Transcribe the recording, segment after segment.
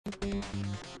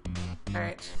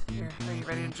Alright, are you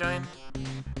ready to join?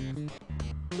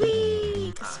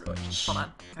 Whee! Hold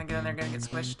on. Can I get in there? Gonna get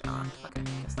squished? Oh, okay,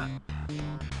 guess not.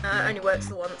 Only works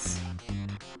the once.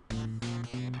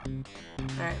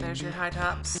 Alright, there's your high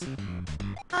tops.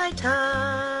 High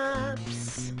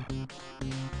tops.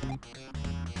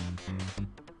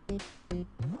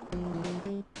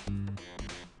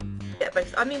 Get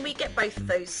both. I mean, we get both of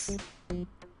those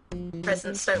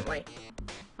presents, don't we?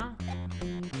 Huh?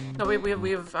 No,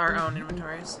 we have our own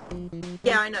inventories.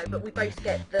 Yeah, I know, but we both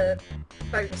get the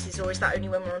bonuses, or is that only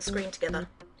when we're on screen together?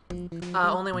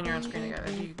 Only when you're on screen together.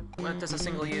 It does a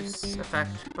single use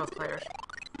affect both players.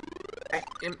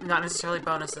 Not necessarily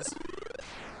bonuses.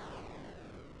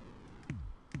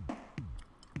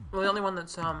 Well, the only one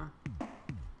that's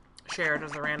shared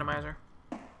is the randomizer.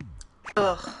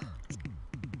 Ugh.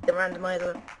 The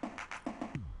randomizer.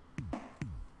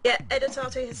 Yeah,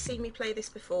 Editato has seen me play this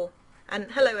before. And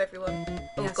hello everyone.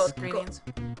 Oh yes, god, greetings.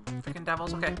 Freaking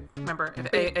devils. Okay, remember,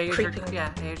 if A is your,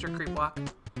 yeah, A is your creep walk.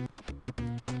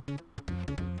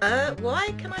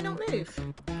 Why can I not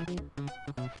move?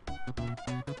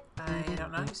 I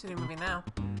don't know, you seem to be moving now.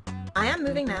 I am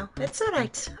moving now. It's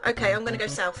alright. Okay, I'm gonna go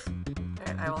south.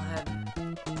 Alright, I will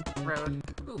head road.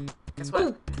 Ooh, guess what?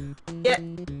 Ooh. Yeah.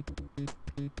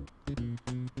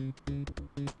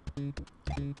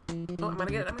 Oh, I'm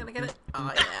gonna get it.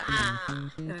 Oh yeah.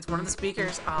 And it's one of the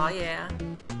speakers. Oh yeah.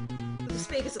 The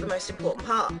speakers are the most important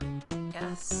part.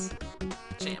 Yes.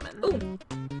 Jamming. Ooh.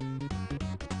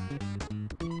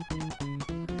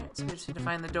 Alright, so we just need to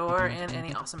find the door and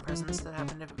any awesome presents that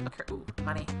happen to occur. Ooh,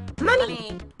 money.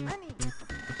 Money! Money!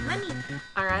 Money!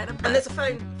 Alright, And there's a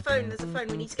phone. There's a phone.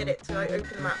 We need to get it to open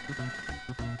the map.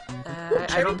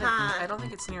 I don't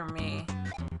think it's near me.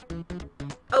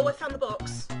 Oh, I found the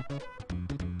box.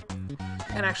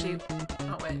 And actually,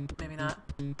 oh wait, maybe not.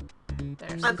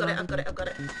 There's I've got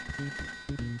it.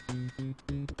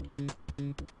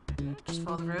 Just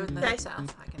follow the road and then head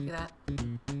south. I can do that.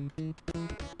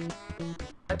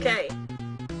 Okay.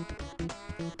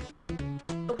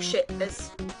 Oh shit,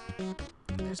 there's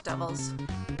devils.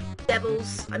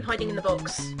 devils. I'm hiding in the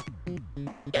box.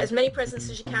 Get as many presents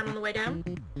as you can on the way down.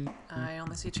 I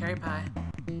only see cherry pie.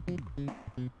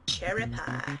 Cherry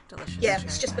pie. Delicious. Yeah,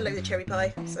 it's just below the cherry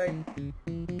pie, so.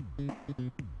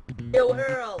 Yo,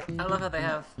 Earl! I love how they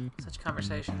have such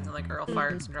conversations and like Earl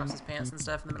farts and drops his pants and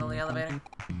stuff in the middle of the elevator.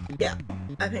 Yeah,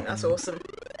 I think that's awesome.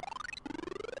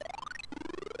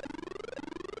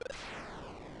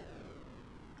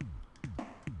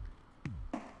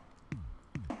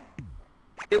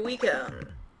 Here we come.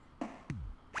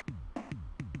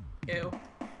 Ew.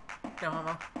 No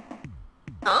homo.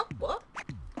 Huh? What?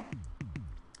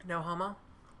 No homo?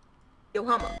 Yo,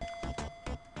 homo.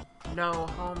 No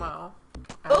homo.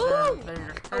 Oh! There's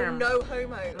your Oh, term. no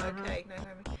homo. Okay, no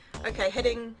homo. Okay,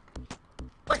 heading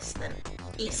west then.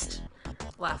 East.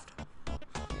 Left.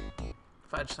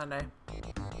 Fudge Sunday.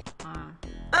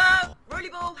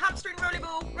 Rolleyball, hamstring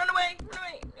rolleyball, run away, run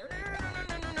away.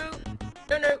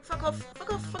 No, fuck off.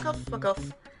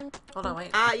 Hold on, wait.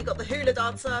 Ah, you got the hula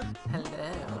dancer.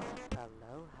 Hello.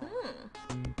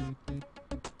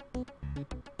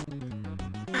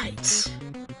 Right.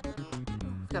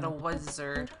 We've got a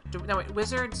wizard. No, wait,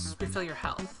 wizards refill your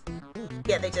health.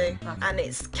 Yeah, they do. Okay. And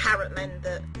it's carrot men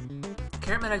that...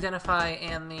 Carrot men identify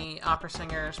and the opera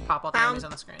singers pop out the enemies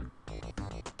on the screen.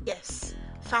 Yes.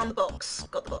 Found the box.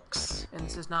 Got the box. And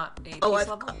this is not a piece I've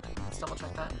level? got- Let's double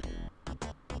check that.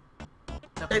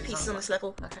 No pieces on this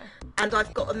level. Okay. And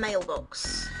I've got a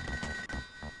mailbox.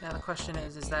 Now the question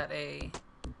is that a...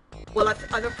 Well,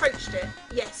 I've approached it.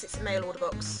 Yes, it's a mail order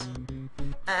box.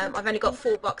 I've only got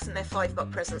 $4 and they're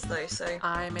 $5 presents though, so...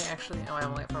 I may actually... Oh, I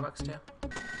only have $4 too.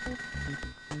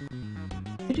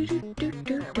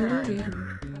 Alright, where are you?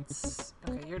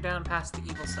 Okay, you're down past the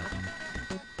evil stuff.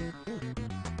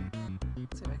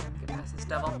 Let's see if I can get past this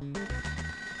devil.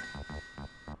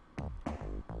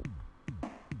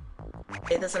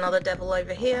 Okay, there's another devil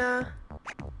over here.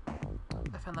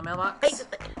 I found the mailbox. Hey,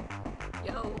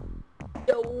 Yo!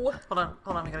 yo! Hold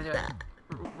on, we gotta do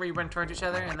it. We run towards each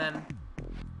other and then...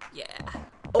 Yeah.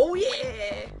 Oh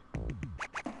yeah!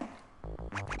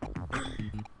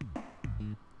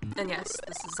 And yes,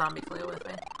 this is ZombieCleo with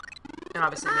me. And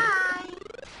obviously me. Hi!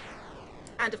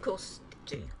 And of course,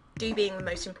 do being the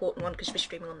most important one because we're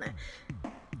streaming on there.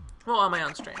 Well, on my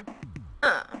own stream.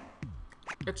 Ah,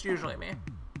 It's usually me.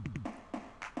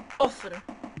 often.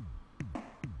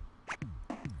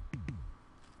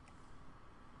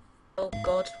 Oh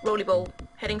god, rollerball,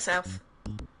 heading south.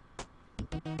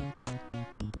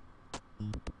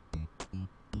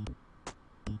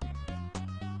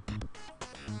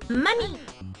 Money!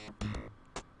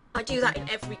 I do that in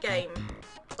every game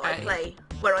that I play,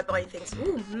 where I buy things.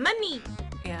 Ooh, money!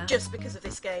 Yeah. Just because of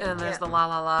this game. And then there's the la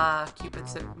la la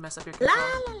cupids that mess up your La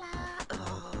controls. la la.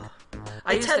 Oh.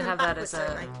 I used to turn have them that as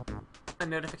backwards, don't a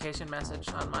notification message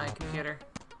on my computer.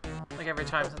 Like every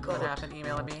time something would happen,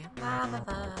 email would be la la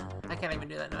la. I can't even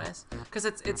do that noise because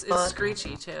it's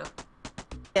screechy too.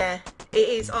 Yeah, it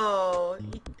is. Oh,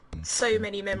 so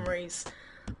many memories.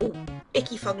 Oh,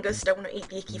 icky fungus. Don't want to eat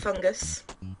the icky fungus.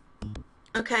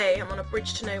 Okay, I'm on a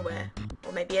bridge to nowhere,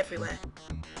 or maybe everywhere.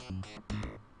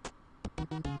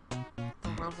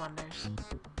 The world wonders.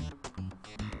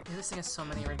 Dude, this thing has so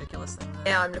many ridiculous things.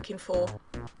 Yeah, I'm looking for.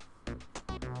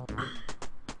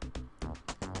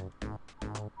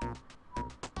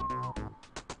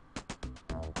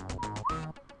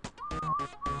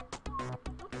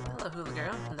 Hello, hula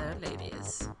girl. Hello,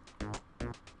 ladies.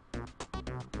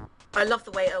 I love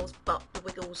the way Earl's butt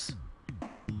wiggles.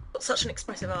 Got such an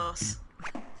expressive ass.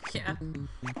 Yeah.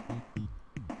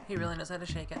 He really knows how to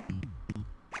shake it.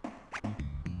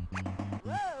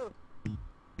 Whoa.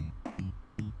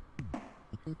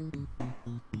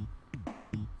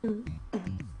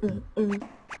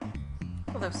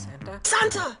 Hello, Santa.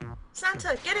 Santa!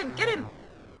 Santa, get him, get him!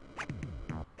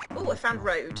 Oh, I found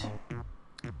road.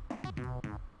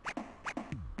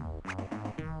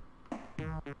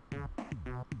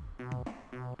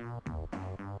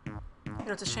 You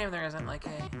know, it's a shame there isn't like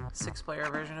a 6-player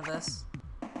version of this.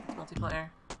 It's multiplayer.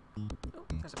 Oh,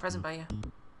 there's a present by you.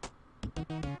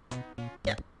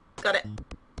 Yeah, got it.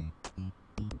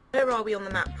 Where are we on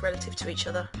the map relative to each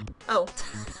other? Oh,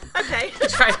 okay.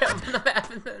 Try to open the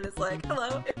map and then it's like,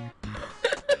 hello.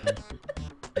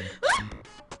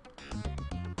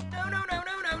 No, no, no,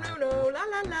 no, no, no, no, la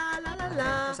la la la la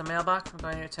la. There's a mailbox. I'm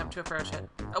going to attempt to approach it.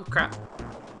 Oh, crap.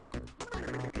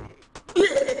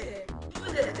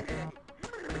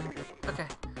 Okay.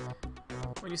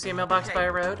 When you see a mailbox by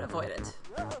a road, avoid it.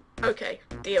 Okay,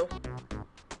 deal.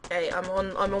 Okay, I'm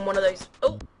on one of those.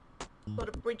 Oh, got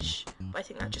a bridge. But I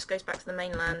think that just goes back to the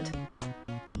mainland.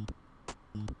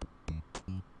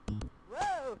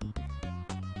 Whoa!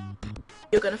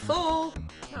 You're gonna fall.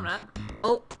 No, I'm not.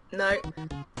 Oh no.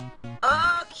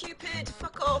 Ah, oh, Cupid,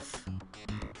 fuck off.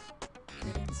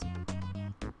 Greetings.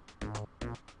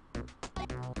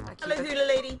 Hello, hula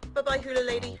lady. Bye bye, hula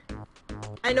lady.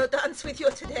 I no dance with you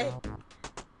today.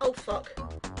 Oh fuck. Oh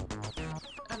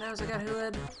no, I got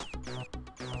hulaed.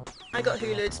 I got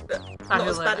hulaed, but Not not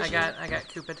as bad as I got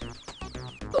Cupid.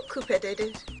 Got Cupid, I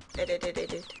did. I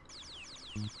did.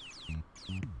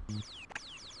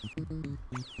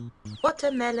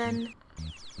 Watermelon.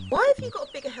 Why have you got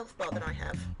a bigger health bar than I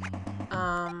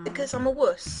have? Because I'm a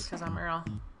wuss. Because I'm Earl.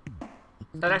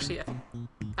 That actually,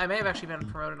 I may have actually been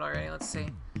promoted already. Let's see.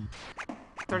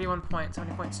 31 points. How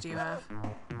many points do you have?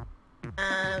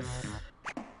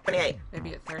 28.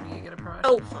 Maybe at 30 you get a promotion.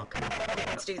 Oh fuck.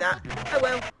 Let's do that. Oh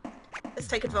well. Let's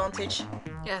take advantage.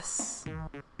 Yes.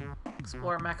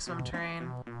 Explore maximum terrain.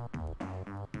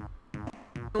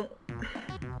 Oh,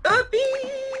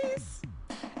 bees!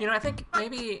 You know, I think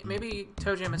maybe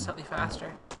ToeJam is slightly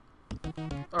faster.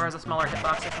 Or has a smaller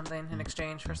hitbox or something in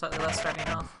exchange for slightly less starting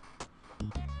health.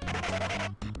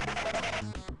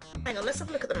 Hang on, let's have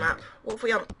a look at the map. What have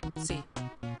we on? C.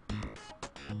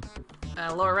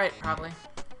 Lower right, probably.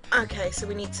 Okay, so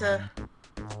we need to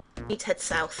head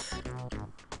south.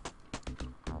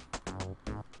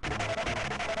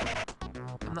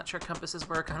 I'm not sure compasses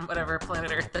work on whatever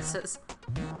planet Earth this is.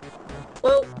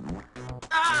 Well,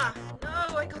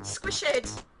 no, I got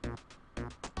squished.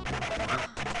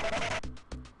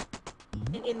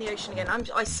 In the ocean again.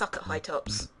 I suck at high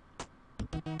tops.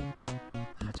 I'm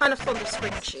kind of fond of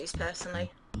spring shoes,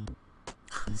 personally.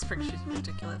 Spring shoes are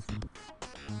ridiculous.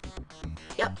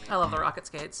 Yep. I love the rocket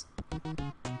skates.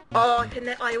 Oh,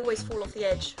 I always fall off the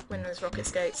edge when there's rocket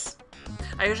skates.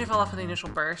 I usually fall off in the initial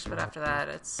burst, but after that,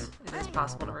 it is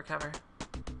possible to recover.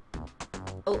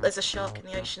 Oh, there's a shark in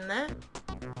the ocean there.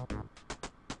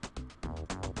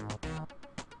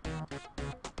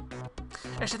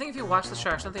 Actually, I think if you watch the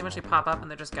sharks, don't they eventually pop up and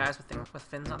they're just guys with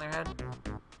fins on their head?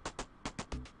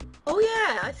 Oh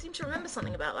yeah, I seem to remember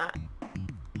something about that.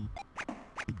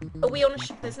 Are we on a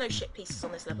ship? There's no ship pieces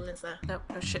on this level, is there? Nope,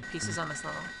 no shit pieces on this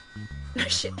level. No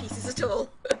ship pieces at all.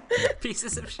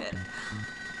 Pieces of shit.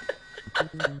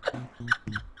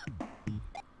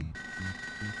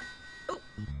 Oh,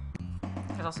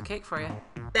 There's also cake for you.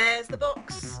 there's the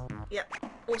box. Yep,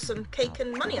 awesome cake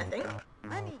and money, I think.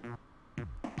 Money.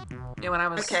 Yeah, when I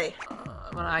was Okay.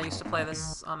 When I used to play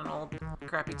this on an old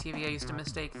crappy TV, I used to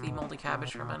mistake the moldy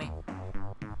cabbage for money.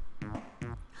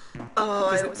 Oh,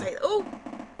 I always hate. Oh,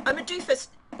 I'm a doofus.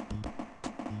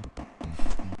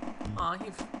 Aw,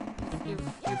 you've You've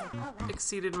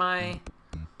exceeded my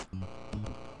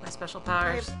special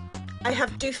powers. I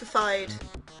have doofified.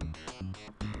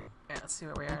 Yeah, let's see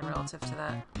where we are in relative to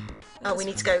that. Oh, we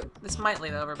need to go. This might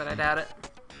lead over, but I doubt it.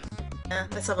 Yeah,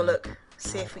 let's have a look.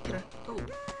 See if we can. Ooh.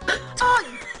 Oh,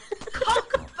 you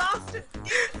cock bastard!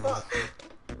 Fuck.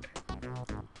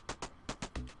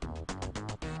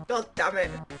 God damn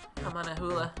it. I'm on a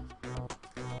hula.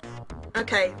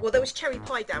 Okay, well there was cherry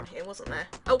pie down here, wasn't there?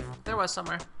 Oh, There was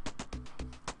somewhere.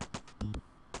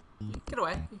 Get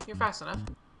away. You're fast enough.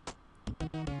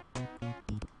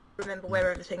 remember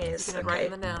where everything is. You can Okay. write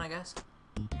them down, I guess.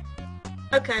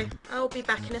 Okay, I'll be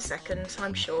back in a second,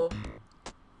 I'm sure.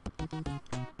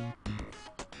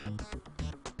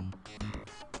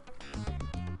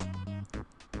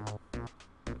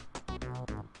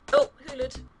 Oh,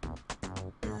 Hulud.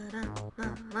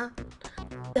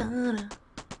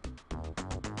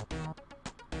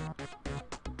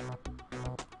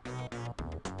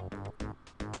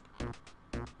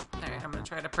 Alright, I'm gonna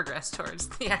try to progress towards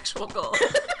the actual goal.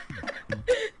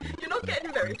 You're not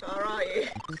getting very far, are you?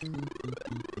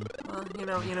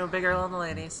 Well, you know, big Earl and the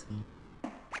ladies.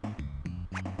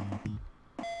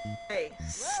 Hey,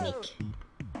 sneak.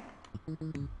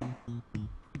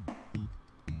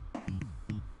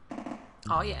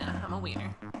 Oh yeah, I'm a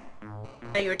wiener.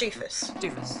 No, you're a doofus.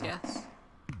 Doofus, yes.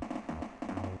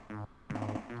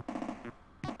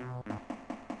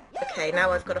 Okay,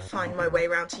 now I've got to find my way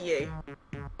round to you.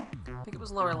 I think it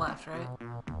was lower left, right?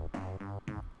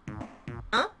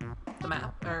 Huh? The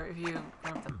map. Or if you...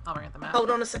 I'll bring up the map.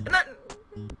 Hold on a second. No.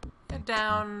 Yeah,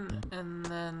 down, and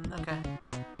then... Okay.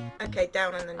 Okay,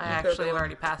 down and then I you actually go have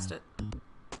already passed it.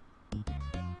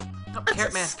 Oh, That's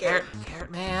Carrot a Man! skill.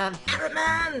 Carrot Man! Carrot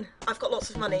Man! I've got lots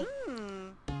of money.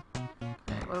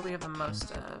 Okay, what do we have the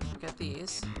most of? We got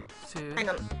these. Food. Hang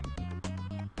on.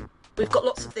 We've got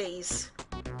lots of these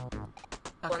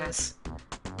Okay. ones.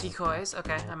 Decoys.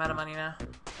 Okay, I'm out of money now.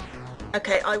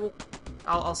 Okay, I will.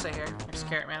 I'll stay here. There's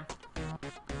Carrot Man.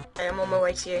 Okay, I'm on my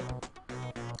way to you.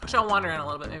 Actually, I'll wander in a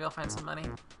little bit. Maybe I'll find some money.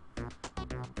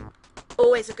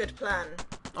 Always a good plan.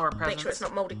 Or presents. Make sure it's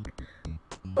not mouldy.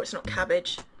 Or it's not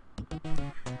cabbage.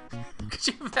 Could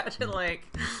you imagine, like,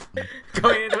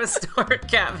 going into a store at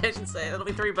cabbage and saying, it'll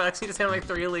be $3, you just have, like,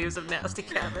 3 leaves of nasty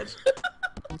cabbage?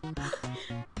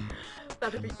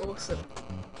 That'd be awesome.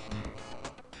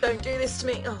 Don't do this to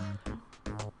me. Oh.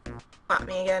 Whack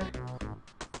me again.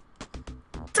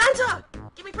 Santa!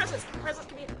 Give me presents! Give me presents!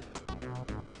 Give me...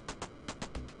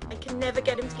 I can never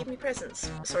get him to give me presents.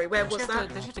 Sorry, where was that?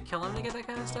 Did you have to kill him to get that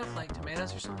kind of stuff? Like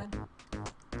tomatoes or something?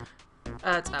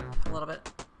 It's up a little bit.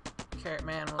 Carrot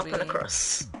Man will Up be and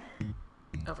across.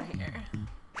 over here.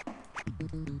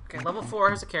 Okay, level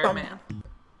 4 is a Carrot Man.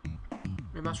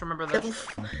 We must remember this.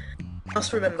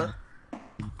 Must remember.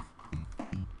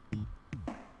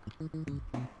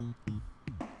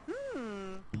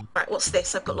 Right, what's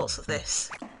this? I've got lots of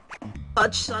this.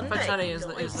 Fudge sundae. Fudge sundae is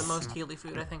Nice. the most healy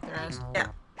food I think there is. Yeah.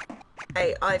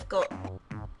 Hey, I've got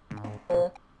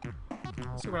more.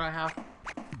 See what I have.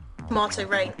 Tomato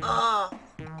rain. Ah!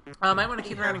 I might want to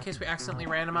keep around in case we accidentally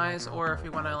randomize, or if we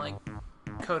want to, like,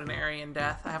 code an area in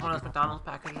death. I have one of those McDonald's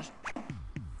packages.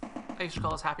 I used to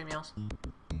call those Happy Meals.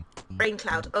 Rain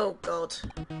cloud. Oh god.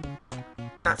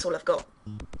 That's all I've got.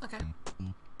 Okay.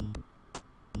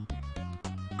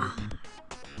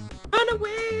 Run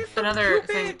away from Another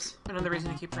Cupid! thing, another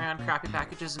reason to keep around crappy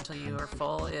packages until you are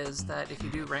full is that if you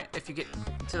get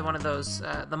to one of those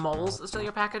the moles that steal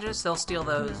your packages, they'll steal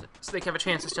those, so they can have a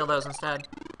chance to steal those instead.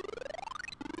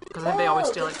 Because I think they always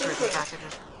steal like 2 or 3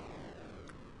 packages.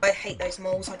 I hate those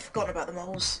moles. I'd forgotten about the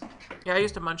moles. Yeah, I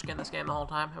used to munchkin this game the whole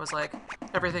time. It was like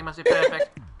everything must be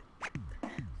perfect.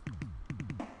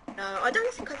 No, I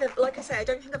don't think I've ever, like I say, I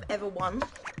don't think I've ever won.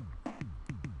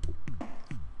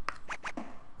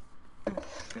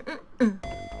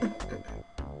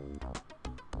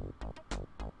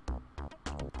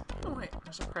 Oh wait,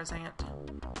 there's a present.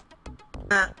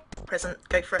 Ah, present.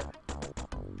 Go for it.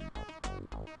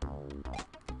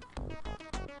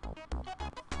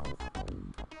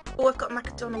 Oh, I've got a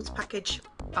McDonald's package.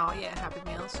 Oh yeah, Happy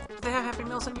Meals. Do they have Happy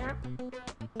Meals in Europe?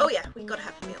 Oh yeah, we've got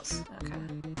Happy Meals. Okay.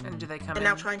 And do they come They're in?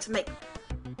 now trying to make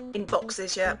in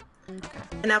boxes, yeah. Okay.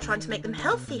 They're now trying to make them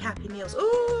healthy Happy Meals.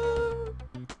 Ooh!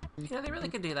 You know, they really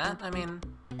could do that. I mean...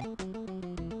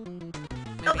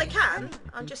 Oh, they maybe. can.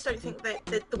 I just don't think that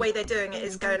the way they're doing it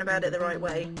is going about it the right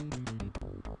way.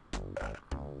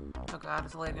 Oh god,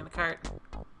 it's a lady in a cart.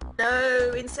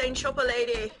 No, insane shopper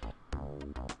lady.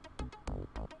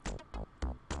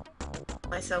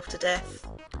 Myself to death.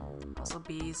 Also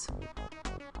bees.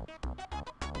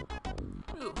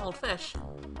 Ooh, old fish.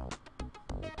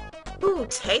 Ooh,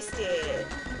 tasty.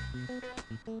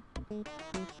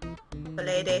 The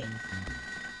lady.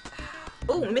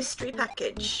 Ooh, mystery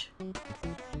package.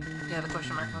 Yeah, the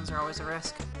question mark ones are always a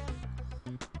risk.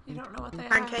 You don't know what they are.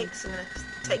 Pancakes. I'm gonna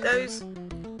take those.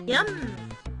 Yum.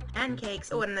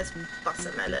 Pancakes. Oh, and there's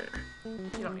buttermelon.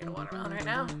 You don't need a watermelon right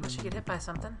now, unless you get hit by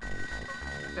something.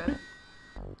 Good.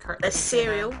 There's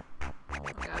cereal. Oh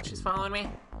god, she's following me.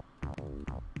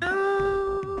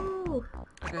 Oh.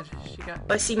 Oh good, she got...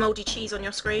 I see moldy cheese on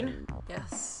your screen.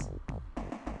 Yes.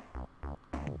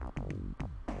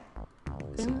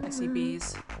 I see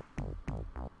bees.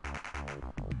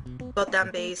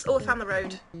 Goddamn bees. Oh, I found the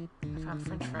road. I found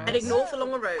french fries. Heading north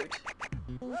along a road.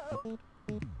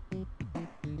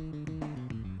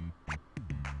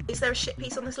 Is there a shit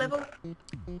piece on this level?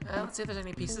 Let's see if there's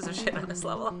any pieces of shit on this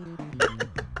level.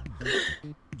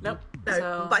 Nope. No,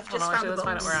 So, but I've just found the let's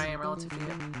find out box. where I am relative to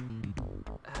you.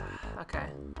 Okay.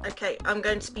 Okay, I'm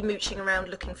going to be mooching around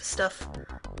looking for stuff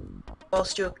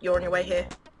whilst you're on your way here.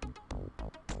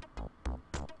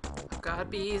 Oh god,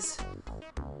 bees.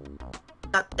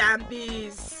 Goddamn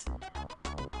bees.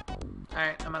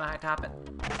 Alright, I'm gonna high top it.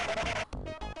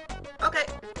 Okay.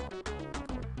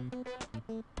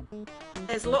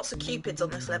 There's lots of cupids on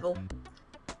this level.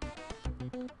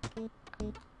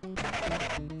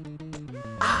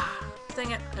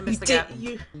 Dang it, I missed the gap.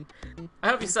 I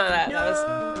hope you saw that. No.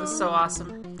 That was so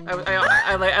awesome.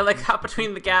 I like hop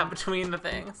between the gap between the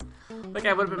things. Like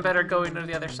I would have been better going to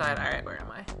the other side. Alright, where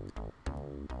am I?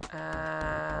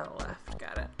 Left,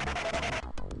 got it.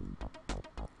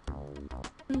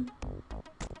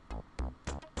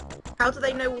 How do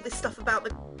they know all this stuff about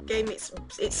the game? It's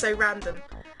so random.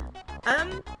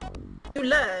 You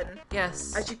learn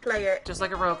Yes. as you play it. Just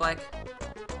like a roguelike.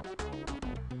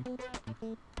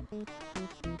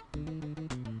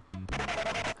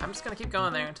 I'm just gonna keep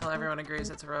going there until everyone agrees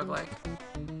it's a roguelike.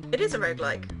 It is a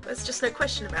roguelike. There's just no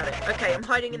question about it. Okay, I'm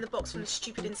hiding in the box from the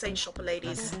stupid insane shopper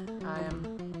ladies. Okay. I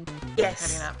am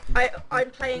Yes. heading up.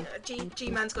 I'm playing.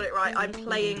 G-Man's got it right. I'm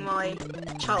playing my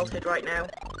childhood right now.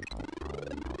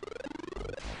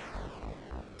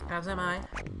 As am I.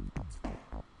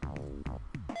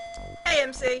 Hey,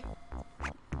 MC.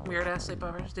 Weird ass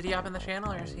sleepovers. Did he hop in the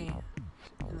channel or is he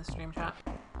in the stream chat?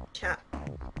 Chat.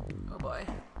 Oh boy.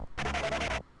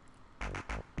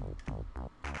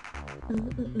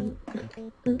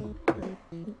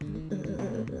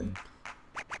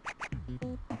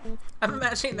 I'm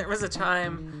imagining there was a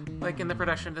time, like in the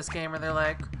production of this game, where they're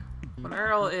like, when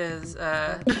Earl is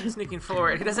sneaking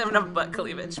forward, he doesn't have enough butt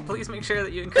cleavage. Please make sure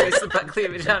that you increase the butt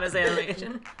cleavage on his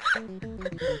animation.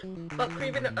 Butt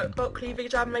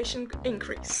cleavage animation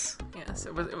increase. Yes,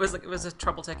 it was a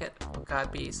trouble ticket. Oh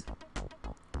god, bees.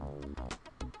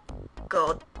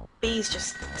 God, bees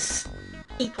just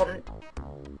keep on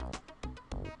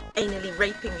anally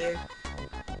raping you.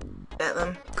 Get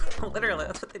them. Literally,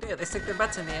 that's what they do. They stick their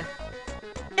butts into you.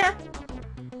 Yeah.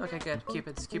 Okay, good.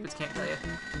 Cupids can't kill you.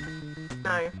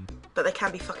 No, but they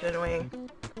can be fucking annoying.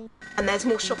 And there's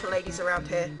more shopper ladies around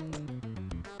here.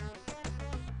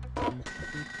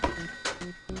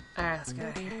 Alright, let's get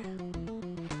out of here.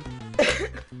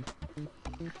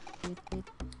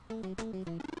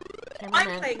 I'm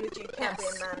Cameraman. playing with you, can't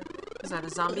Yes. win, man. Is that a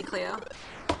ZombieCleo?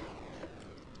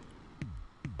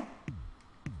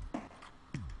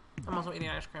 I'm also eating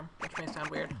ice cream, which may sound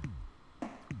weird.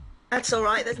 That's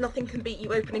alright, there's nothing can beat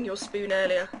you opening your spoon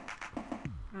earlier.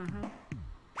 Mm-hmm.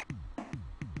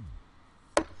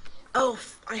 Oh,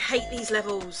 I hate these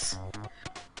levels.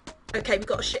 Okay, we've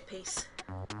got a shit piece.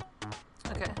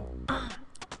 Okay.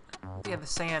 Yeah, the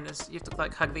sand is... You have to,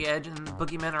 like, hug the edge, and the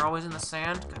boogeymen are always in the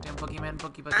sand. Goddamn boogeymen,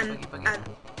 boogie.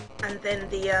 And then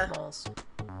the, Moles.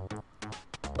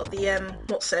 got the,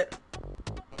 what's it?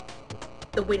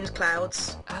 The wind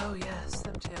clouds. Oh, yes,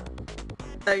 them too.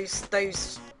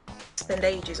 Those spend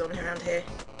ages on around here.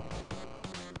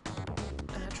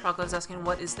 Troglo's asking,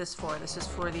 what is this for? This is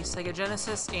for the Sega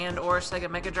Genesis and or Sega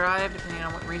Mega Drive, depending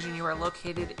on what region you are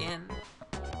located in.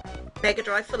 Mega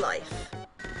Drive for life.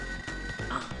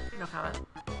 No comment.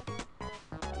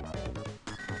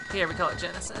 Here, we call it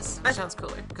Genesis, which sounds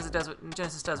cooler, because it does what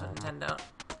Genesis does what Nintendo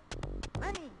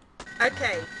don't.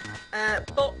 Okay,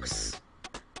 box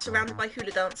surrounded by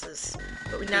hula dancers,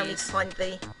 but we now need to find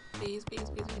the... Bees.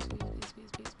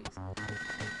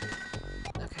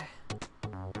 Okay.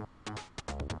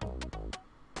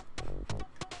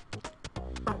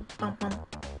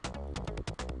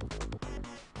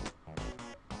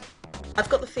 I've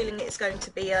got the feeling it's going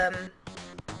to be,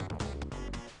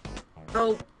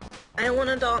 Oh, I don't want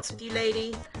to dance with you,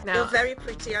 lady. Now, you're very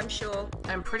pretty, I'm sure.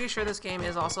 I'm pretty sure this game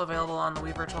is also available on the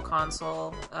Wii Virtual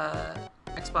Console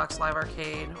Xbox Live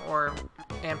Arcade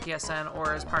and PSN,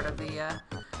 or as part of the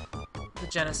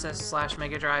Genesis /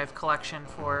 Mega Drive collection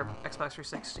for Xbox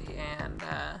 360 and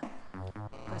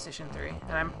PlayStation 3.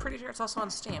 And I'm pretty sure it's also on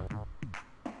Steam.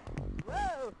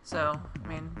 So, I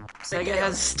mean,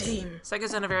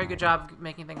 Sega's done a very good job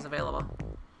making things available.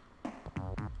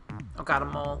 Oh god, a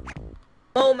mole.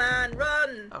 Oh man,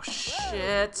 run! Oh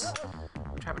shit!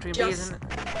 I'm trapped between bees and...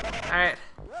 Alright.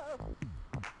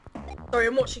 Sorry,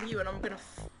 I'm watching you and I'm gonna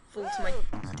fall to my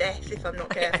death if I'm not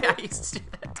careful. I used to do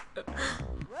that.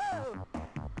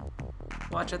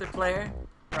 Watch other player.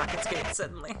 Rocket skate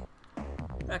suddenly.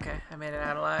 Okay, I made it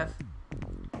out alive.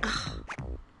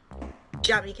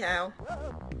 Jammy cow.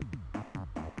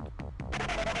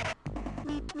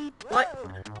 What?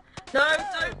 No,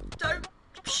 don't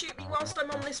shoot me whilst I'm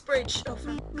on this bridge. Oh,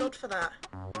 thank God for that.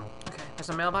 Okay, there's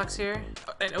a mailbox here.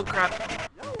 Oh, and, oh crap.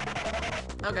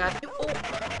 Oh god.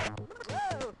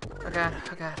 Oh god,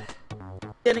 oh god.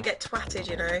 You're gonna get twatted,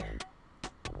 you know.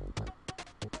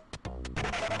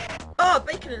 Oh,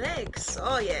 bacon and eggs.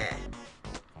 Oh yeah.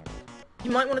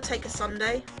 You might want to take a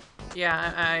sundae.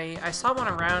 Yeah, I saw one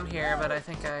around here, but I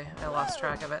think I lost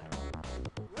track of it.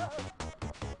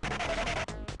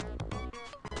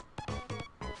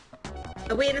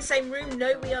 Are we in the same room?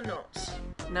 No, we are not.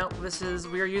 No,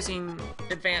 we're using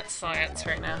advanced science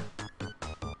right now.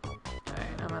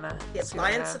 Alright, I'm gonna... The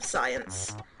appliance of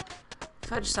science.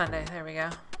 Fudge sundae, there we go.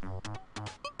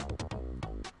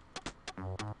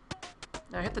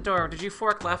 Now hit the door. Did you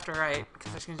fork left or right?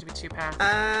 Because there seems to be two paths.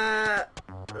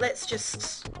 Let's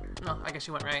just... No, I guess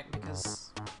you went right,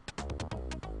 because...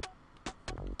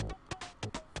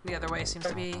 the other way seems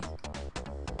to be...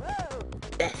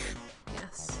 death.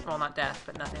 Yes. Well, not death,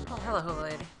 but nothing. Oh, hello, hula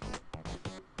lady.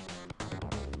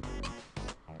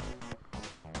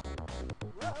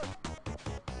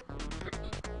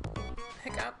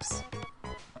 Hiccups.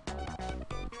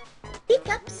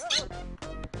 Hiccups.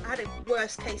 I had a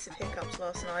worst case of hiccups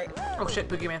last night. Oh shit,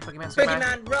 Boogeyman,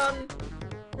 Boogeyman, run!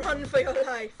 Run for your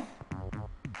life!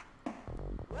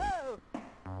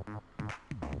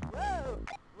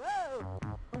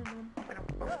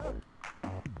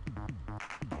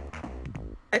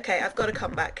 Okay, I've got to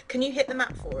come back. Can you hit the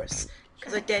map for us?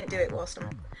 Because I daren't do it whilst I'm...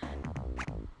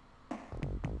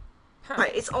 Huh.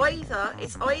 Right, it's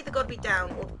either got to be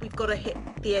down or we've got to hit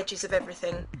the edges of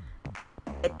everything.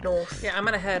 Head north. Yeah, I'm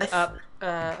gonna head up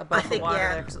above the water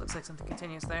yeah. there because it looks like something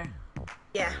continues there.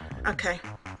 Yeah, okay.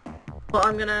 Well,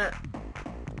 I'm gonna...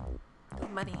 Oh,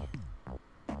 money.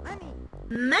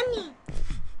 Money!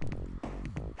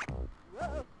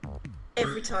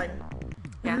 Every time.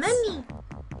 Yes. Money!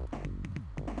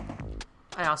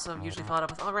 I also usually follow it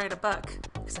up with, alright, a buck.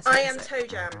 I am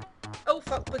ToeJam. Oh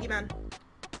fuck, Boogeyman.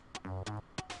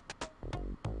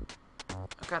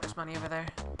 Oh god, there's money over there.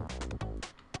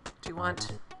 Do you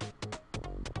want?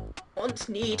 Want,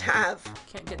 need, have.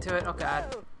 Can't get to it. Oh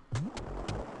god.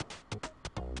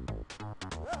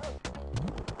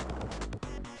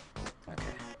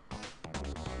 Okay.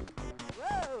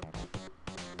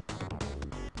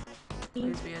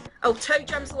 Please be it. Oh,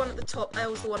 ToeJam's the one at the top,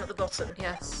 Earl's the one at the bottom.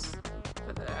 Yes.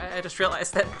 But I just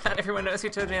realized that not everyone knows who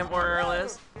ToeJam or Earl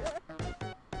is.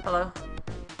 Hello?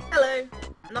 Hello.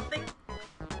 Nothing?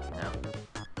 No.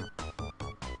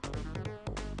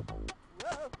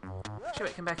 Actually,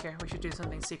 wait, come back here. We should do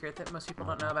something secret that most people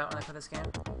don't know about when they play this game.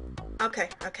 Okay,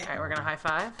 okay. Alright, we're gonna high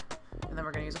five, and then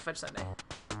we're gonna use a fudge sundae.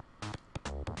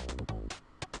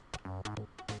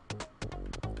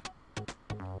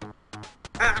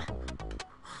 Ah!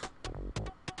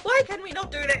 Why can we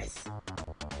not do this?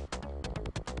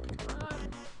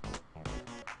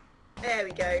 There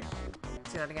we go.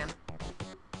 See that again.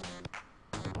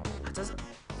 That doesn't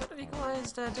have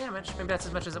equalized damage. Maybe that's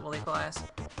as much as it will equalize.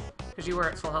 Because you were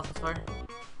at full health before.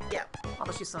 Yeah. I'll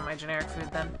just use some of my generic food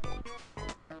then.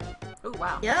 Ooh,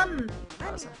 wow. Yum!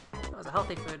 That was a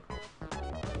healthy food.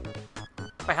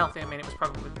 By healthy, I mean it was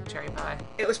probably cherry pie.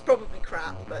 It was probably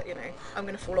crap, but you know, I'm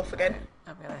gonna fall off again.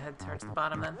 I'm gonna head towards the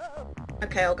bottom then.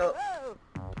 Okay, I'll go.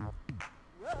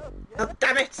 Oh,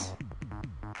 damn it!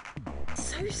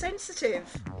 So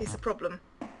sensitive is the problem.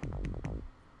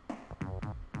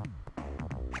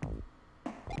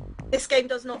 This game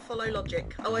does not follow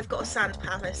logic. Oh, I've got a sand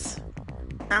palace.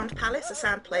 Sand palace? A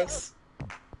sand place.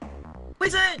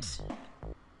 Wizard!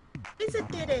 Wizard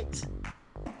did it!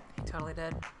 He totally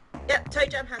did. Yep,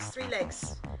 ToeJam has 3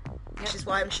 legs. Yep. Which is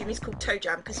why I'm assuming he's called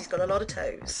ToeJam, because he's got a lot of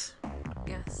toes.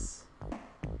 Yes.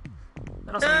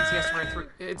 That also means he has to wear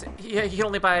 3... he can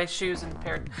only buy shoes and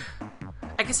paired...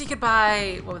 I guess he could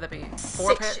buy... What would that be?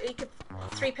 4 pairs? He could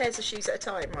 3 pairs of shoes at a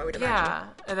time, I would imagine. Yeah,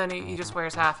 and then he just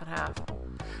wears half and half.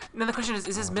 And then the question is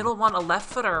his middle one a left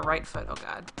foot or a right foot? Oh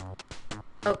god.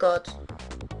 Oh god.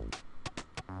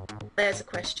 There's a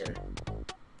question.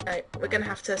 Right, we're gonna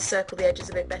have to circle the edges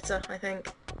a bit better, I think.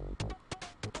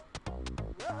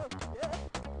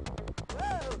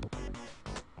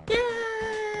 Yay!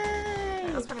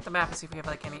 Right, let's bring up the map and see if we have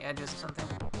like any edges or something.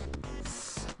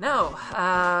 No,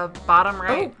 bottom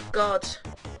right. Oh god.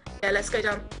 Yeah, let's go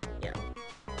down. Yeah.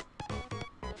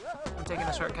 I'm taking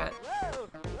the shortcut.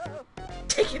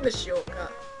 Taking the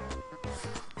shortcut.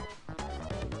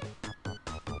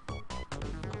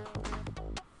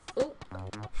 Oh.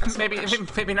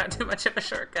 Maybe not too much of a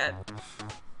shortcut.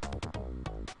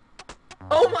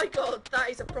 Oh my god, that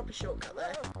is a proper shortcut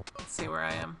there. Let's see where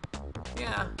I am.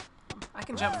 Yeah, I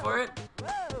can jump for it.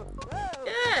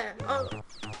 Yeah. Oh.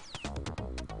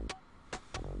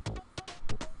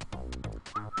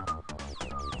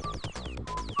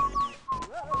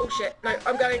 Oh shit, no,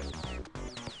 I'm going.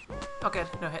 Oh good,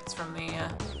 no hits from the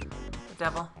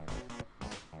devil.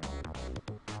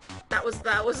 That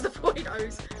was the point. I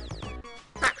was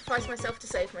sacrifice myself to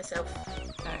save myself.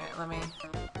 Alright, I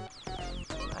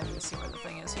need to see where the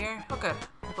thing is here. Oh good,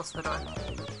 close to the door.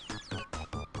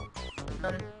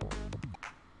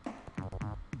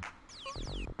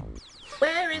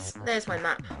 Where is... There's my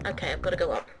map. Okay, I've got to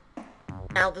go up.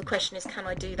 Now the question is, can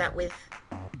I do that with...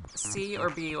 C or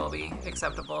B will be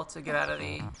acceptable to get out of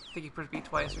the... I think you push B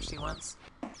twice or C once.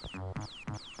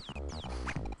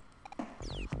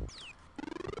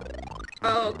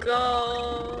 Oh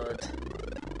god.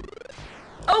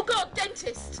 Oh god,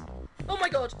 dentist! Oh my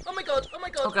god, oh my god, oh my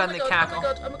god, Oh god, oh my they god, cackle. oh my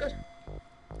god, oh my god.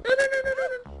 No, no, no, no, no,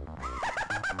 no.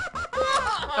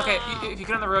 Okay, if you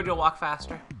get on the road, you'll walk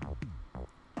faster.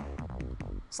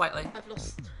 Slightly. I've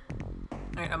lost...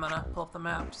 Alright, I'm gonna pull up the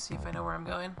map to see if I know where I'm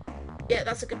going. Yeah,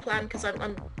 that's a good plan, because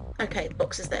I'm... Okay,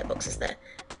 box is there, box is there.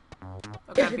 Oh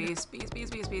god, bees and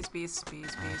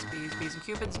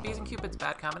cupids, bees and cupids,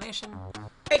 bad combination.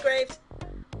 Hey, Graves.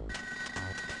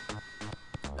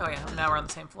 Oh yeah, now we're on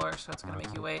the same floor, so it's gonna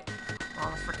make you wait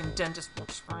while the frickin' dentist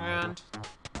walks around.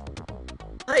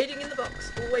 Hiding in the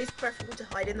box. Always preferable to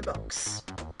hide in the box.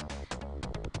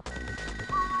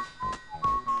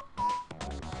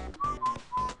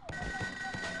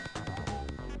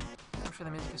 I'm sure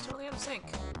the music is totally out of sync.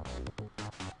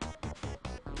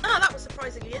 Ah, that was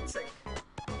surprisingly in sync.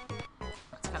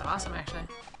 That's kind of awesome, actually.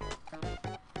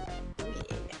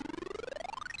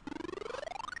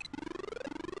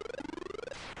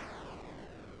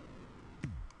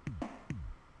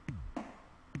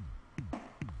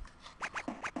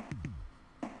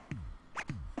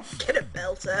 Get a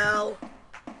belt, Al.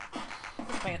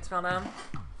 Pants fell down.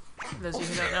 For those of you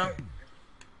who don't know.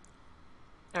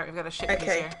 Alright, we've got a shit piece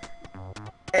Okay. here.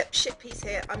 Shit piece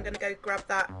here. I'm gonna go grab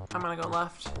that. I'm gonna go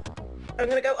left. I'm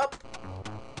gonna go up.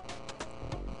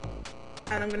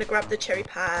 And I'm gonna grab the cherry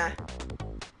pie.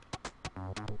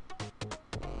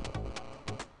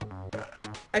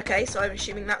 Okay, so I'm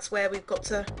assuming that's where we've got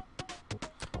to...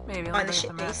 Maybe, Find let the me get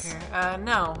the map shit piece. here.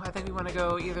 No, I think we want to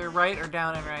go either right or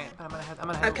down and right. But I'm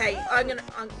gonna head. Okay, I'm gonna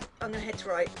head to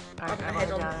right. Alright, I'm gonna I'll head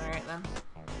head on. down and right then.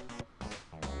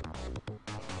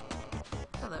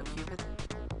 Hello, Cupid.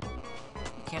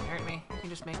 You can't hurt me. You can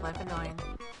just make life annoying.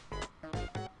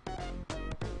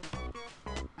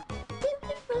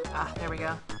 Ah, there we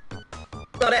go.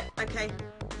 Got it. Okay.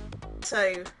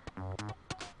 So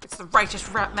It's the righteous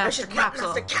Rat I Master should capsule.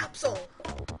 Master capsule.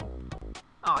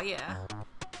 Oh yeah,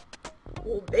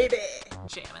 Oh baby.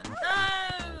 jamming.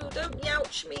 No, don't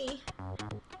youch me.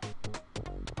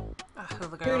 Ah,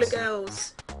 hula Hula girls.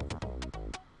 girls.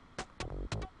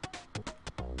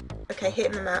 Okay,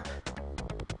 hitting the map.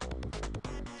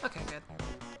 Okay, good.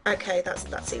 Okay,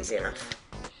 that's easy enough.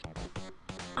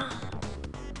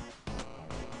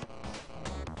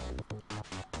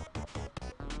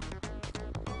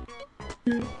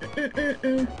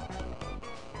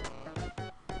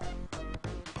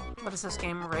 What is this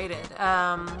game rated?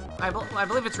 I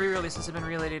believe its re-releases have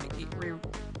been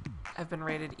have been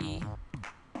rated E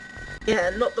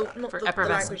Yeah, not for the language.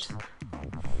 effervescent.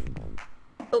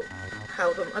 Oh,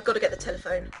 hold on. I've got to get the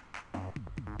telephone.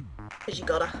 Cause you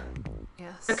gotta.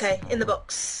 Yes. Okay, in the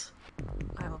box.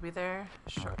 I will be there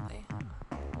shortly.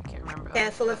 I can't remember.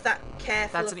 Careful of that.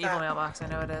 Careful That's of an that. evil mailbox. I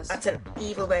know it is. That's an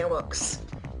evil mailbox.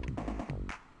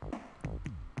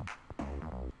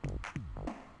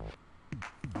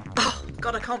 Oh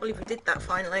God, I can't believe we did that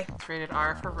finally. It's rated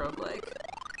R for roguelike.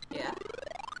 Yeah.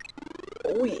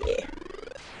 Oh yeah.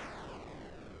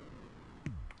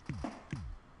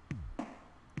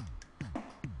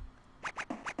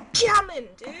 Jamming,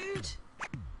 dude.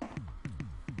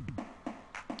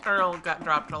 Earl got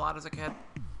dropped a lot as a kid.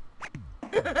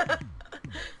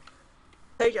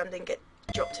 ToeJam didn't get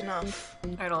dropped enough.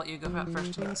 Alright, I'll let you go out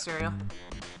first to get the cereal.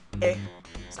 Okay.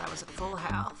 So I was at full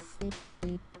health.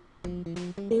 Oh,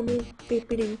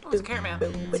 Oh, it's a carrot man.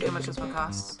 Let's see how much this one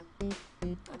costs.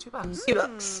 $2.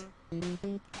 $2.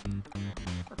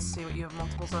 Let's see what you have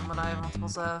multiples of, what I have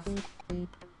multiples of.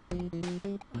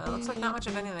 Looks like not much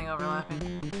of anything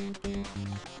overlapping.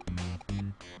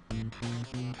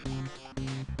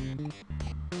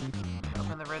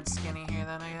 Open the red skinny here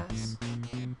then, I guess.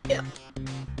 Yeah.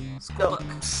 Schoolbook.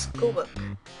 Schoolbook.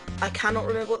 I cannot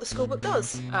remember what the schoolbook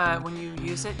does. When you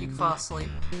use it, you can fall asleep.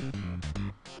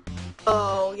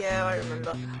 Oh, yeah, I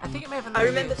remember. I think it may have been I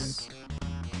remember use.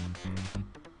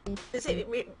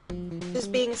 Does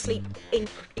being asleep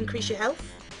increase your health?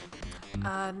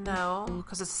 No,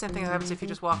 because it's the same thing that happens if you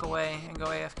just walk away and go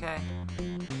AFK.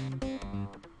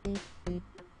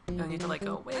 And then you have to like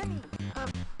go wake up.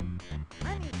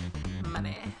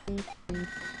 Money.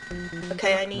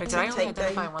 Okay, I need Wait, to did I only take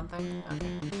identify those. one thing?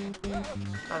 Okay.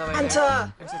 By the way, there's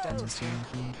a dentist here.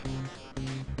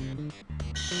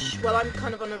 Well, I'm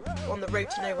kind of on the road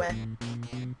to nowhere.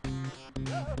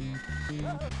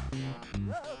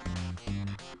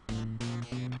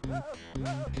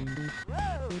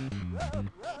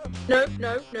 No,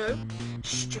 no, no.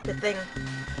 Stupid thing.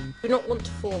 Do not want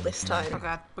to fall this time. Oh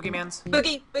god, boogeymans.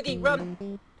 Boogie, boogie, run!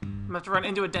 I'm gonna have to run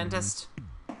into a dentist.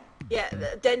 Yeah,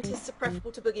 the dentists are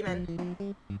preferable to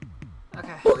boogeymen.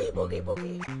 Okay. Boogie, boogie,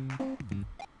 boogie.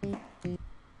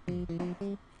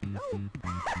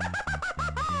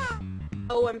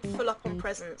 Oh, I'm full up on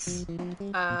presents.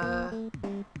 How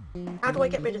do I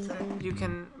get rid of them? You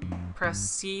can press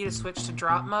C to switch to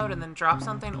drop mode and then drop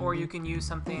something, or you can use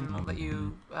something that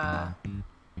you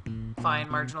find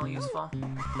marginally useful.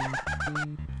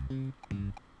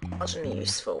 Marginally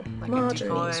useful. Like Marginally a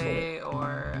decoy useful.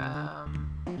 or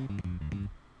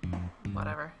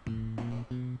whatever.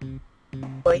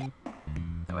 Boy.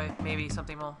 That way maybe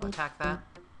something will attack that.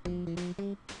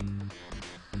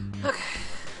 Okay.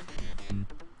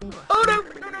 Oh no!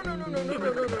 No, no, no, no, no, no,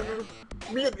 no, no, no.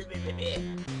 Blah, blah, blah,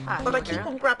 blah. Hi, But I keep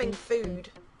on grabbing food.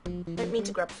 I don't mean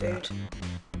to grab food.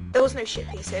 There was no shit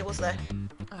piece here, was there?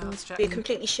 let's check. We're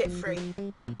completely shit free.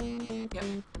 Yep.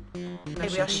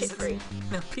 Maybe we are shit free.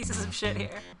 No pieces of shit here.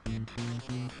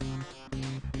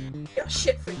 We are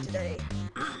shit free today.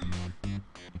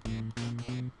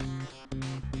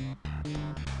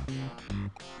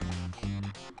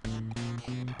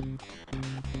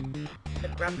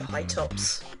 And grab the high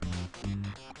tops.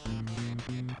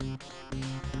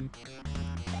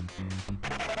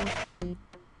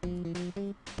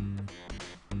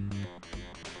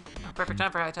 Perfect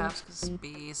time for high tops, because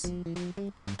bees.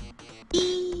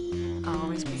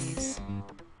 Always bees.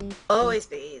 Always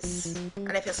bees.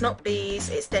 And if it's not bees,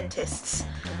 it's dentists.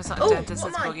 If it's not Oh, dentist, what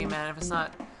it's am I? boogeyman. If it's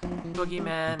not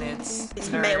boogeyman, it's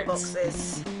nerds.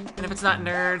 Mailboxes. And if it's not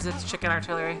nerds, it's chicken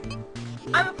artillery.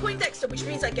 I'm a Poindexter, which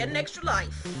means I get an extra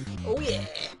life. Oh yeah.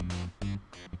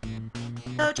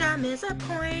 ToeJam is a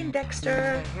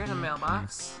Poindexter. Okay, here's a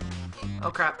mailbox.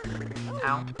 Oh crap.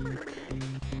 Ow.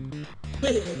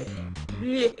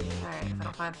 Alright, if I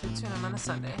don't find food soon, I'm on a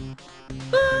Sunday.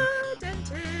 Ah,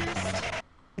 dentist.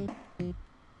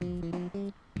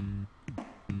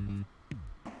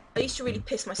 I used to really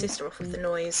piss my sister off with the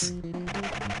noise.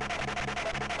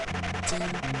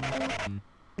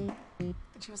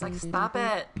 She was like, stop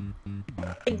it.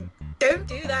 Don't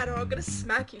do that or I'm gonna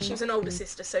smack you. She was an older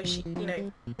sister, so she, you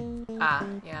know. Ah,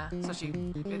 yeah. So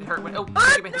it hurt when. Oh,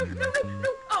 Ah, boogeyman. no, no, no, no.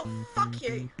 Oh, fuck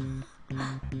you.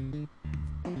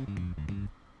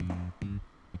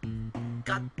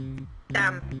 God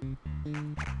damn.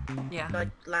 Yeah.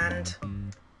 God, land.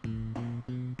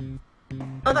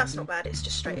 Oh, that's not bad. It's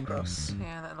just straight across.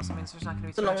 Yeah, that also means there's not gonna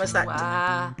be So long much as of a-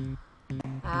 that-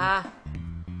 Ah.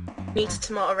 Need to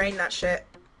tomato rain that shit.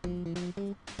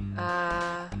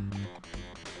 I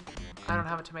don't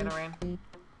have a tomato rain.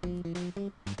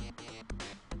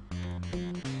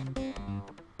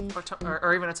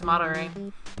 Or even a tomato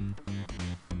rain.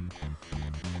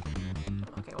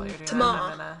 Okay, while you're doing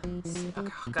Tomato. that, I'm gonna see.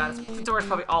 Okay, oh god, the door's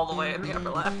probably all the way in the upper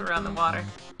left around the water.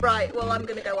 Right, well, I'm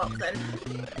gonna go up then.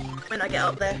 When I get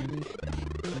up there.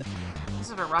 This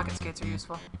is where rocket skates are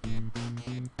useful.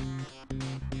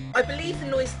 I believe the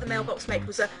noise the mailbox made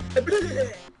was a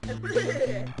bleh, a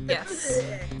bleh, a Yes.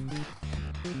 bleh.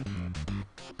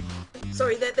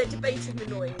 Sorry, they're debating the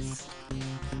noise.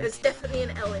 There's definitely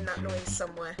an L in that noise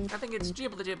somewhere. I think it's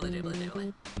jibbly jibbly jibbly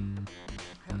jibbly.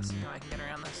 Okay, let's see how I can get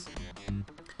around this.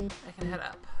 I can head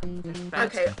up. There's bad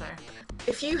Okay. stuff there.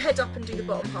 If you head up and do the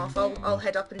bottom half, I'll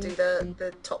head up and do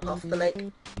the top half of the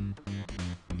lake.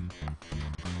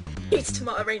 needs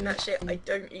tomato rain that shit. I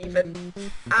don't even.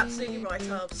 Absolutely right,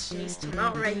 Hubs. She needs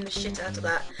tomato rain the shit out of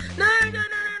that. No, no, no,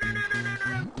 no, no, no, no,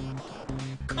 no, no.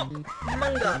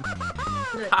 Cockmonger.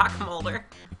 No. Cockmolder.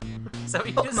 So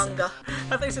you just... Cockmonger.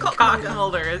 I think it's Cockmonger.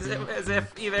 cockmolder, as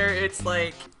if either it's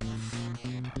like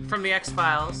from the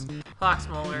X-Files,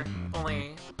 Foxmolder,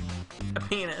 only a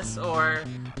penis, or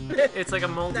it's like a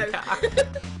moldy No. cock.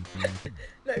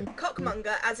 No,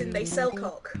 cockmonger, as in they sell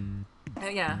cock.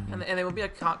 Yeah, and they will be a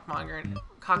cockmonger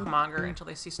until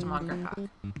they cease to monger cock.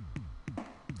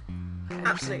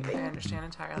 Absolutely. I understand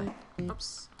entirely.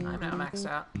 Oops, I'm now maxed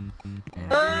out.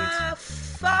 And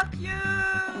Fuck you!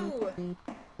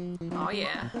 oh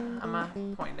yeah, I'm a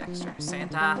Poindexter.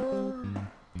 Santa.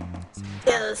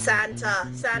 Kill Santa.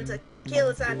 Santa.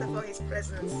 Kill Santa for his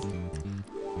presents.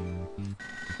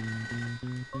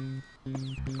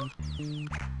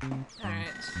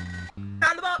 Alright.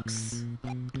 Found the box!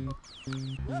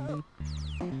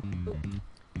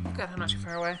 God, I'm not too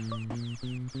far away.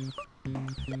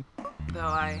 Though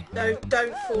I... No,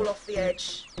 don't fall off the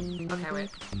edge. Okay, wait.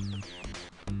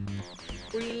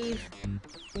 Breathe.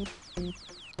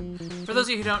 For those of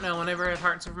you who don't know, whenever I have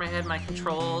hearts over my head, my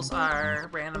controls are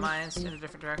randomized in a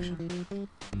different direction.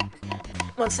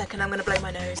 1 second, I'm gonna blow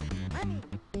my nose.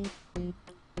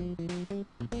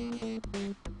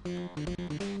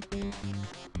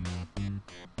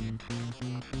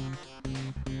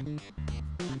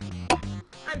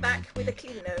 I'm back with a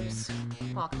clean nose.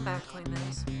 Welcome back, Clean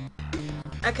Nose.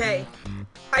 Okay,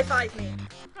 high five me.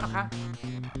 Okay.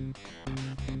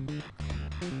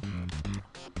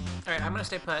 Alright, I'm gonna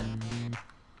stay put.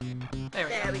 There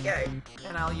There we we go. go.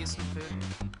 And I'll use some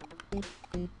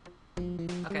food.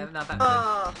 Okay, not that good.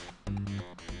 Ah,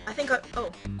 I think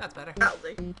oh, That's better. that'll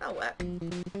do. That'll work.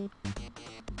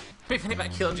 Pretty funny if I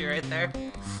killed you right there.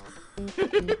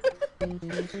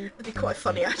 That'd be quite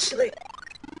funny, actually.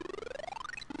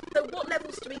 So, what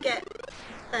levels do we get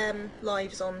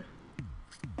lives on?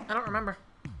 I don't remember.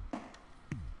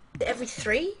 Every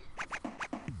 3?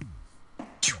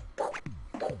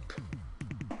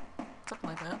 Something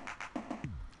like that.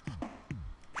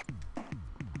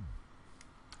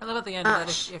 I love at the end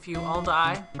that if you all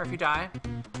die, or if you die,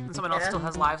 and someone else Yeah. still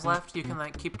has lives left, you can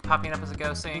like keep popping up as a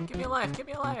ghost saying, "Give me a life, give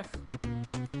me a life."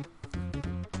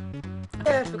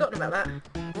 Yeah, I'd forgotten about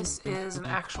that. This is an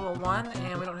actual one,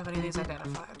 and we don't have any of these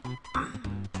identified.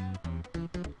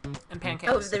 And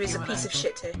pancakes. Oh, there is you a and piece I. of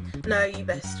shit here. No, you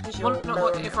best, because you're Well, no,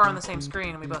 lower if we're on the same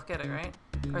screen, we both get it, right?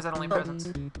 Or is that only Oh. presents?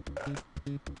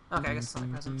 Okay, I guess it's only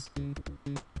presents.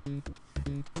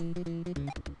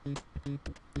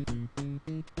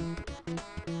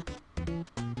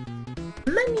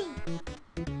 Money!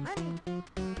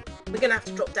 We're gonna have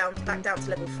to drop back down to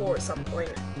level 4 at some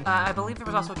point. I believe there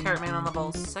was also a Carrot Man on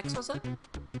level 6, was it?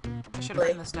 I should have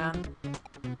written this down.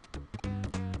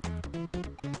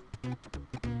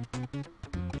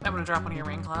 I'm gonna drop one of your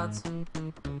rain clouds.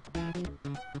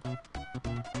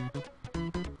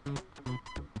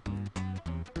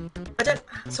 I don't...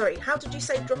 Sorry, how did you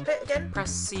say drop it again?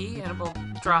 Press C and it will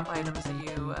drop items that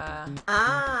you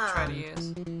Ah! try to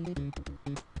use.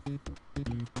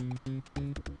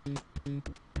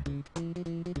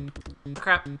 Oh,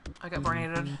 crap, I got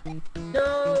tornadoed.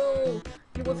 No!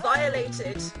 You were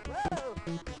violated!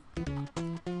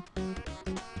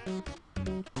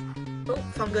 Oh,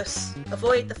 fungus.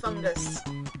 Avoid the fungus.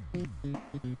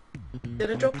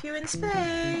 Gonna drop you in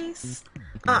space!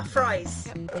 Ah, fries.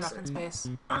 Yep, drop in space.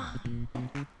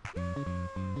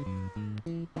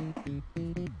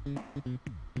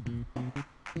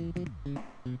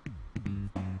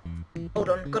 Hold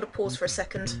on, gotta pause for a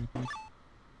second.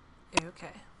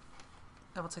 Okay.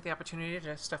 I will take the opportunity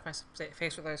to stuff my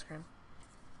face with ice cream.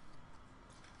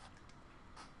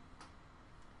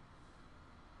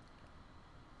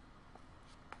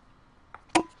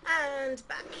 And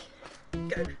back.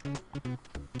 Go.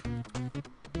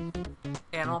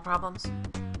 Animal problems?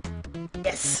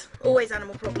 Yes, always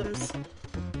animal problems.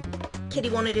 Kitty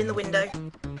wanted in the window.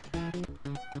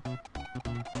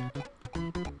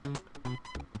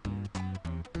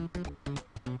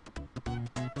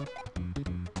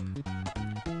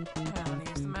 Yeah, I'm gonna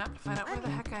use the map to find out where the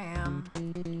heck I am.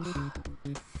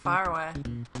 Far away.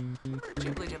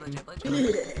 Jibbly, jibbly, jibbly,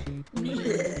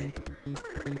 jibbly.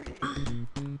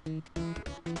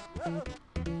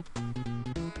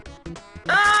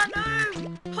 Ah,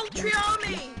 no! Poultry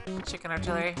army! Chicken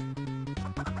artillery.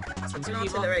 Chicken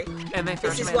Evil. artillery. And they throw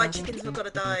This is why tomatoes. chickens have got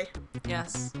to die.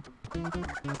 Yes.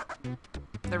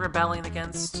 They're rebelling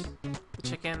against the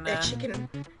chicken. They're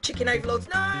chicken overlords.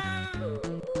 No!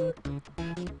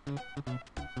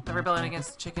 They're rebelling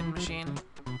against the chicken machine.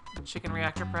 Chicken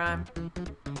reactor prime.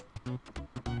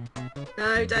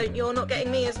 No, don't. You're not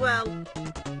getting me as well.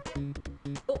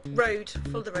 Oh, road.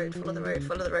 Follow the road, follow the road,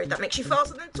 follow the road. That makes you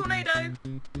faster than a tornado.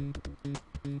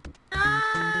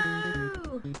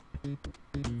 No!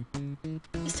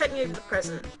 He's taking over the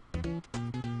present.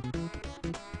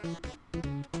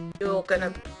 You're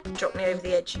gonna drop me over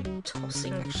the edge, you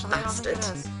tossing bastard.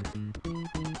 I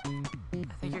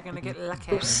think you're gonna get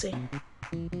lucky. We'll see.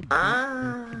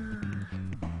 Ah.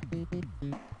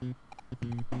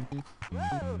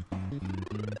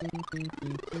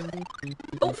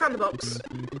 Oh, found the box.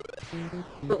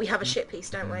 But we have a shit piece,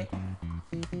 don't we?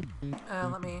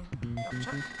 Let me double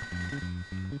check.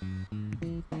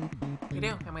 We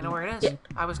do, and we know where it is. Yeah.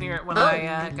 I was near it when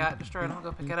I got destroyed. I'll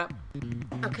go pick it up.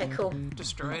 Okay, cool.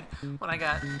 Destroyed. When I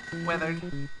got weathered.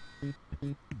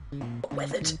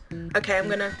 Weathered. Okay, I'm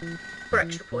gonna... for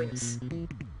extra points.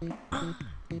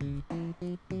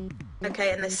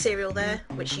 Okay, and there's cereal there,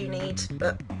 which you need,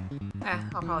 but...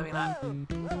 I'll probably not.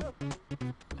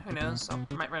 Who knows? I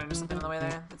might run into something on the way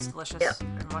there. It's delicious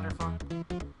and wonderful.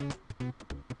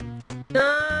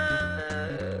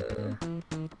 No!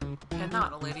 And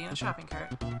not a lady in a shopping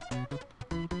cart.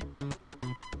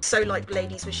 So like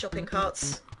ladies with shopping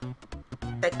carts.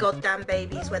 They're goddamn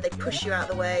babies where they push you out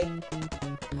of the way.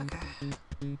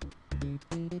 Okay.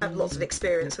 I have lots of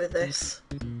experience with this.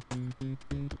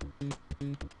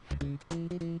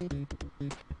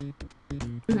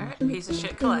 Alright, piece of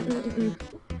shit collected.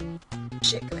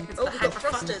 Shit collected. It's Oh, the we've got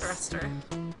hyper-fun thrusters. thruster.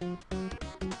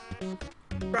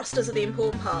 Thrusters are the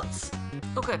important parts.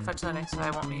 Oh good, fudge sundae, so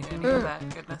I won't need any of that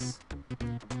goodness.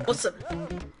 Awesome.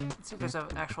 Let's see if there's an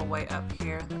actual way up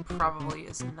here. There probably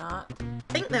is not.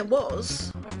 I think there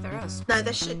was. Maybe there is. No,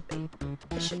 there should be.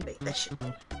 There should be. There should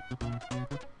be.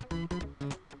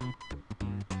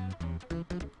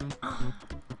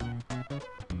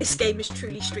 This game is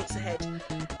truly streets ahead.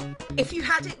 If you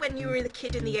had it when you were a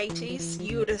kid in the 80s,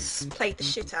 you would have played the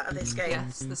shit out of this game.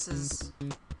 Yes, this is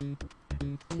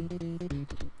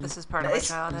part of my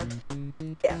childhood.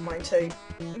 Yeah, mine too.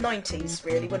 90s,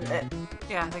 really, wouldn't it?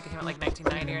 Yeah, I think it came out like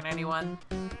 1990 or 91.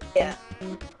 Yeah.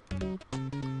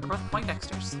 We're both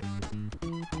Poindexters.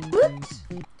 What?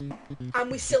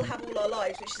 And we still have all our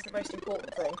lives, which is the most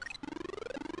important thing.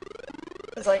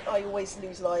 Because I always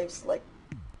lose lives, like...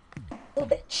 oh,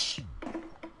 bitch.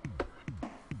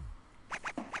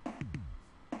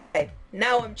 Okay,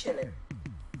 now I'm chilling.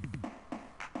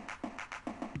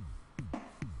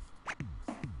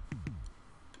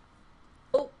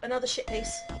 Oh, another shit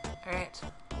piece. Alright.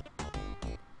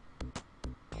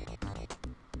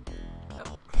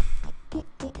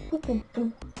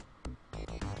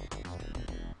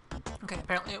 Okay,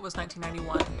 apparently it was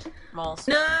 1991. Moles.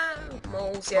 No!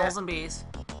 Moles, yeah. Moles and bees.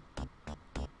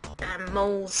 Damn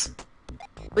moles.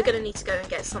 We're gonna need to go and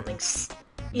get something,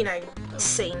 you know,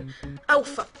 seen. Oh,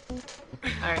 fuck.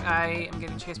 Alright, I am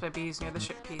getting chased by bees near the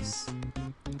ship piece.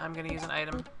 I'm gonna use an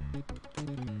item.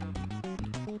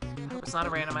 I hope it's not a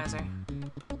randomizer.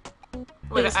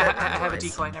 Wait, I have a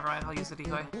decoy. Never mind, I'll use the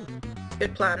decoy.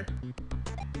 Good plan.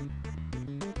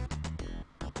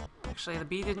 Actually, the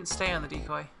bee didn't stay on the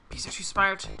decoy. Bees are too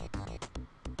smart.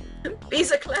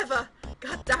 Bees are clever.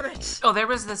 God damn it. Oh, there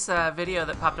was this video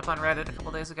that popped up on Reddit a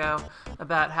couple days ago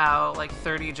about how like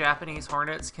 30 Japanese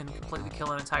hornets can completely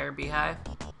kill an entire beehive.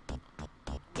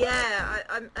 Yeah,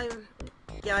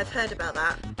 yeah, I've heard about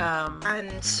that.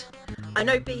 And I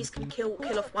know bees can kill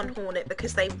off one hornet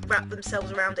because they wrap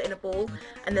themselves around it in a ball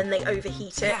and then they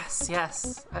overheat it. Yes,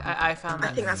 yes. I found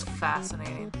that that's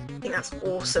fascinating. I think that's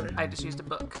awesome. I just used a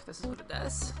book. This is what it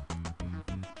does.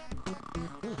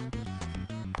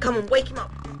 Come on, wake him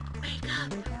up. Wake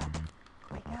up.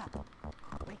 Wake up.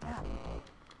 Wake up.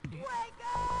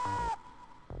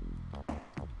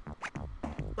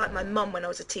 Like my mum when I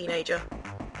was a teenager.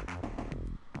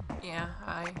 Yeah,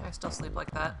 I still sleep like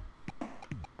that.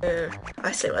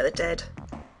 I sleep like the dead.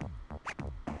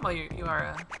 Well, you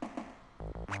are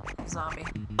a zombie.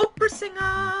 Opera singer!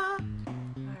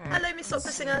 Alright, Hello, Miss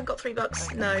Opera Singer. Got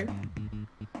 $3. No.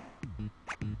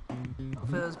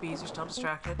 hopefully those bees are still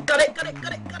distracted. Got it, got it,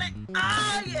 got it, got it!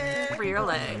 Ah, yeah! Rear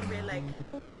leg. Rear leg.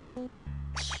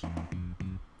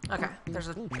 Okay, there's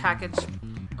a package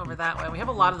over that way. We have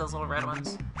a lot of those little red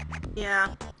ones.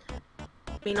 Yeah.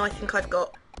 I mean, I think I've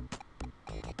got...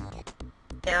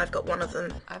 yeah, I've got one of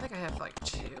them. I think I have like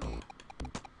 2.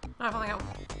 No, I've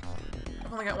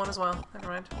only got 1 as well. Never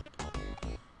mind.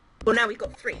 Well, now we've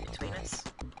got 3 between us.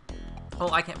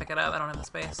 Well, I can't pick it up. I don't have the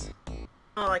space.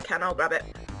 Oh, I can. I'll grab it.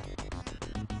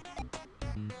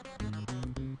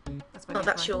 That's my Oh,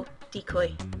 that's decoy. your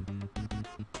decoy.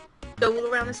 Go all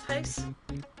around this place?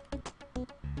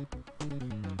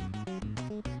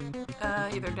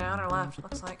 Either down or left, it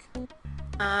looks like.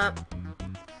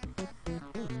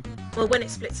 Well, when it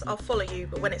splits, I'll follow you,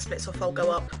 but when it splits off, I'll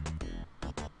go up.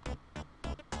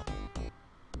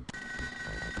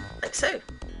 Like so.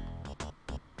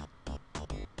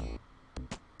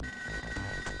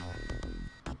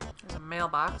 There's a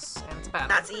mailbox, and it's bad.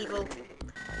 That's evil.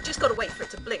 Just gotta wait for it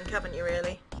to blink, haven't you,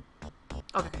 really?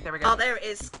 Okay, there we go. Oh, there it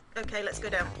is. Okay, let's go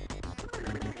down.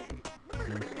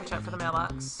 Watch out for the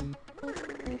mailbox.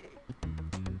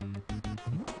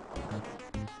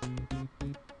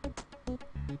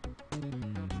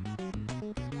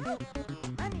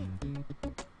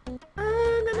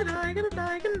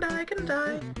 Gonna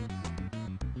die.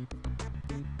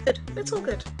 Good. It's all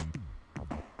good.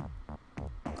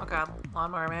 Oh god,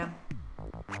 lawnmower man.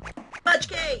 Fudge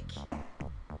cake!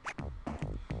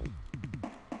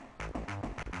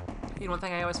 You know, one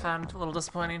thing I always found a little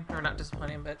disappointing, or not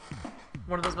disappointing, but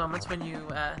one of those moments when you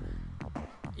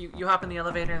hop in the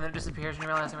elevator and then it disappears and you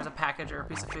realize there was a package or a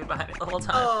piece of food behind it the whole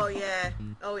time. Oh, yeah.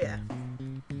 Oh, yeah.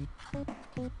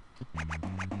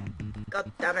 God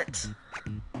damn it.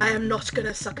 I am not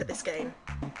gonna suck at this game.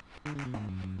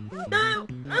 No!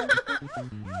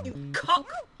 You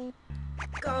cock!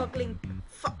 Gargling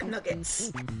fuck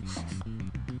nuggets.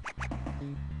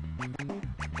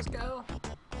 Just go.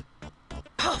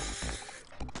 Puff!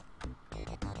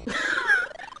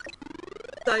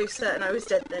 So certain I was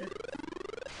dead then.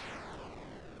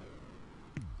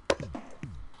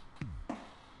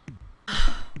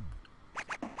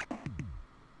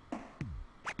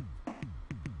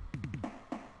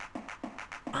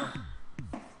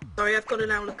 Sorry, I've got to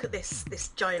now look at this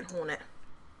giant hornet.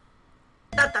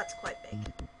 That's quite big.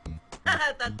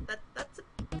 That's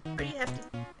pretty hefty.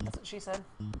 That's what she said.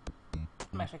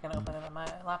 I'm actually gonna open it on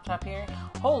my laptop here.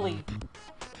 Holy!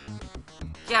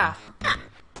 Yeah. Alright,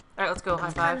 let's go.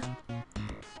 High five.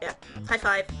 Yeah. High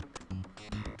five.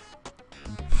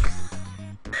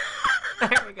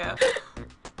 There we go.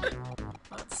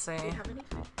 Let's see. Do you have any?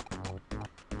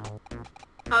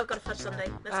 Oh, I've got a fudge sundae.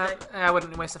 Let's go. I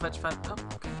wouldn't waste a fudge fun. Oh,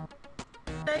 okay.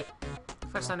 Okay.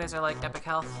 Fudge sundaes are like epic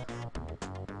health.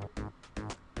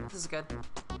 This is good.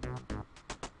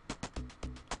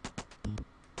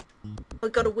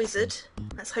 We've got a wizard.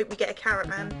 Let's hope we get a carrot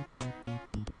man.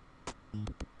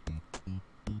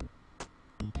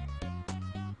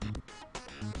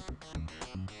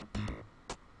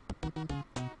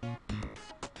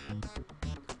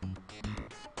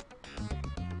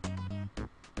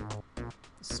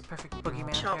 This is perfect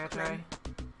boogeyman Shark territory. man.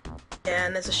 Yeah,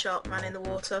 and there's a shark man in the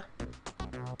water. Do you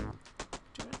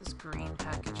know what this green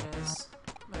package is?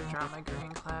 I'm gonna drop my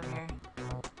green cloud here.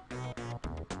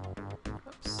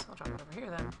 Oops, I'll drop it over here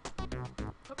then.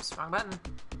 Oops, wrong button.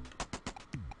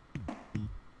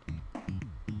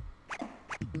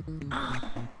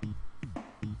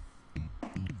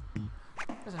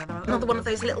 There's Another one of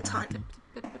those little tiny...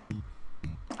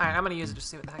 Alright, I'm gonna use it to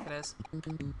see what the heck it is.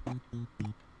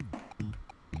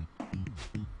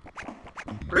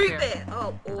 Root beer!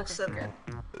 Oh, awesome. Okay,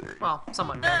 good. Well,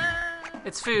 somewhat good.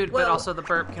 It's food, but well- also the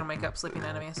burp can wake up sleeping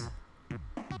enemies.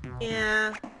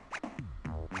 Yeah.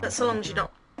 But so long as you're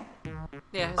not...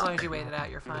 Yeah, as long as you wait it out,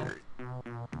 you're fine.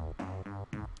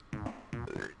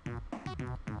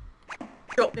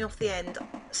 Drop me off the end.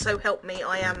 So help me,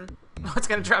 I am... It's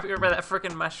gonna drop you over that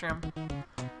frickin' mushroom.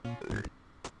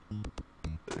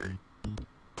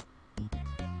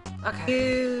 Okay.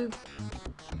 You...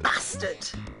 bastard!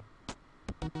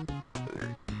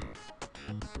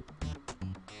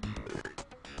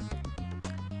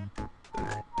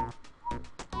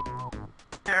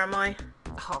 Where am I?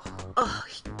 Oh, Oh,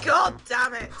 god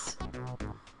damn it! I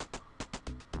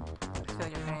feel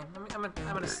your pain.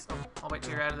 I'll wait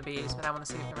till you're out of the bees, but I want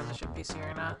to see if there was a ship piece here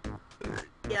or not.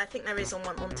 Yeah, I think there is on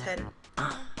 10.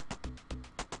 Well,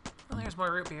 there's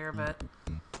more root beer, but...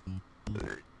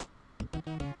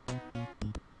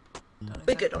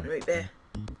 We're good on root beer.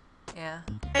 Yeah.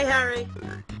 Hey, Harry!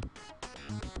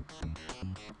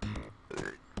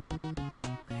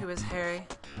 Who is Harry?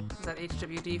 Is that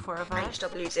HWD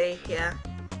 405? HWD, yeah.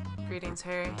 Greetings,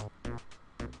 Harry.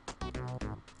 Oh,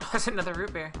 there's another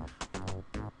root beer.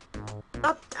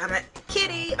 God damn it.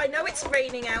 Kitty, I know it's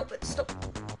raining out, but stop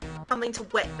coming to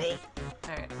wet me.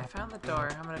 Alright, I found the door.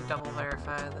 I'm gonna double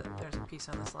verify that there's a piece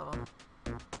on this level.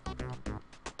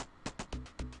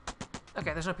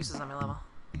 Okay, there's no pieces on my level.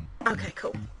 Okay,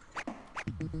 cool.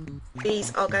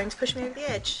 These are going to push me over the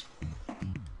edge.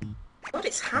 God,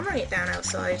 it's hammering it down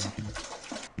outside.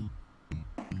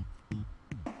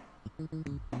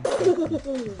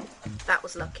 Ooh, that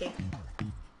was lucky.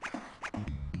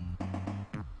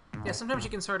 Yeah, sometimes you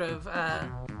can sort of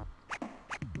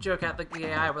joke at the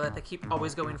AI where they keep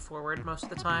always going forward most of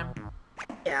the time.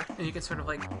 Yeah. And you can sort of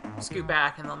like scoot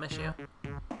back and they'll miss you.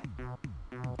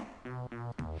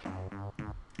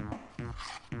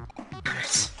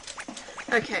 Right.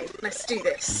 Okay, let's do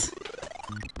this.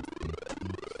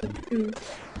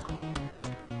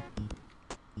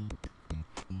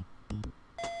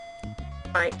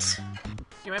 Right.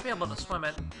 You might be able to swim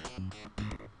it.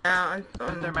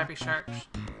 There might be sharks.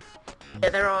 Yeah,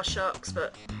 there are sharks,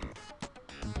 but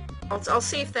I'll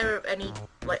see if there are any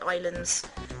like islands.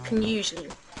 Can usually.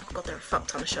 Oh god, there are a fuck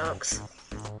ton of sharks.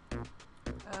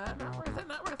 Not worth it,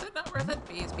 not worth it, not worth it.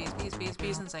 Bees, bees, bees, bees,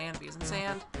 bees and sand, bees and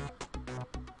sand.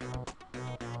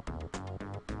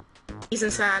 Bees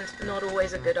and sand, not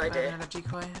always a good I idea. have a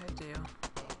decoy, I do.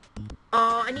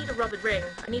 Oh, I need a rubber ring.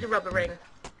 I need a rubber ring.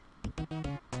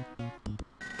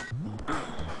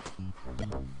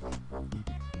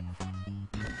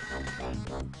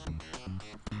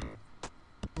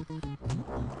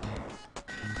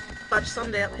 Fudge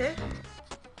sundae up here.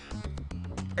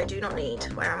 I do not need.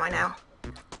 Where am I now?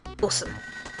 Awesome.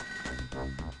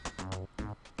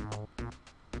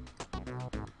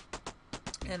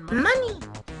 And Money!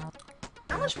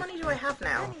 How much money do I have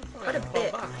now? Quite a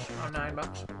bit. $12. Oh,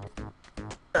 $9.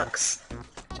 Bucks.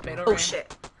 Tomato Oh rain.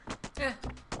 shit. Yeah.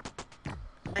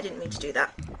 I didn't mean to do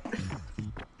that.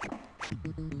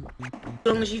 As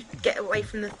long as you get away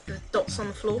from the dots on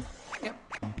the floor. Yep.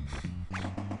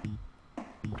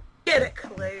 Get a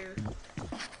clue.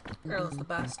 Earl is the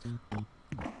best.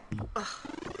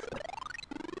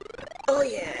 Oh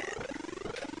yeah.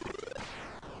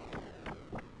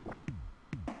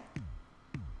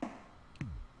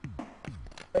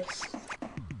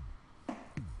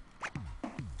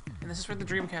 And this is where the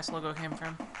Dreamcast logo came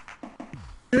from.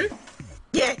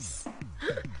 Yes.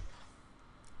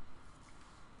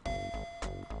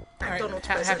 Alright, McDonald's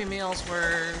Happy present. Meals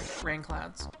were rain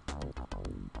clouds.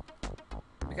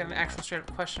 We got an actual straight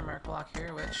up question mark block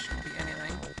here, which could be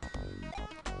anything.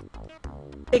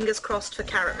 Fingers crossed for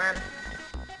Carrot Man.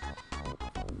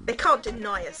 They can't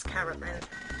deny us Carrot Man.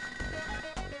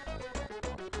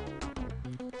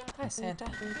 Hi, Santa.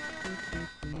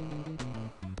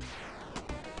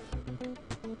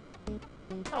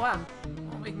 Oh wow.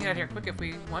 Well, we can get out of here quick if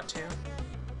we want to.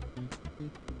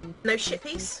 No shit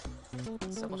piece?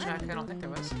 Let's double check. I don't think there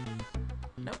was.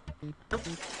 Nope. Nope.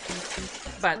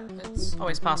 But it's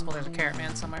always possible there's a Carrot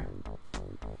Man somewhere.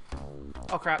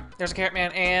 Oh crap. There's a Carrot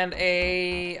Man and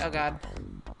a... Oh god.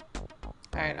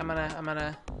 Alright, I'm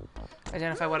gonna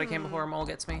identify what I came before Mole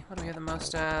gets me. What do we have the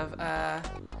most of? Got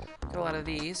a lot of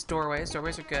these. Doorways.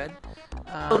 Doorways are good.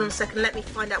 Hold on a second, let me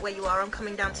find out where you are. I'm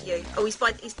coming down to you. Oh, he's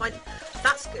by...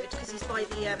 That's good, because he's by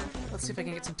the, Let's see if I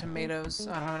can get some tomatoes.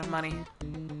 Oh, I don't have enough money.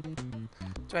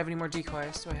 Do I have any more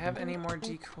decoys? Do I have any more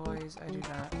decoys? I do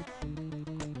not.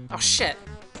 Oh shit!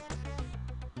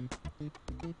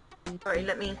 Sorry,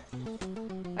 let me...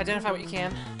 Identify what you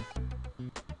can.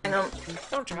 Hang on.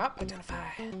 Don't drop. Identify.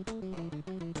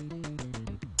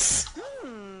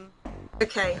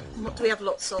 Okay, what do we have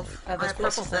lots of? I Those have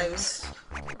lots purple of those.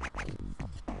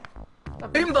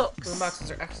 Boombox. Boombox!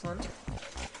 Boomboxes are excellent.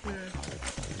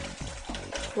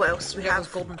 What else do we We got have?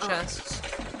 those golden Oh, chests.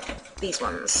 these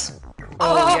ones.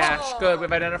 Oh, yeah, good.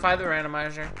 We've identified the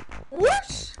randomizer.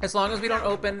 What? As long as we don't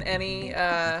open any,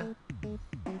 the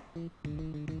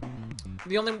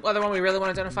only other one we really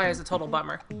want to identify is the total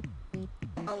bummer.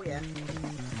 Oh yeah.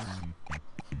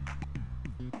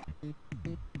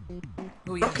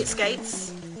 Ooh, yeah. Rocket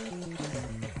skates.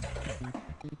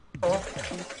 Oh.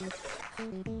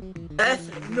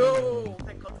 Earthling. No!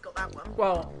 Thank God we got that one.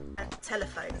 Well,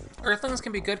 Telephone. Earthlings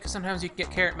can be good because sometimes you can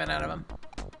get Carrot Men out of them.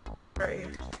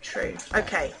 True. True.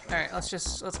 Okay. Alright, let's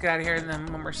get out of here, and then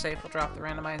when we're safe, we'll drop the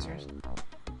randomizers.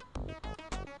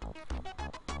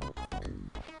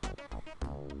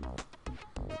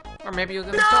 Or maybe you'll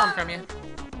get them stolen from you.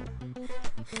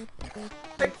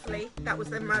 Hopefully that was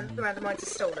the randomizer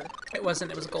stolen. It wasn't,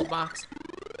 it was a gold box.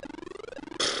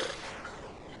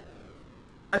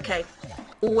 Okay.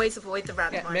 Always avoid the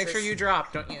randomizers. Yeah, make sure you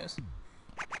drop, don't use.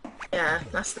 Yeah,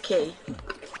 that's the key.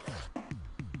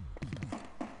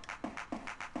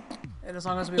 And as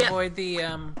long as we Yep. avoid the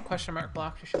question mark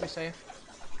block, you should be safe.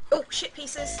 Oh, shit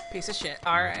pieces. Piece of shit.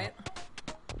 Alright.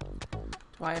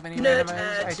 Do I have any Nerd randomizers?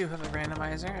 head. I do have a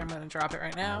randomizer. I'm gonna drop it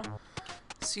right now.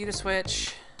 C to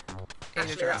switch. A to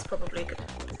Actually, drop. that's probably good.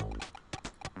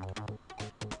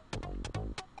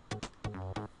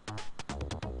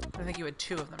 I think you had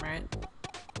 2 of them, right?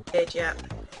 Good, yeah.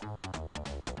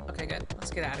 Okay, good. Let's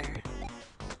get out of here.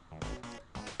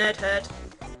 Nerd herd.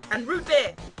 And root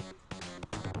beer.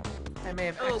 I may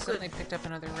have Oh, accidentally picked up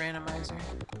another randomizer.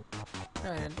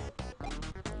 No, I didn't.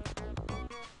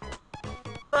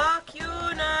 Fuck you,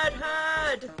 nerd herd.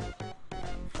 turd.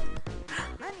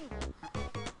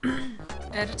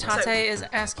 Ed Tate is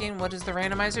asking, what does the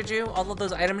randomizer do? All of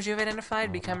those items you've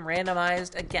identified become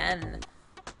randomized again.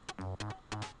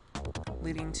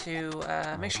 Leading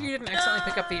to, make sure you didn't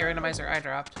accidentally pick up the randomizer I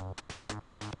dropped.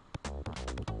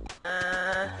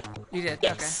 You did?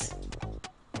 Yes. Okay.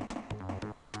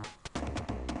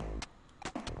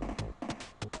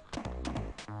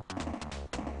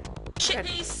 Shit Good.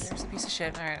 piece. There's a piece of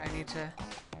shit. Alright, I need to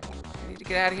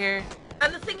get out of here.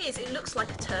 And the thing is, it looks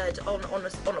like a turd on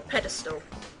a pedestal.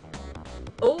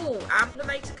 Oh,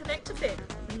 amplimator connector pin.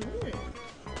 Mm.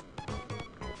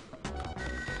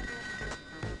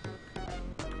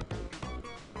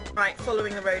 Right,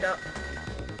 following the road up.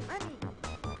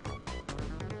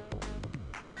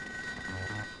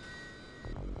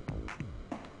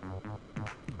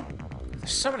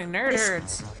 There's so many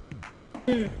nerds.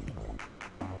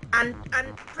 And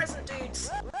present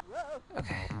dudes.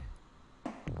 Okay.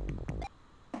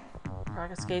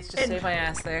 Rocket skates just saved my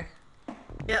ass there.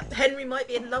 Yep, Henry might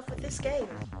be in love with this game.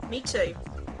 Me too.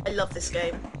 I love this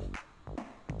game.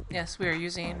 Yes, we are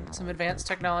using some advanced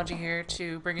technology here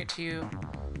to bring it to you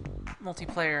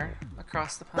multiplayer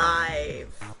across the pond.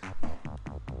 Live.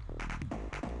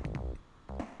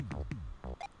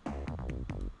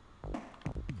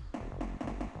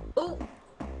 Oh,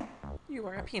 You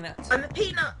are a peanut. I'm a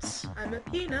peanut. I'm a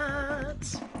peanut.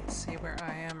 Let's see where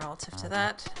I am relative to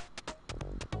that.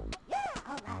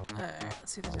 Alright,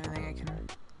 let's see if there's anything I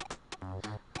can...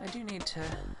 I do need to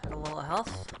have a little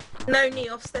health. No,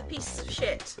 Neos, they're pieces of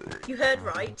shit. You heard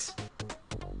right.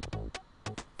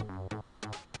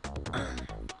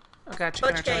 Oh god,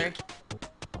 chicken Fudge artillery. cake.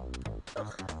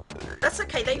 Ugh. That's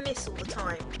okay, they miss all the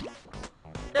time.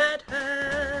 Nerd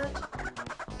herd.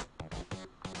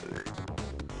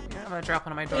 Yeah, I'm gonna drop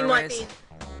one of my You might doorways.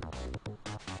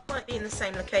 be in the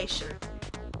same location.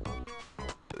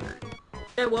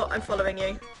 You know what? I'm following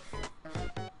you.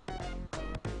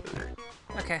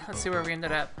 Okay, let's see where we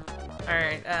ended up.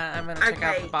 Alright, I'm gonna check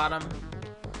out Okay. the bottom.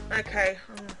 Okay.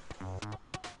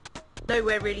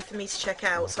 Nowhere really for me to check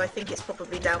out, so I think it's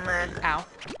probably down there. Ow.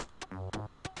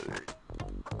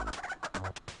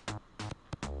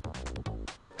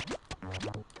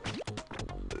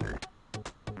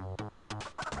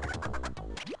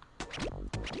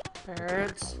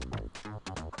 Birds.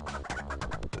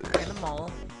 And a mole.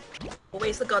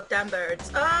 Always the goddamn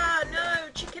birds. Ah, no!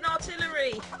 Chicken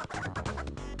artillery!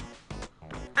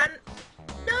 And...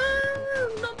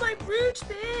 No! Not my root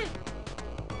beer!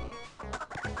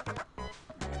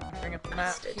 Bring up the map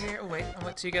Bastard. here. Oh wait, I'll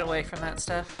wait till you get away from that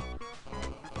stuff.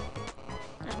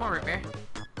 There's more root beer.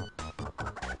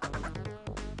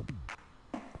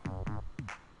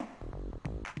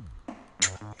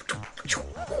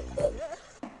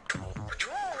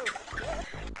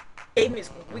 Game is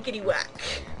wiggity whack.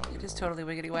 It is totally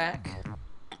wiggity whack.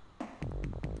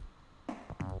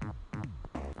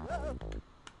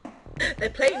 They're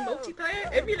playing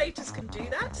multiplayer? Emulators can do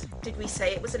that? Did we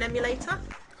say it was an emulator?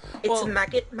 It's Well- a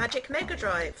Magic Mega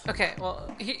Drive. Okay, well,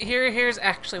 here's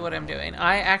actually what I'm doing.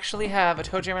 I actually have a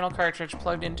ToeJam Earl cartridge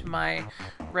plugged into my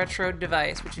Retro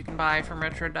device, which you can buy from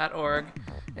retro.org,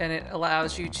 and it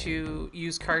allows you to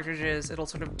use cartridges. It'll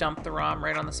sort of dump the ROM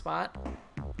right on the spot.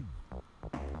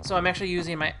 So I'm actually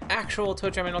using my actual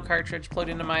ToeJam Earl cartridge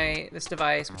plugged into this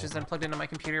device, which is then plugged into my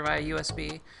computer via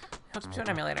USB. Hooks up to an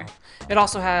emulator. It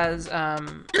also has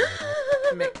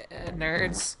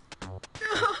nerds.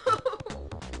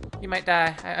 You might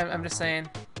die. I'm just saying.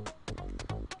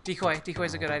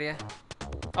 Decoy's a good idea.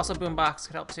 Also, boombox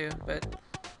could help too, but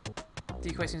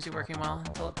decoy seems to be working well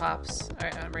until it pops.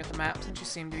 Alright, I'm bring up the map since you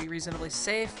seem to be reasonably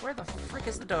safe. Where the frick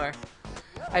is the door?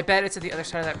 I bet it's at the other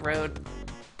side of that road.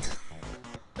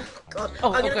 God.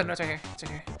 Oh, I'm oh gonna... good, no, it's right here. It's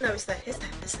right here. No, it's there. It's there.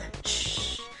 It's there.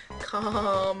 Shh.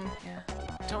 Calm. Yeah.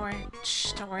 Don't worry.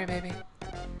 Shh, don't worry, baby.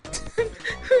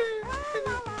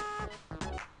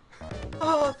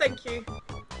 Oh, thank you.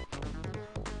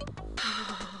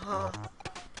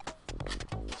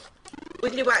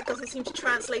 Wiggly Whack doesn't seem to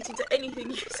translate into anything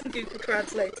using Google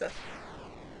Translator.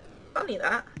 Funny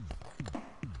that.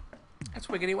 That's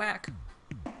wiggity whack.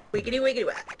 Wiggity Wiggly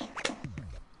Whack.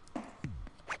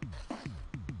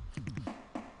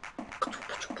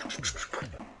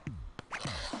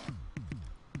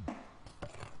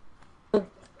 Oh,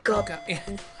 God. God, yeah.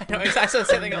 I know, I saw the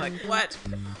same thing, I'm like, what?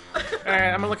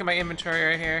 Alright, I'm gonna look at my inventory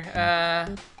right here.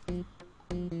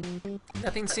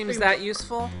 Nothing seems that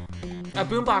useful. A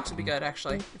boombox would be good,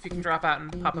 actually, if you can drop out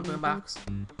and pop a boombox.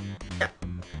 Yeah.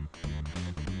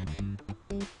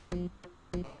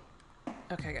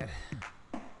 Okay, good.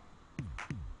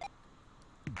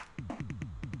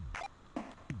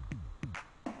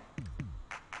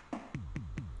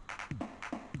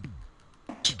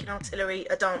 artillery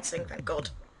are dancing, thank God.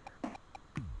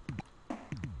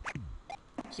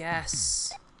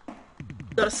 Yes.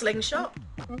 Got a slingshot.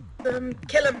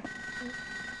 Kill him.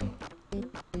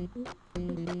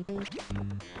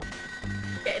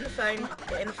 Get in the phone.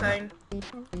 Get in the phone.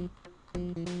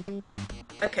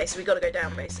 Okay, so we gotta go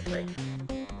down basically.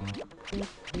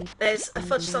 There's a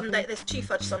fudge sundae. There's 2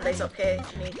 fudge sundaes up here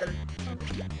if you need them.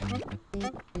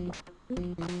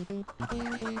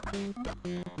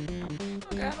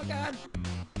 Oh god, oh god.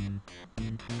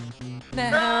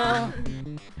 No.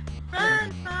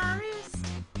 Run, Forrest.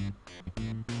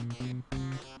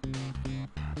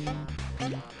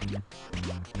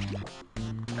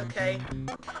 Okay.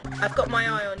 I've got my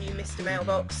eye on you, Mr.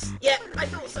 Mailbox. Yeah, I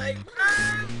thought so.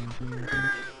 No! No!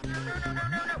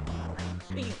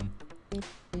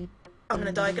 I'm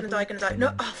gonna die, gonna die, gonna die.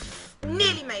 No! Oh,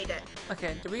 nearly made it!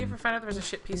 Okay, did we ever find out there was a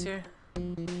shit piece here?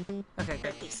 Okay, No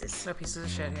good. pieces. No pieces of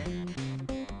shit here.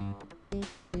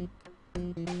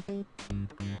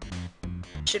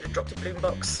 Should have dropped a bloom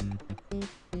box.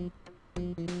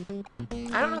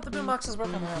 I don't know if the boomboxes work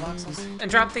on the boxes. And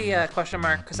drop the question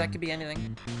mark, because that could be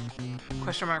anything.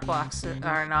 Question mark blocks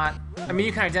are not... I mean,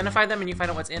 you can identify them and you find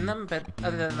out what's in them, but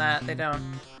other than that, they don't.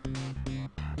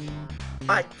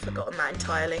 I'd forgotten that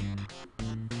entirely.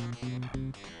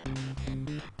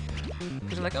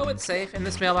 Because you're like, oh, it's safe, and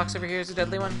this mailbox over here is a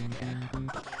deadly one?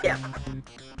 Yeah. Yeah.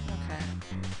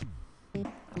 Okay.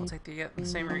 I'll take the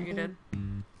same route you did.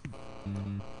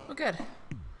 Well, good.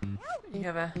 You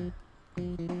have a...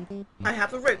 I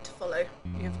have a route to follow.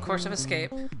 You have a course of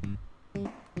escape.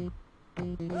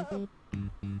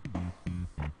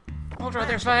 I'll draw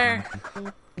their fire!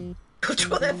 I'll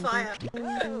draw their fire.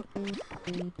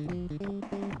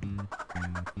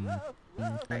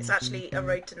 It's actually a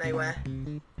road to nowhere.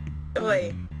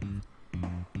 Oi.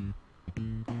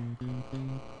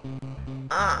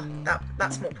 Ah,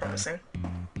 that's more promising.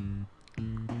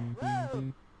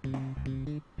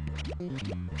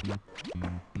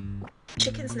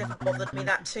 Chickens never bothered me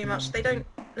that too much. They're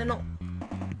not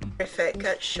horrific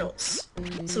at shots,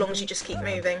 so long as you just keep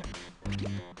moving.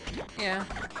 Yeah.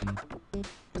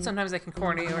 But sometimes they can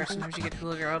corner you, or sometimes you get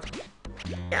hool-girled.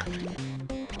 Yeah.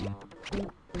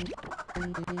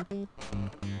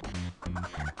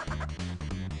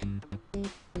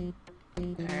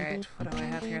 Alright, what do I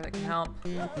have here that can help?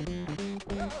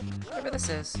 Whatever this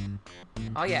is.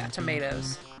 Oh yeah,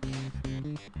 tomatoes.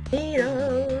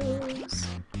 Potatoes.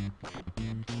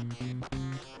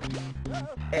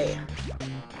 Hey.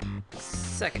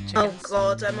 Second Oh chance.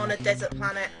 god, I'm on a desert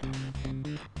planet.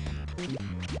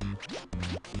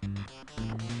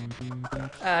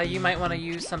 You might want to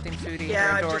use something foody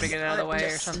Yeah, or a door to just- get it out of the I way or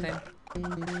just- something.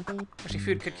 Actually,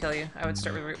 food could kill you. I would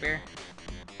start with root beer.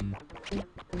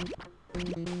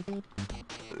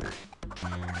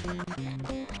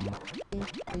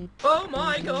 Oh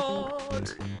my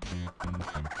god!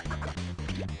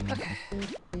 Okay.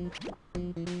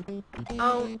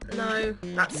 Oh no,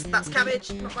 that's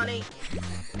cabbage, not money.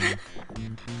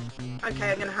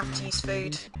 Okay, I'm gonna have to use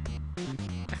food.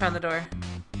 I found the door.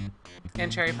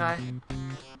 And cherry pie.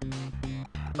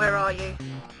 Where are you?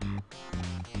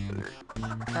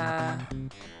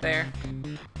 There.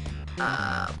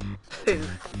 Poo.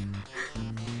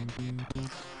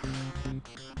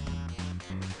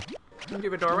 Do you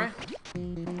have a doorway?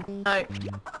 No.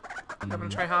 I'm gonna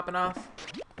try hopping off.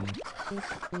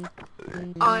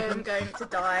 I am going to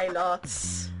die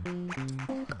lots.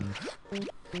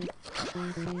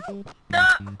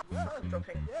 Ah! Oh, I'm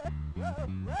dropping.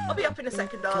 I'll be up in a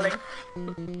second, darling. There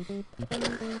we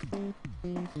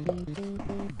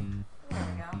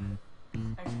go.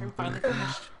 Ice cream finally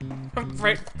finished.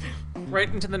 right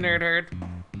into the nerd herd.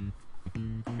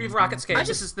 We have rocket skates.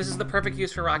 This is the perfect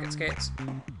use for rocket skates.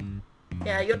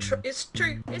 Yeah, it's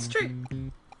true. It's true.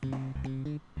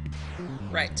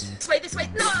 Right. This way.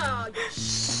 No!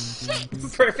 Shit!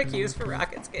 Perfect use for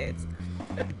rocket skates.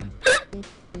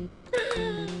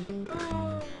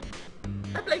 Oh,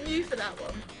 I blame you for that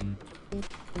one.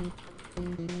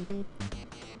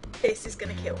 This is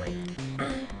gonna kill me.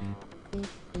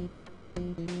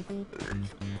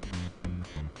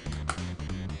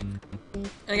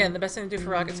 And again, the best thing to do for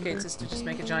rocket skates is to just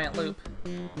make a giant loop.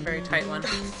 A very tight one.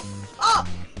 Oh!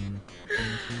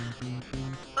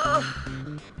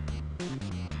 Oh!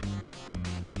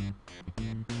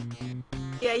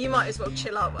 Yeah, you might as well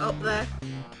chill out up there.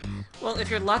 Well, if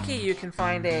you're lucky, you can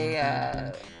find a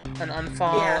an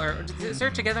unfall, Yeah. or is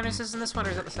there togethernesses in this one, or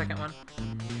is that the second one?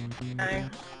 No,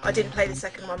 I didn't play the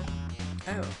second one.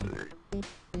 Oh.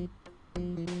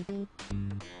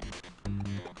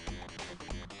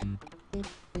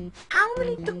 How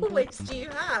many doorways do you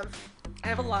have? I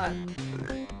have a lot.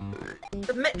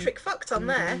 The metric fuck ton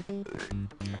there.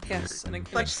 Yes, an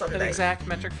Fudge sundae. exact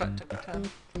metric foot ton.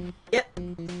 Yep.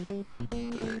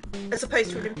 As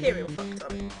opposed to an imperial fuck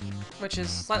ton. Which is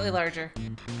slightly larger,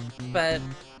 but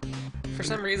for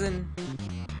some reason,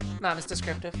 not as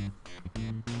descriptive.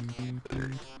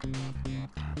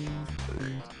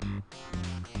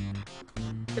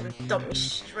 Gonna dump me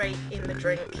straight in the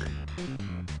drink.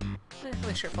 At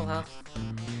least you're full health.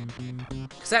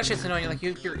 Cause that shit's annoying. Like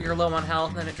you're low on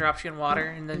health, and then it drops you in water,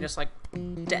 and then just like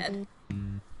dead.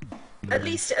 At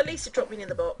least it dropped me in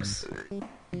the box.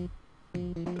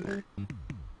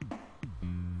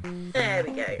 There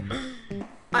we go.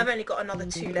 I've only got another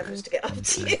 2 levels to get up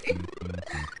to you.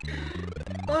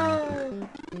 Oh.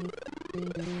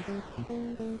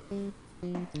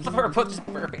 We're both just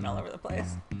burping all over the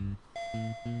place.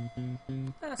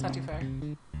 Oh, that's not too far.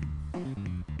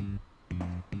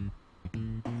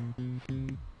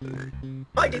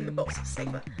 Hide in the box is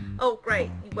safer. Oh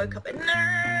great, you woke up and no!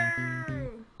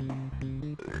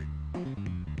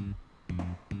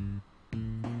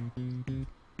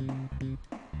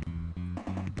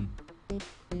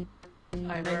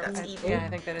 I think that's evil. Yeah, I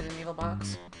think that is an evil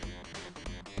box.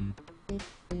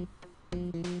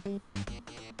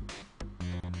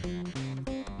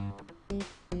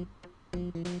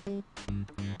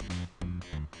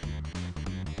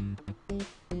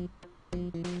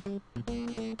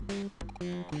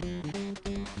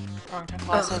 Wrong time.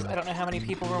 Also, I don't know how many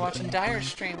people were watching Dyer's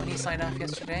stream when he signed off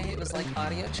yesterday. It was like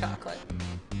audio chocolate.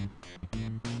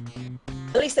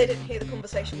 At least they didn't hear the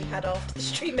conversation we had after the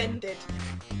stream ended.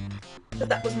 But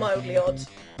that was mildly odd.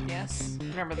 Yes.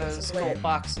 Remember those This is gold weird.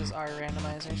 boxes are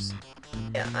randomizers.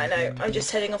 Yeah, I know. I'm just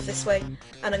heading off this way,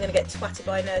 and I'm gonna get twatted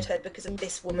by a nerdhead because of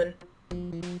this woman.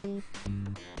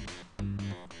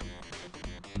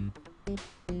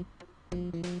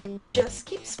 Just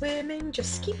keep swimming,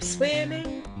 just keep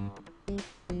swimming.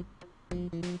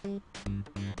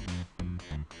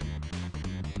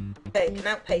 Okay, can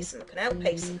outpace him, can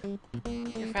outpace him.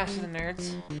 You're faster than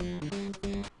nerds.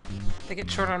 They get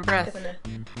short on breath. Gonna...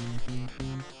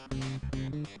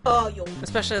 Oh, you're...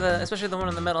 Especially the one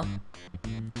in the middle.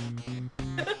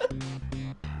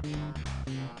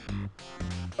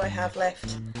 What do I have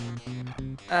left?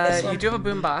 You one. do have a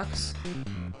boom box.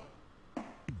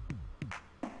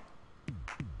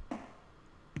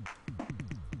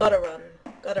 Gotta run,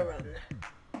 gotta run.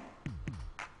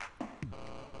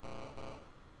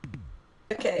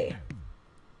 Okay.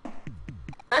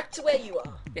 Back to where you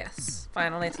are. Yes,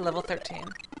 finally to level 13.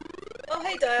 Oh,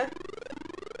 hey there.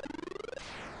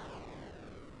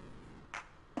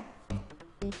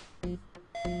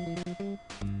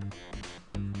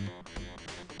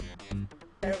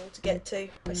 Terrible to get to,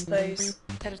 I suppose.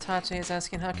 Editate is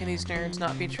asking, how can these nerds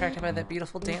not be attracted by that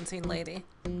beautiful dancing lady?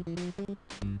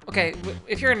 Okay,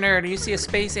 if you're a nerd and you see a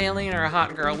space alien or a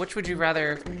hot girl, which would you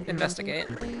rather investigate?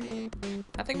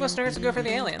 I think most nerds would go for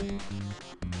the alien.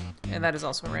 And that is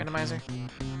also a randomizer.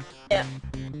 Yeah.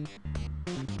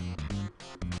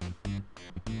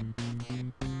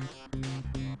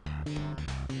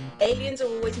 Aliens are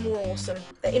always more awesome.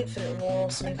 They're infinitely more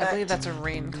awesome, in I fact. believe that's a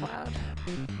rain cloud.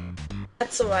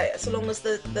 That's alright, so long as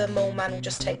the mole man will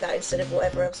just take that instead of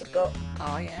whatever else I've got.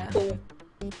 Oh yeah. Cool.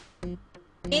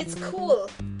 It's cool.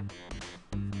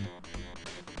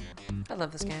 I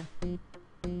love this game.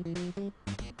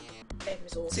 Game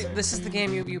is awesome. See, this is the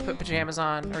game you put pajamas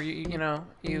on, or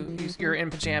you're in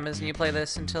pajamas and you play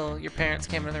this until your parents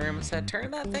came into the room and said, "Turn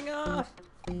that thing off."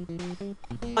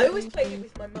 I always played it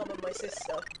with my mum and my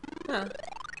sister. Huh.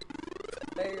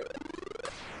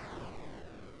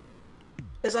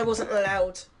 Because I wasn't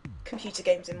allowed computer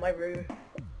games in my room.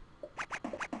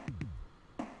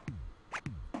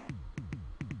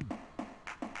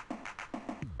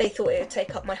 They thought it would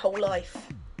take up my whole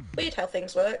life. Weird how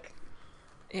things work.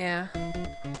 Yeah.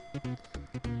 And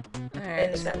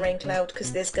Alright. it's that rain cloud,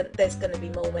 because there's gonna be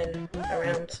mole men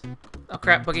around. Oh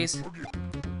crap, boogies.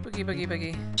 Boogie, boogie,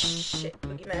 boogie. Shit,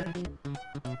 boogeyman.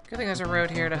 Good thing there's a road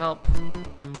here to help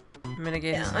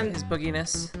mitigate his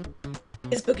booginess.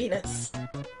 His booginess.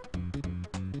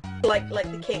 Like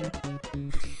the king.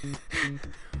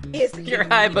 He is the king. Your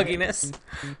high booginess.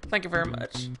 Thank you very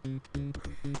much.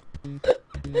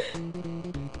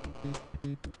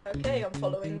 Okay, I'm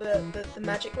following the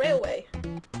magic railway.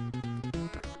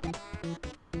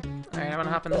 Alright, I'm gonna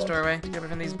hop in this doorway to get away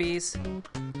from these bees.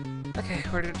 Okay,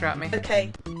 where did it drop me?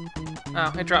 Okay.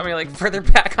 Oh, it dropped me like further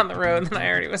back on the road than I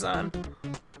already was on.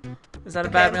 Is that a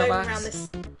bad I'm going around mailbox? this.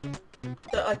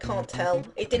 That I can't tell.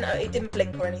 It didn't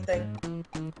blink or anything.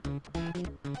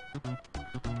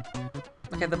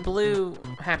 Okay, the blue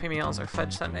Happy Meals are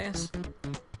fudge sundaes.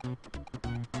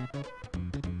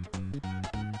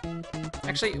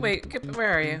 Actually, wait.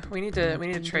 Where are you? We need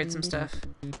to trade some stuff.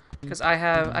 Because I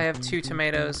have 2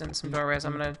 tomatoes and some doorways.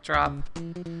 I'm gonna drop a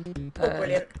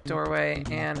brilliant. doorway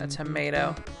and a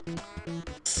tomato.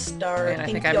 Star. And I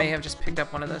think I may have just picked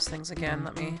up one of those things again.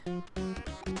 Let me. Do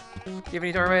you have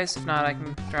any doorways? If not, I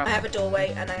can drop. I have a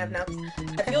doorway, and I have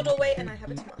your doorway, and I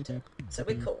have a tomato. So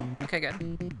we're cool. Okay, good.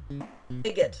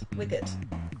 We're good. We're good.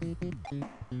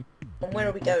 And where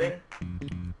are we going?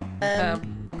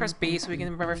 Press B so we can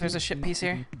remember if there's a shit piece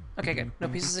here. Okay, good. No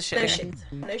pieces of shit No here.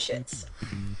 shits. No shits.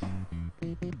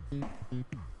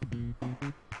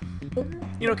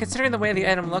 You know, considering the way the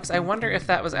item looks, I wonder if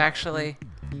that was actually.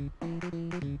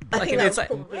 I Like, think that was it's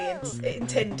probably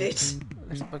intended.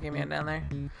 There's a boogeyman down there.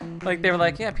 Like, they were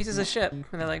like, yeah, pieces of shit. And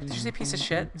they're like, did you say piece of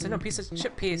shit? I said, no, piece of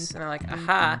shit piece. And they're like,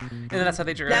 aha. And then that's how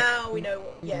they drew it. Now we know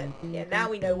what, yeah, now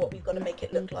we know what we've got to make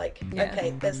it look like. Yeah.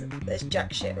 Okay, there's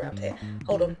jack shit around here.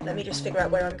 Hold on, let me just figure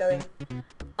out where I'm going.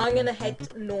 I'm gonna head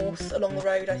north along the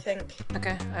road, I think.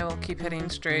 Okay, I will keep heading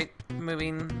straight,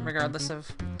 moving regardless of,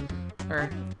 or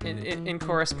in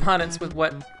correspondence with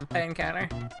what I encounter.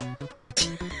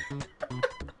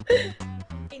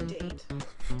 Indeed.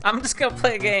 I'm just gonna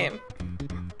play a game.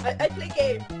 I play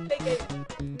game.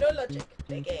 No logic,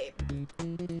 play game.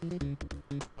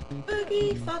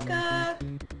 Boogie fucker.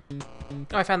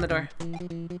 Oh, I found the door.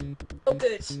 Oh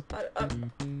good.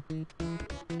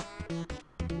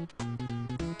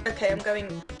 Okay, I'm going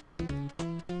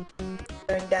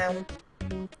down.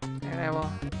 And I will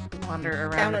wander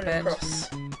Down around a and bit. across.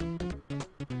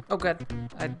 Oh, good.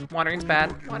 Wandering's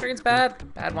bad. Wandering's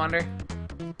bad. Bad wander.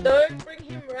 Don't bring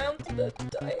him round to the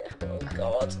diet. Oh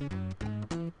god.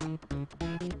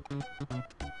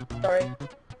 Sorry.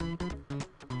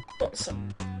 Not so.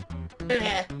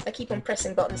 Yeah, I keep on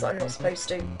pressing buttons that I'm not supposed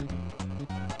to.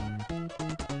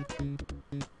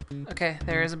 Okay,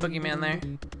 there is a boogeyman there.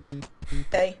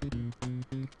 Okay.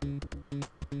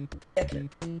 Okay.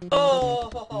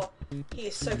 Oh, he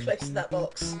is so close to that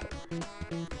box.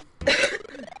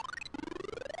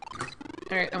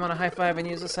 Alright, I'm on a high five and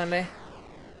use a Sunday.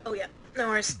 Oh yeah, no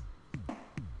worries.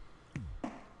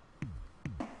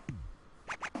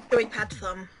 Joypad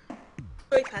thumb.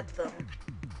 Joypad thumb.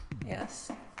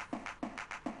 Yes.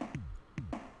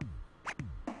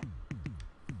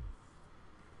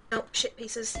 Oh, shit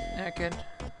pieces. Alright, good.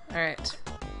 Alright.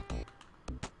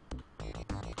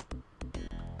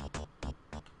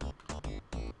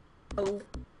 Oh.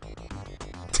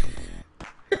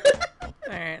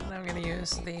 Alright, now I'm gonna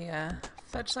use the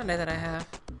fudge sundae that I have.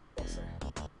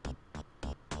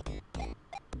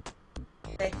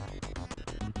 Okay.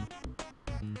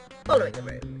 Following the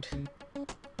road.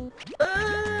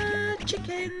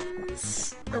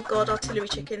 Chickens! Oh god, artillery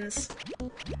chickens.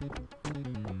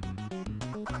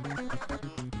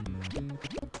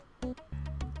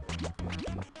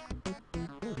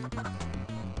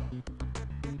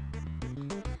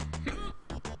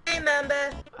 Hey,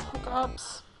 Mamba!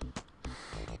 Hookups.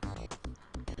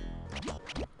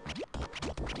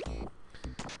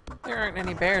 There aren't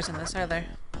any bears in this, are there?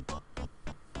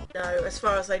 No, as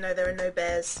far as I know, there are no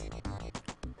bears.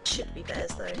 Should be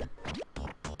bears, though.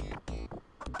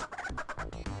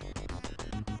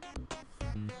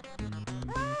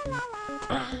 La la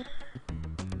la!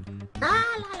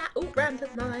 Ooh,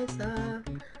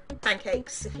 randomizer!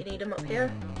 Pancakes, if you need them up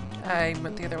here. I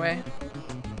went the other way.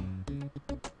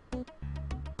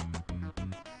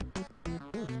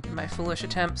 In my foolish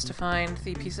attempts to find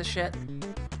the piece of shit.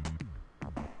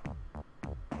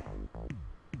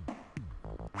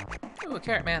 Ooh, a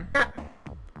carrot man. Ah.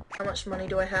 How much money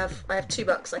do I have? I have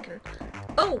 $2. I can.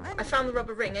 Oh, I found the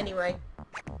rubber ring anyway.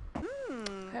 I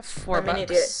have $4. I'm an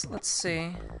idiot. Let's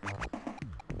see.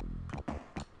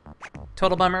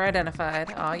 Total bummer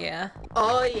identified. Oh yeah.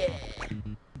 Oh yeah.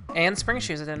 And spring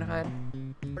shoes identified.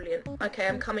 Brilliant. Okay,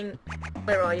 I'm coming.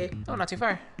 Where are you? Oh, not too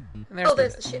far. And Oh,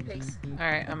 there's the shit piece.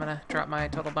 Alright, I'm gonna drop my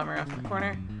total bummer off in the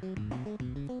corner.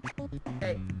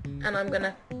 Okay, and I'm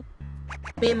gonna.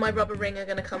 Me and my rubber ring are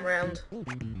gonna come round.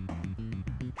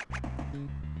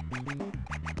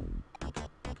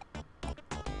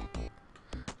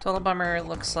 Total bummer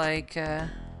looks like an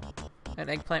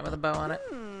eggplant with a bow on it.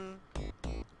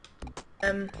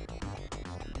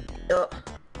 Dot.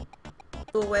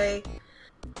 Doorway.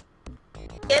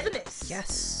 Everness.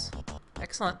 Yes.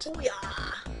 Excellent. Oh yeah.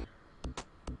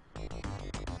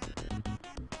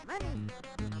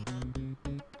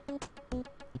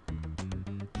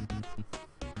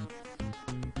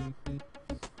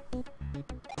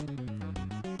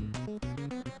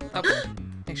 Oh,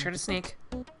 make sure to sneak.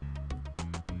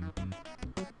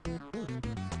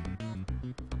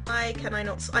 Why can I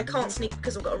not? I can't sneak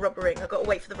because I've got a rubber ring. I've got to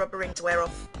wait for the rubber ring to wear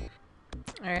off.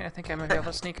 Alright, I think I'm gonna be able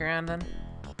to sneak around then.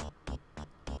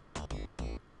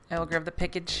 I will grab the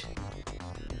package.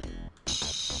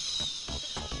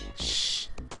 Shh.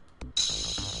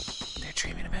 They're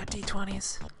dreaming about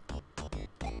D20s.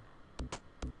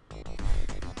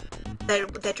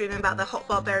 They're dreaming about the hot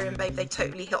barbarian babe they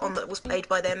totally hit on that was played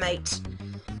by their mate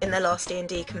in their last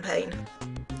D&D campaign.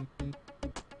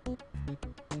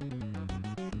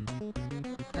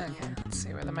 Okay, let's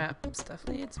see where the map stuff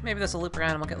leads. Maybe this will loop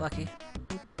around and we'll get lucky.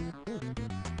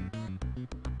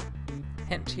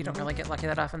 Hint, you don't really get lucky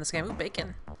that often in this game. Ooh,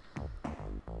 bacon.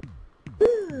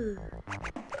 Ooh,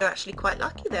 you're actually quite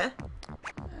lucky there.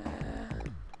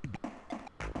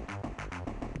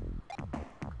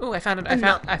 Ooh, I found it.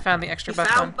 I found the extra You buck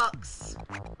found one. bucks.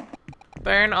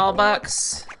 Burn all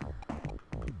bucks.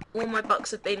 All my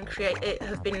bucks have been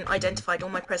identified. All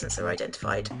my presents are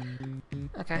identified.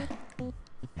 Okay.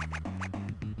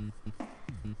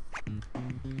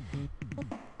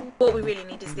 What we really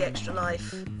need is the extra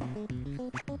life.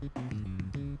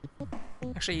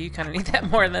 Actually, you kind of need that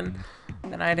more than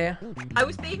I do. I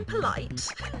was being polite.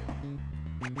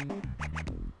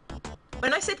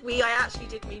 When I said we, I actually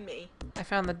did mean me. I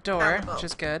found the door, Found the which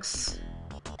is good. box.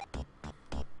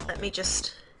 Let me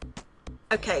just...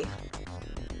 Okay.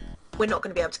 We're not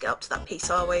going to be able to get up to that piece,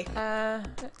 are we?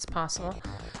 It's possible.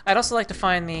 I'd also like to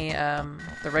find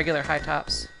the regular high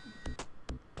tops.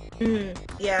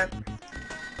 Yeah.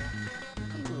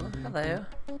 Ooh, hello.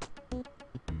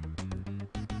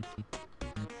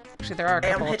 Actually, there are a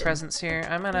couple of presents here.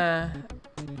 I'm gonna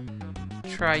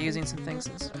try using some things.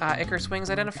 Icarus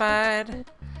wings identified.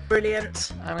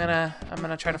 Brilliant. I'm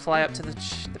gonna try to fly up to the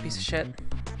piece of shit.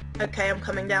 Okay, I'm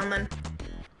coming down then.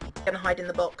 Gonna hide in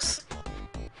the box.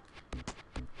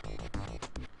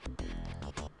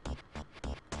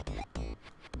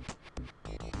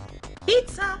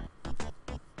 Pizza!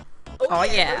 Oh,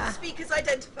 yeah. Those speakers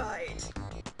identified.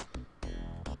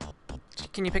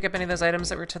 Can you pick up any of those items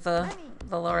that were to the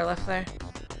lower left there?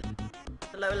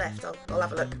 The lower left, I'll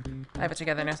have a look. I have it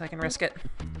together now so I can risk it.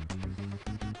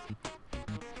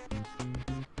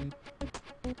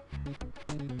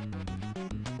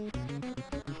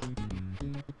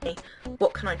 Okay,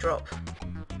 what can I drop?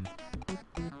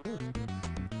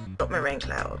 Drop my rain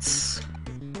clouds.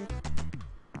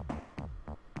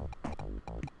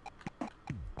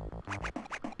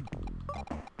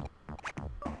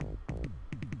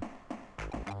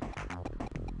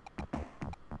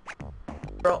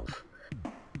 Drop.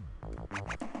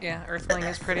 Yeah, Earthling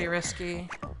is pretty risky.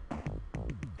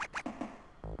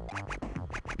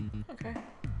 Okay.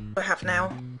 I have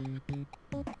now.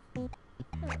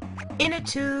 Inner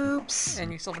tubes.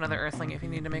 And you still have another Earthling if you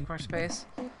need to make more space.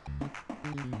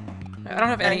 I don't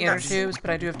have any inner tubes,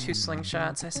 but I do have 2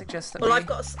 slingshots. I suggest that Well, I've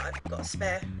got a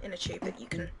spare inner tube that you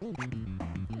can.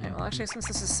 Okay, well, actually, since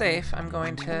this is safe, I'm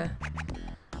going to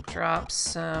drop a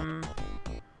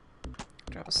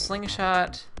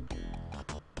slingshot,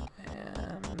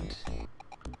 and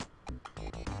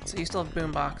so you still have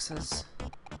boom boxes.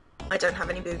 I don't have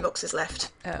any boom boxes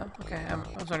left. Oh, okay. I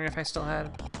was wondering if I still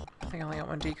had. I think I only got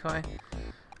 1 decoy.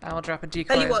 I will drop a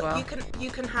decoy Tell you what, as well. you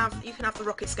can have the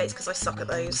rocket skates because I suck at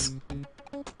those.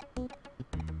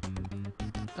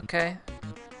 Okay.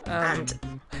 And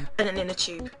an inner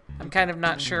tube. I'm kind of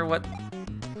not sure what's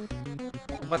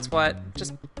what.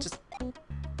 Just.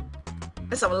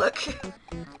 Let's have a look.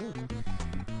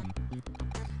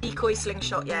 Decoy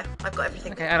slingshot, yeah, I've got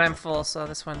everything. Okay, and I'm full, so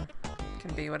this one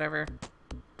can be whatever.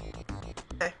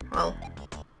 Okay, well,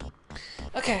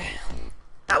 Okay.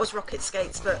 that was rocket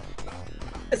skates, but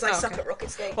as I suck okay. at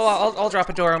rocket skates. Well, I'll drop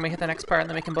a door when we hit the next part, and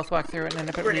then we can both walk through it and end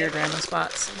up at Brilliant. weird random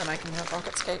spots, and then I can have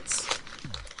rocket skates.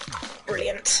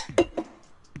 Brilliant.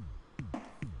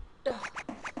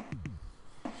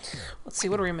 Let's see,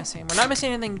 what are we missing? We're not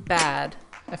missing anything bad,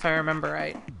 if I remember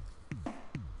right.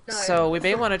 No. So we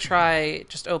may want to try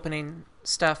just opening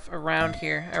stuff around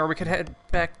here, or we could head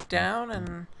back down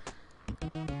and...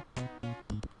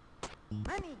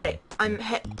 Okay, I'm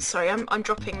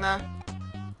dropping the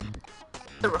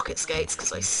rocket skates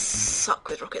because I suck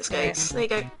with rocket skates. There you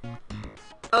go.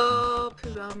 Oh,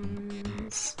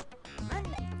 plums.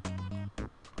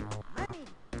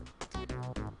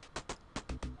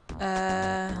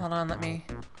 Hold on,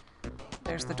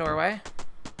 there's the doorway.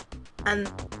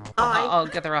 And I'll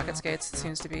get the rocket skates, it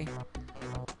seems to be...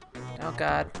 Oh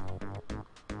god.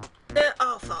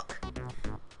 Oh, fuck.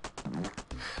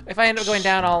 If I end up going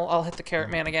down, I'll hit the carrot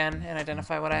man again and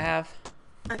identify what I have.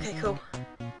 Okay, cool.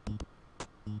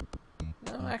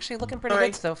 No, actually looking pretty Sorry.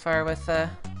 good so far with,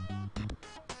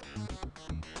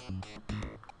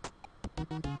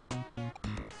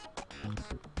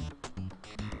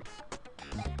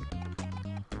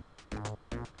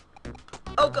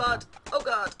 god, oh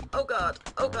god, oh god,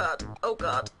 oh god, oh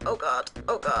god, oh god,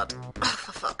 oh god. Oh,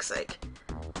 for fuck's sake.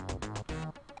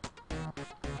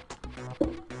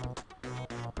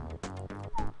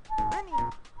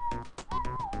 Running.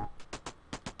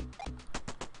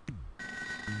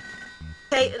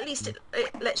 Okay, at least it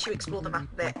lets you explore the map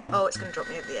a bit. Oh, it's gonna drop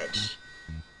me over the edge.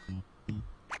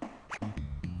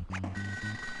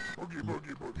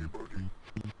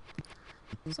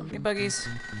 So many buggies.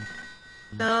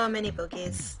 So many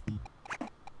buggies.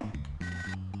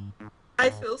 I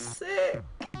feel sick.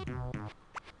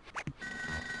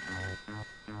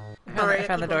 I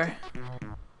found the door.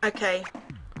 Okay.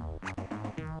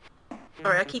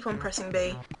 Sorry, I keep on pressing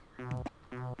B.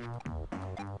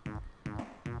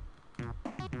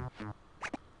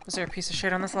 Is there a piece of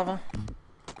shit on this level?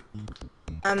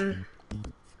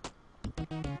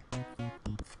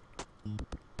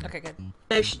 Okay, good.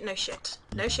 No shit.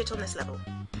 No shit on this level.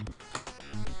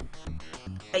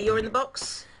 Hey, you're in the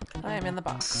box? I am in the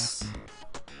box.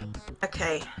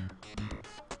 Okay.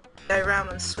 Go around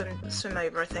and swim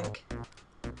over, I think.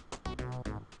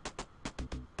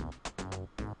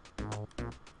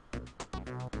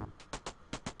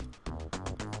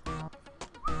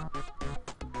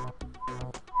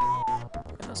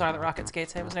 Those are the rocket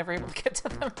skates. I was never able to get to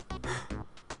them.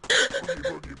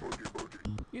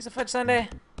 Use a fudge sundae.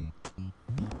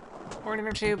 Or an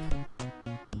inner tube.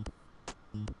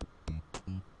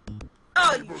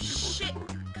 Oh, you shit!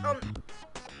 Cunt.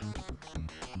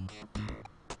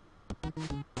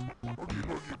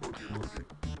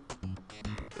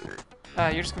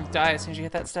 You're just gonna die as soon as you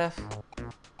hit that stuff.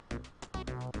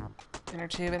 Inner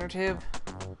tube, inner tube.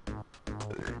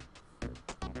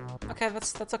 Okay,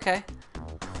 that's okay.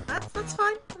 That's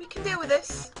fine. We can deal with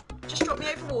this. Just drop me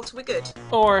over water, we're good.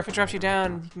 Or if it drops you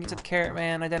down, you can get to the carrot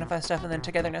man, identify stuff, and then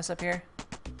togetherness up here.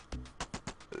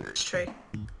 It's true.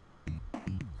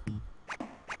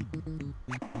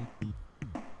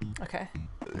 Okay.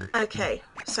 Okay,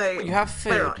 so... You have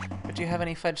food, where are I? but do you have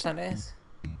any fudge sundaes?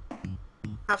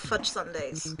 Have fudge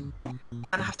sundaes. And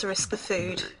I have to risk the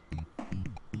food.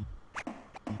 I'm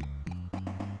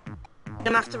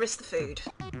gonna have to risk the food.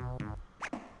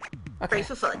 Okay. Pray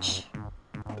for fudge.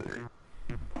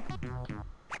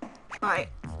 Right.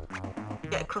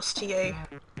 Get across to you.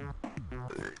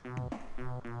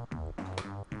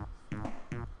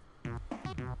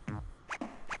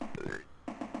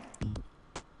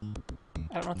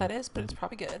 I don't know what that is, but it's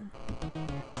probably good.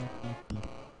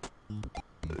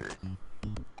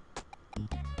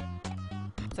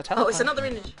 It's a telephone. Oh, it's another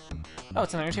image. Oh,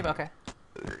 it's another tube. Okay.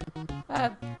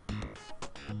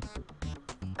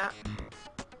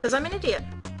 Because I'm an idiot.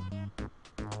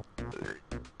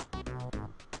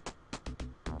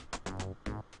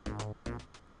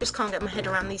 Just can't get my head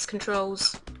around these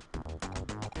controls.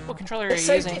 What controller are It's you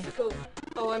so using? difficult.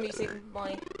 Oh, I'm using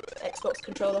my Xbox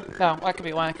controller. No, that could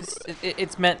be why, because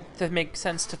it's meant to make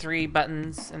sense to 3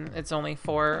 buttons, and it's only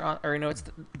 4, or no, it's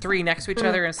 3 next to each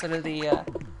other instead of the what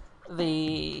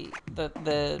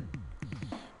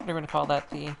are we gonna call that?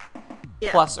 The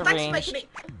plus arranged.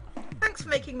 Thanks for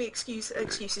making me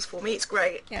excuses for me. It's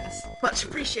great. Yes. Much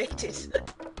appreciated.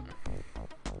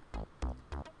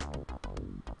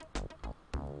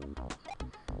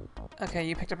 Okay,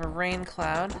 you picked up a rain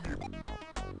cloud.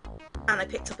 And I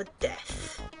picked up a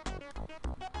death.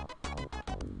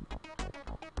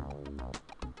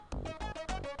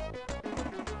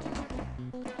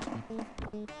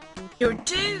 You're a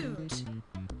dude!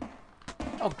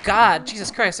 Oh God,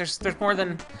 Jesus Christ! There's more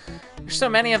than there's so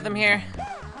many of them here.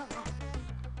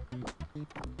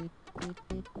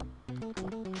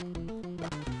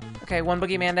 Okay, 1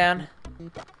 boogeyman down.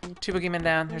 2 boogeymen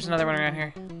down. There's another one around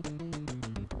here.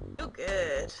 You're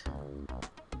good.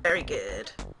 Very good.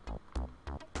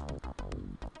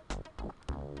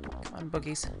 Come on,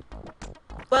 boogies.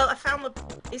 Well, I found the...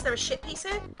 Is there a shit piece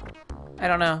here? I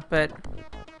don't know, but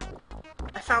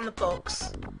I found the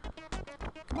box.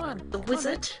 come on. The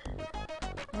wizard.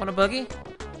 Want a boogie?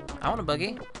 I want a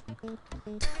boogie.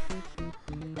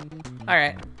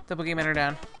 Alright, the boogeymen are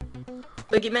down.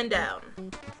 Boogeymen down.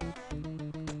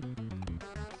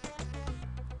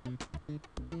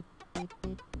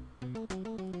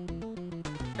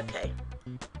 Okay.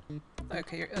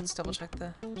 Okay, let's double check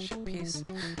the ship piece.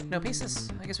 No pieces.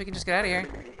 I guess we can just get out of here.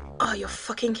 Oh, you're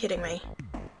fucking kidding me.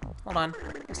 Hold on.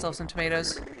 I still have some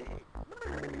tomatoes.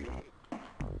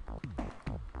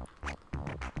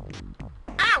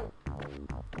 Ow! I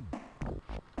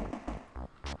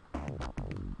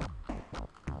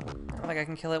don't think I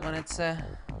can kill it when it's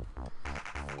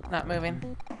not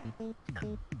moving.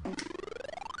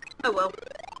 Oh well.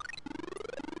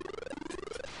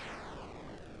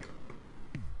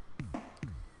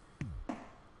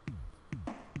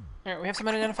 Alright, we have some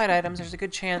unidentified items. There's a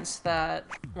good chance that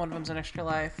one of them's an extra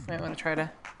life. Might want to try to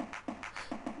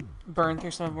burn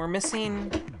through some of them. We're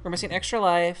missing extra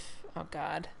life. Oh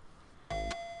god.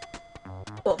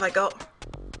 What have I got?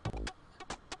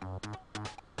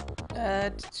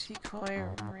 Decoy,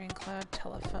 rain cloud,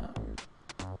 telephone.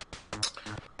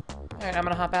 Alright, I'm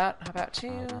gonna hop out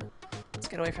too. Let's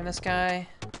get away from this guy.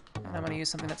 And I'm gonna use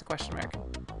something that's a question mark.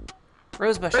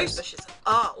 Rose bushes. Rose bushes.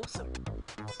 Ah, awesome.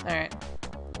 Alright.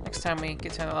 Next time we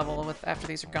get to another level with after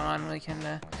these are gone, we can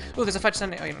ooh, there's a fudge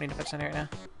sundae. Oh, you don't need a fudge sundae right now.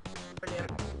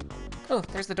 Brilliant. Oh,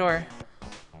 there's the door.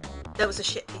 There was a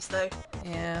shit piece though.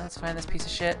 Yeah, let's find this piece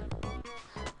of shit.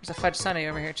 There's a fudge sundae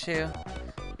over here too.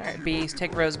 Alright, bees,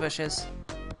 take rose bushes.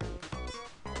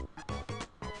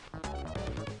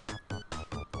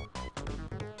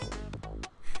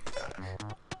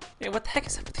 Yeah, what the heck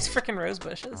is up with these frickin' rose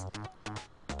bushes?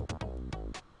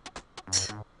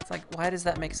 It's like, why does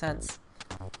that make sense?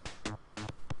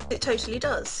 It totally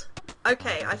does.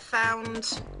 Okay, I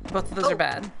found... Both of those are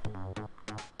bad.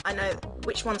 I know.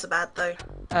 Which ones are bad though?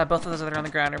 Both of those that are on the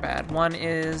ground are bad. One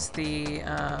is the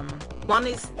One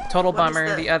is... total one is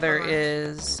bummer, the other bummer.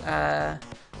 is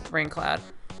rain cloud.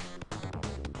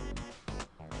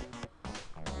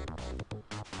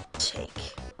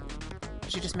 Take.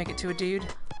 Did you just make it to a dude?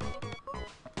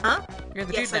 Huh? You're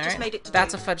the Yes, dude now, I just right? made it to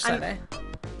That's dude. a fudge I'm- sundae.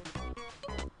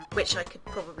 Which I could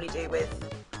probably do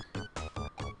with...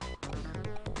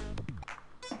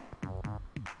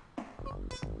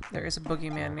 There is a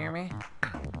boogeyman near me.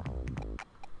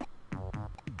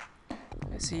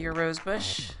 I see your rose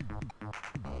bush.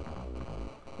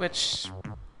 Which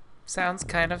sounds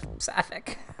kind of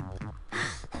sapphic.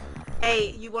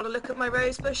 Hey, you want to look at my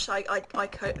rose bush? I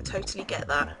totally get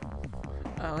that.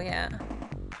 Oh yeah.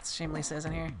 It's a shame Lisa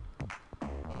isn't here.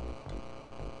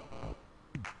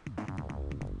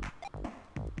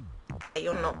 Hey,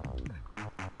 you're not.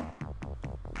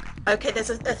 Okay, there's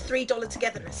a $3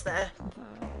 togetherness there.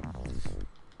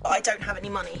 But I don't have any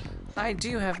money. I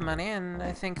do have money, and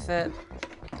I think that...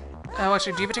 Oh,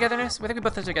 actually, do you have a togetherness? I think we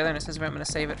both have togetherness, so I'm going to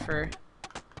save it for...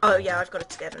 Oh yeah, I've got a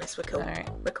togetherness. We're cool. Alright.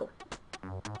 We're cool.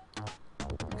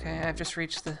 Okay, I've just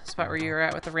reached the spot where you were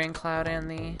at with the rain cloud and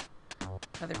the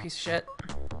other piece of shit.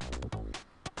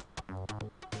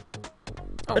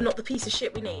 Oh. But not the piece of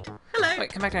shit we need. Hello.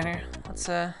 Wait, come back down here. Let's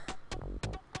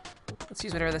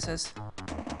use whatever this is.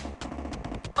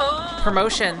 Oh!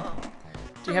 Promotion!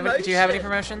 Do you have any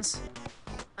promotions?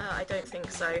 I don't think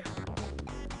so.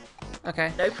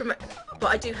 Okay. No but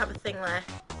I do have a thing there.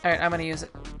 Alright, I'm gonna use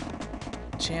it.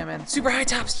 Jam in. Super high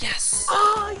tops, yes!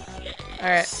 Oh yeah.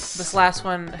 Alright, this last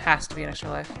one has to be an extra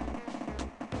life.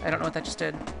 I don't know what that just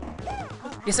did.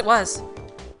 Yes, it was!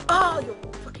 Oh, you're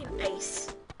fucking ace.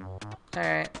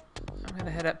 Alright, I'm gonna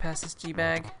head up past this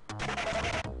G-bag.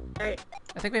 Alright.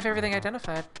 I think we have everything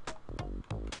identified.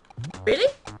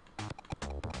 Really?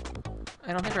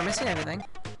 I don't think we're missing anything.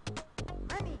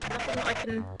 Nothing that I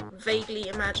can vaguely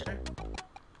imagine.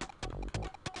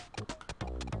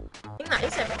 I think that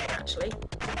is everything, actually.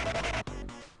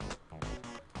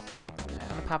 I'm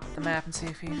gonna pop up the map and see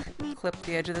if you clip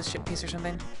the edge of this ship piece or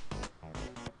something.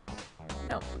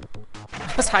 Nope.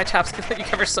 Those high tops let you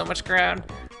cover so much ground.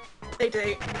 They do.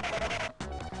 It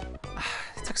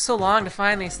took so long to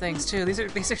find these things too. These are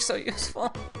so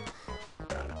useful.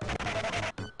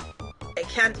 A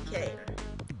candy cane.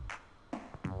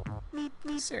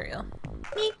 Cereal.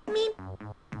 Meep, meep.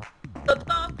 Got the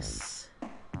box.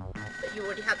 But you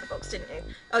already had the box, didn't you?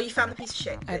 Oh, you found the piece of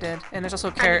shit. I Good. did. And there's also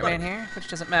a you carrot got man here, which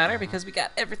doesn't matter because we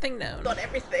got everything known. Got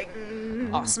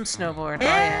everything. Awesome snowboard. Oh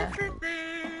yeah.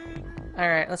 Everything.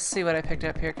 Alright, let's see what I picked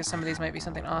up here because some of these might be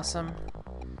something awesome.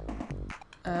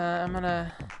 I'm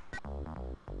gonna...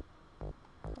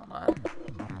 Hold on.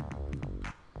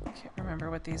 Can't remember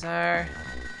what these are.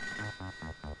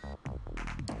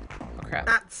 Oh crap.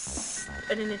 That's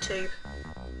an inner tube.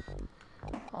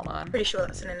 Hold on. Pretty sure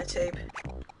that's an inner tube.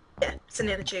 Yeah, it's an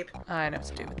inner tube. I know what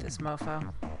to do with this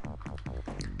mofo.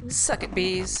 Suck it,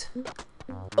 bees.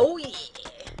 Oh yeah.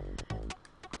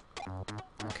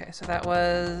 Okay, so that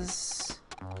was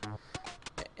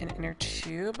an inner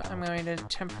tube. I'm going to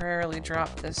temporarily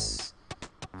drop this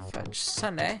fudge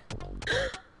sundae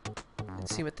and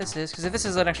see what this is. Because if this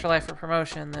is an extra life for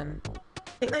promotion, then I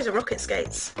think those are rocket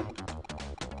skates.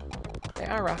 they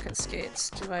are rocket skates.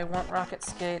 Do I want rocket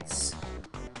skates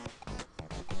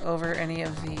over any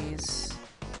of these?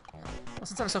 Well,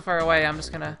 since I'm so far away, I'm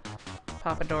just gonna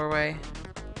pop a doorway,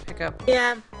 pick up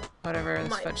Yeah. whatever this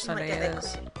Might- fudge might sundae get there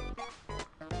is. quick.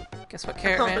 Guess what,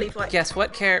 can't carrot man? believe what- Guess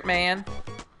what, carrot man?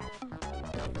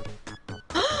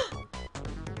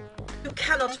 You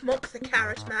cannot mock the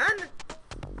carrot man.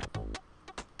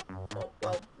 Oh,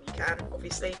 well, you can,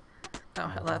 obviously.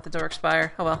 Oh, I let the door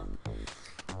expire. Oh well.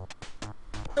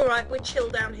 Alright, we're chill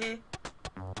down here.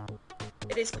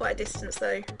 It is quite a distance,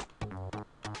 though.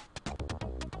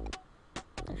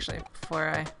 Actually, before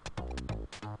I...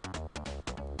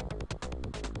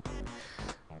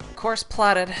 Course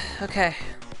plotted. Okay.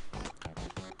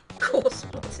 Course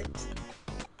plotted.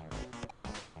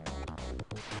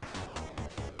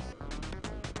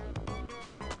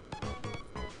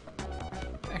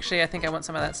 Actually, I think I want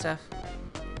some of that stuff.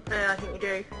 I think you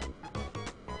do.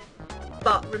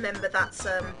 But remember, that's,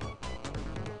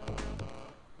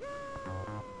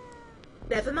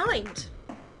 never mind.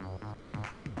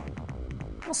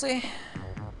 We'll see.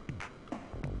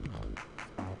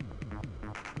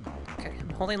 Okay, I'm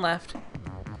holding left.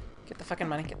 Get the fucking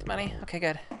money, get the money. Okay,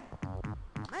 good.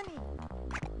 Money.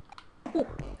 Ooh.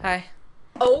 Hi.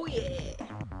 Oh, yeah.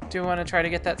 Do you want to try to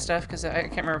get that stuff? Because I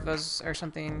can't remember if those are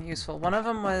something useful. One of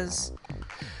them was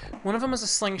a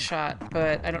slingshot,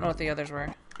 but I don't know what the others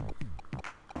were.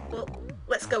 Well,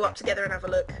 let's go up together and have a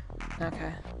look.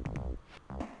 Okay.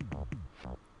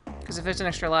 Because if there's an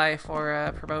extra life or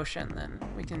a promotion, then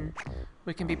we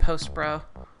can be post bro.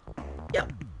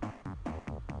 Yep.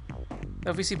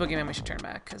 Though if we see Boogeyman, we should turn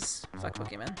back, because fuck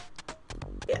Boogeyman.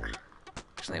 Yeah.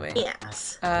 Actually, wait.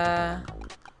 Yes. Are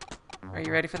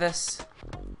you ready for this?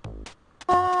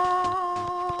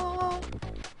 Oh.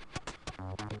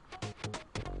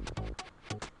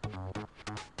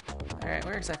 Alright,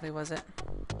 where exactly was it? I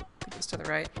think it was to the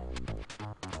right.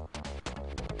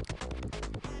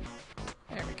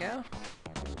 There we go.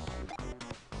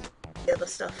 The other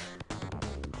stuff.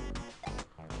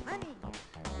 Money.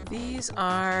 These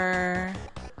are...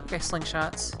 Okay,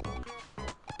 slingshots.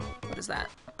 What is that?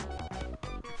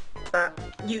 But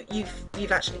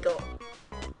you've actually got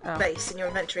Oh, base in your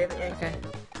inventory, haven't you? okay.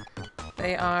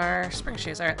 They are spring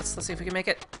shoes. Alright, let's see if we can make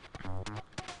it.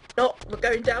 No, we're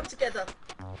going down together.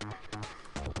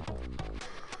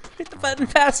 Hit the button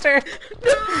faster!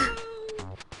 No!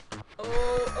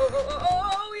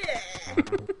 Oh yeah!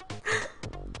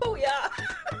 Oh yeah!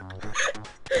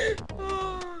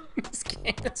 Oh, This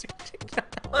game is ridiculous.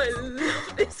 I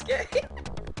love this game.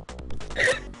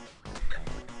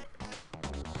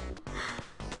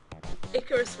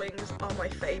 Icarus wings are my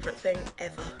favourite thing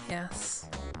ever. Yes.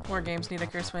 More games need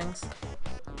Icarus wings.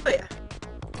 Oh yeah.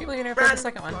 People you never played the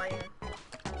second one.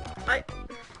 Flying.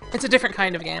 It's a different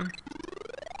kind of game.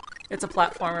 It's a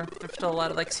platformer. There's still a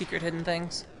lot of like secret hidden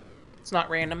things. It's not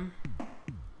random.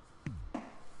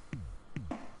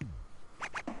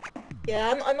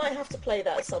 Yeah, I might have to play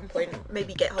that at some point.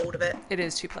 Maybe get hold of it. It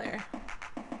is 2-player.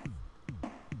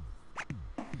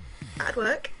 That'd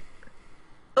work.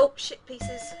 Oh, shit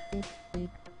pieces.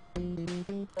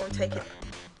 I'll take it.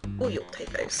 Oh, you'll take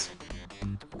those.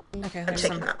 Okay, I'm there's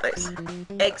taking some. that those.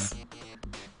 Eggs.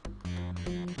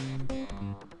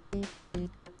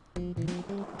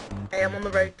 Okay, I'm on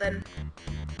the road then.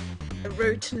 The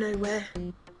road to nowhere.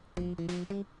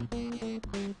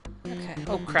 Okay.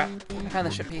 Oh crap! I found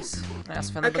the ship piece. I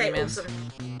also found the Okay, boogeyman.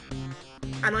 awesome.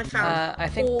 And I found I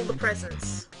think- all the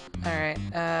presents. All right.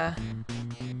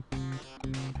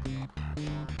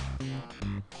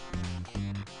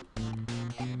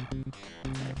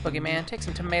 Boogeyman, take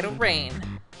some tomato rain.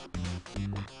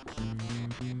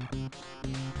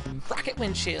 Rocket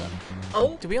windshield.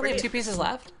 Oh, Do we only have 2 brilliant. pieces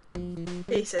left?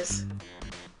 Pieces.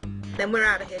 Then we're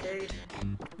out of here, dude.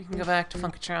 We can go back to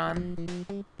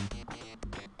Funkatron.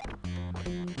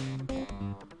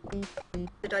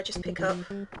 Did I just pick up?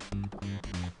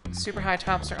 Super high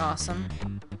tops are awesome.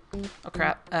 Oh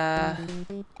crap.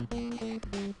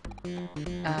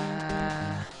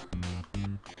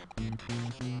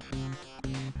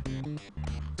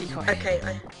 Decoy. Okay,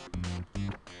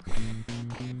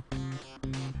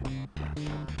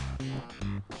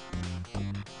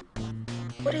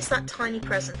 What is that tiny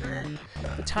present there?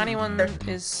 The tiny one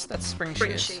is that's spring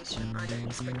Spring shoes. shoes. I don't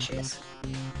need spring shoes.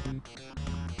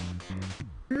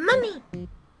 Money!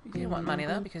 You want money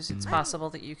though, because it's possible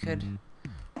that you could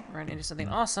run into something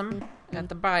awesome at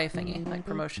the buy thingy, like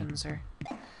promotions or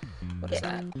what is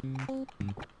that?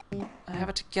 I have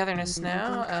a togetherness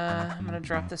now. I'm gonna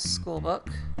drop this school book.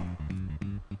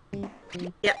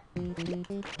 Yep.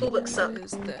 School books What up.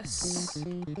 is this?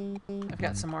 I've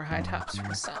got some more high tops for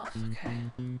myself. Okay.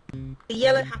 The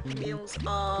yellow Happy Meals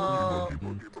are...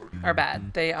 Are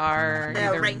bad. They are They're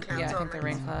either rain clouds, yeah, I think aren't they're they?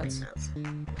 rain clouds.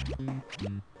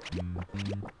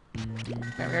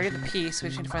 Okay, we already have the piece. We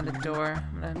just need to find the door.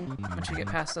 Once you get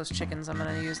past those chickens, I'm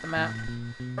gonna use the map.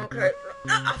 Okay.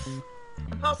 Ah!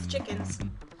 Past the chickens.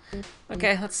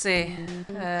 Okay, let's see.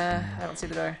 I don't see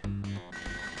the door.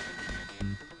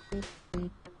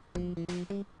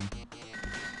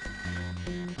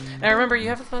 Now remember, you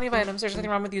have plenty of items. There's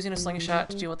nothing wrong with using a slingshot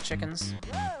to deal with the chickens.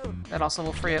 That also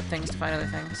will free up things to find other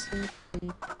things.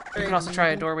 You can also try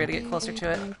a doorway to get closer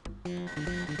to it.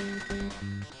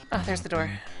 Ah, there's the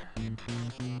door.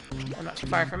 I'm not too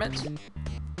far from it.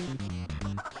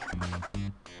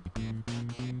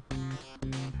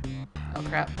 Oh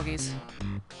crap, boogies.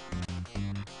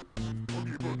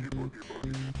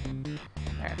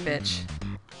 Alright, bitch.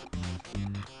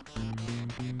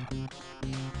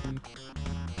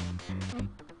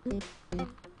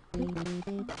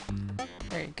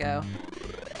 There you go.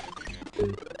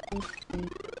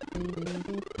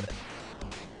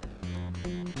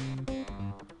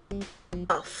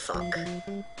 Oh, fuck.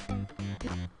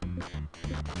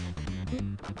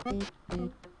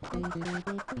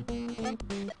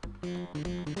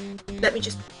 Let me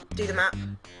just do the map.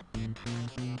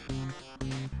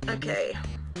 Okay.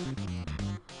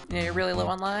 Yeah, you're really low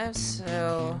on lives,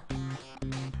 so...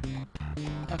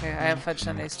 Okay, I have fudge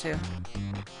sundaes too.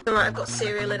 Alright, I've got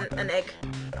cereal and an egg.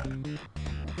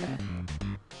 Okay.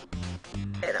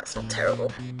 Yeah, that's not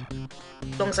terrible.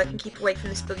 As long as I can keep away from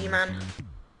this boogeyman.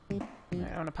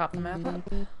 Alright, I want to pop the map up.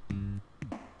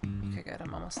 Okay, good,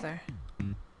 I'm almost there.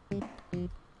 Oh,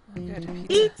 good, pizza.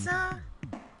 Pizza!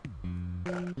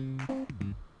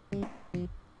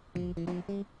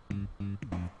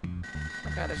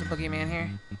 Oh god, there's a boogeyman here.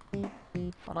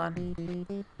 Hold on.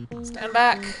 Stand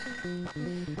back!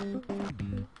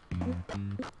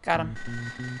 Got him.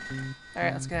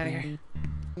 Alright, let's get out of here.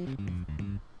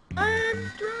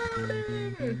 I'm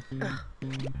drowning! Ugh.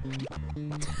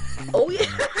 Oh yeah!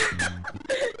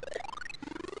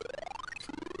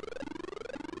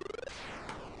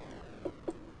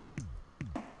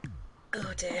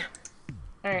 Oh dear.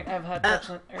 Alright, I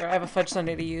have a fudge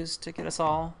sundae to use to get us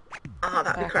all. Ah,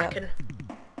 that'd be Back up. cracking.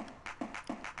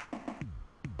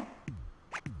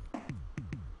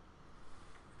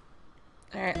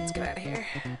 Alright, let's get out of here.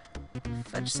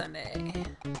 Fudge sundae.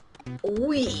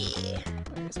 Oh yeah!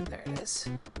 Where is it? There it is.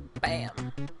 Bam.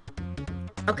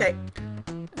 Okay.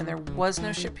 And there was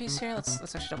no ship piece here? Let's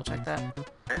actually double check that.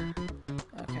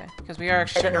 Okay, because we are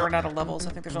actually starting to run out of levels.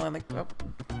 I think there's only like... Oh.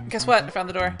 Guess what? I found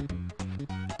the door.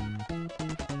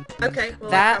 Okay, well,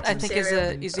 That, I I think,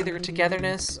 is either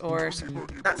togetherness or...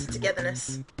 That's a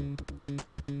togetherness.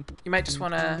 You might just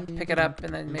want to pick it up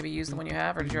and then maybe use the one you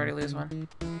have, or did you already lose one?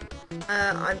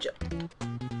 I'm just...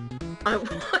 I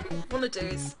want to do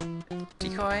is...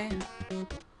 Decoy?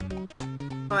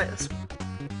 Right, that's...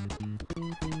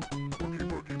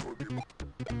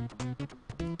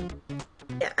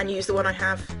 Yeah, and use the one I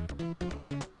have.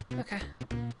 Okay.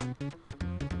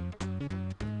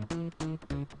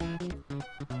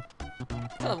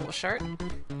 That level was short.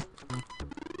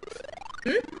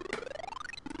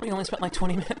 We only spent like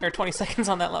 20 minutes or 20 seconds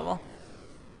on that level.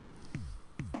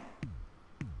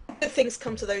 Good things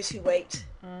come to those who wait.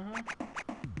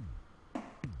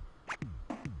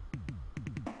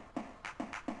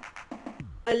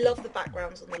 I love the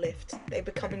backgrounds on the lift. They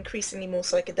become increasingly more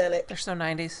psychedelic. They're so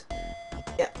 90s.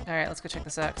 Yeah. Alright, let's go check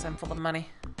this out because I'm full of money.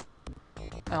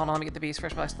 Oh, hold on, let me get the bees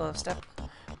first, but I still have step.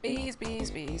 Bees,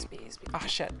 bees, bees, bees, bees. Oh,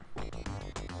 shit.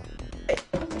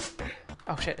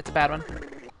 Oh, shit, it's a bad one.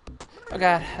 Oh,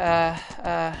 God.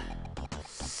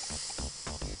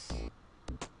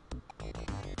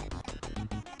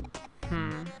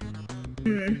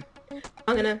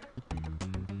 I'm gonna...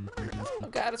 Oh,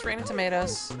 God, it's raining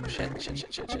tomatoes. Oh, shit, shit,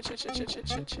 shit, shit, shit, shit, shit, shit, shit,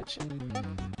 shit, shit, shit.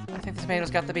 I think the tomatoes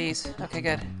got the bees. Okay,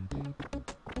 good.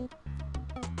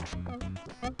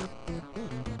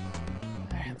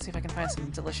 Alright, let's see if I can find some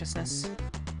deliciousness.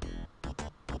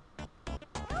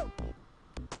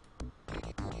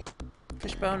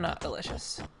 Fishbone, not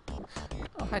delicious.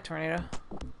 Oh, hi, tornado.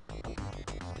 I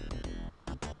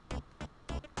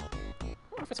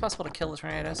wonder if it's possible to kill the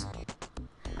tornadoes.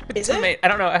 Is it? I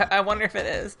don't know. I wonder if it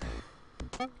is.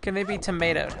 Can they be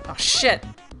tomatoed? Oh, shit!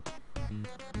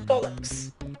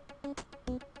 Bollocks.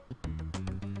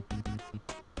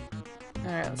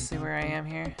 Alright, let's see where I am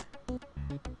here.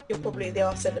 You're probably at the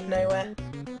arse end of nowhere.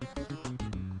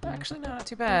 Actually, no, not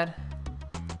too bad.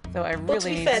 Though I Well, to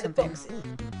really be need fair, the something, box...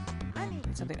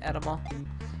 something edible.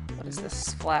 What is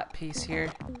this flat piece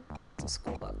here? It's a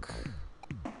school book.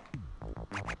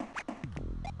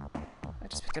 I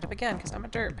just picked it up again because I'm a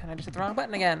derp, and I just hit the wrong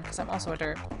button again because I'm also a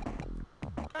derp.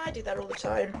 I do that all the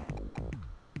time.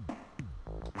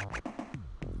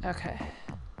 Okay.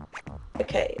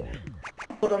 Okay.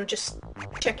 Hold on, just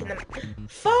checking them.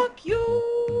 Fuck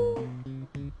you!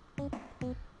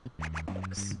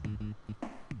 Bollocks.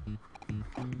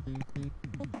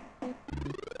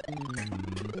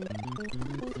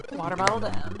 Water bottle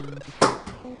down.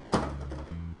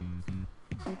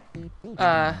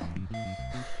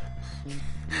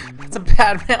 It's a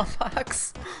bad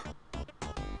mailbox.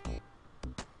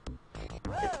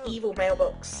 An evil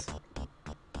mailbox.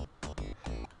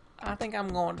 I think I'm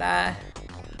gonna die.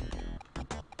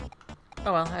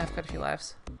 Oh well, I have quite a few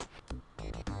lives.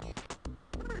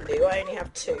 I only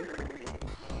have 2.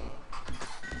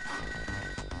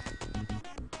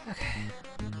 Okay.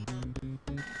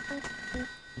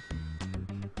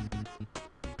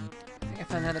 I think I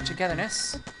found another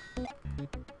togetherness.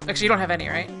 Actually, you don't have any,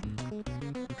 right?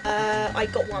 I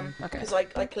got one, Okay. because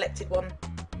I collected one.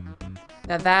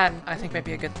 Now that, I think, might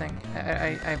be a good thing.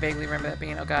 I vaguely remember that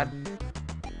being, oh god.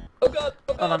 Oh god!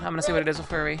 Oh god! Hold on, I'm gonna see what it is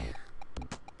before we...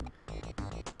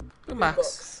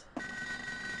 Boombox.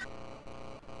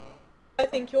 I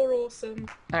think you're awesome.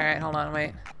 Alright, hold on,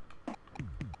 wait.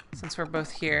 Since we're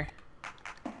both here.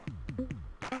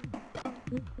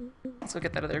 Let's go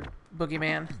get that other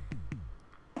boogeyman.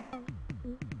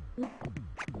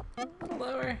 A little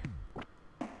lower.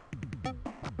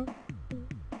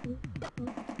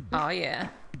 Oh yeah.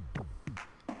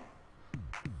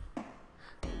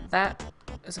 That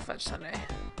is a fudge sundae.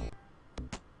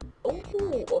 Oh,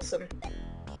 awesome.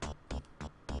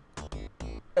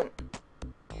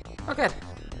 Oh good.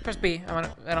 Press B. I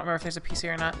don't remember if there's a piece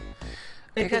here or not.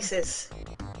 No Okay, good. pieces.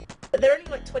 But there are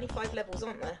only like 25 levels,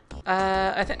 aren't there?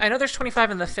 I know there's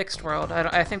 25 in the fixed world.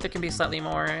 I think there can be slightly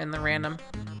more in the random.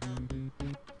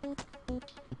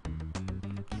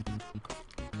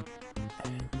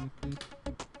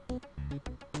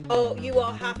 Oh, you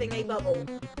are having a bubble.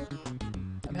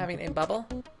 I'm having a bubble.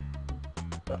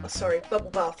 Oh, sorry, bubble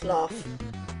bath laugh.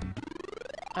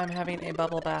 I'm having a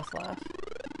bubble bath laugh.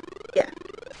 Yeah.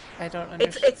 I don't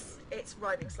understand. It's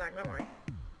rhyming slang, don't worry.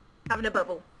 Having a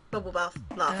bubble bath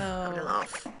laugh, having a Oh.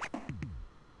 laugh.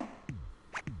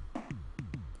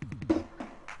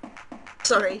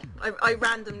 Sorry, I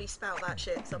randomly spout that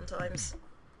shit sometimes.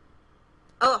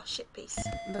 Oh, shit piece.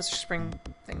 Those are spring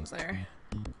things there.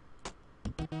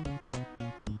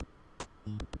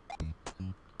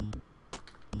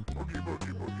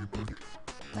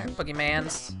 Alright,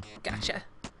 boogeymans. Gotcha.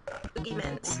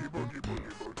 Boogeyman's.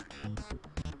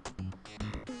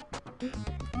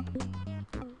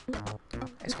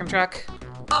 Ice cream truck.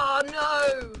 Oh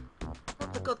no!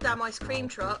 Not the goddamn ice cream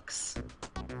trucks.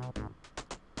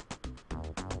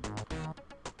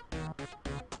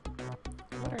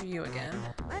 What are you again?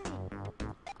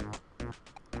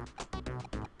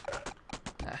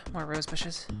 Ah, more rose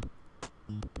bushes.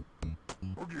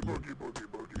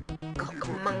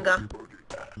 Cockamunga.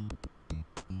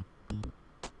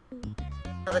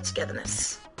 Another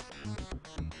togetherness.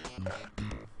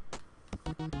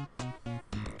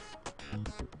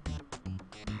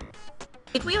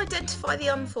 Did we identify the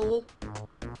unfall?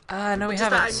 No, we Does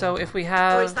that haven't. only- So if we Or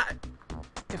have, is that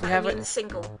if we have only in it,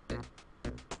 single?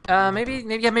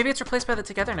 maybe it's replaced by the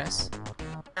togetherness.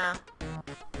 Ah.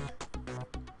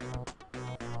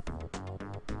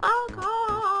 Fuck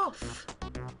off!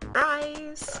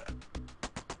 Rise!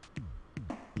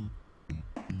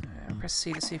 I'll press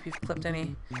C to see if you've clipped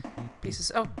any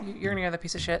pieces. Oh, you're near the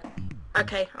piece of shit.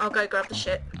 Okay, I'll go grab the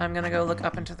shit. I'm gonna go look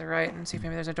up and to the right and see if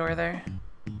maybe there's a door there.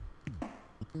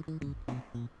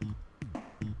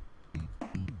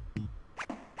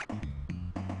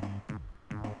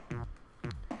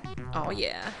 Oh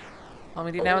yeah. All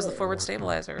we need now is the forward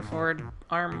stabilizer, forward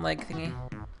arm leg thingy.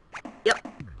 Yep.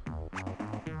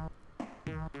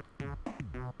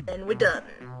 Then we're done.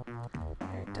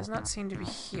 It does not seem to be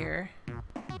here.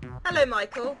 Hello,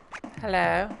 Michael.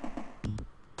 Hello.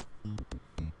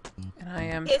 And I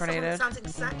am Here's someone tornadoed. that sounds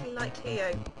exactly like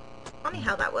Cleo. Funny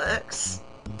how that works.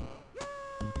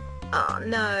 Oh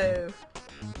no.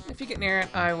 If you get near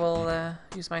it, I will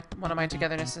use one of my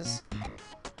togethernesses.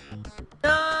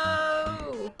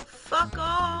 No! Fuck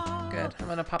off! Good. I'm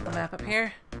gonna pop the map up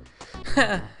here.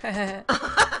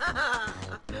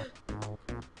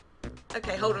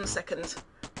 Okay, hold on a second.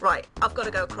 Right, I've got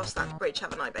to go across that bridge,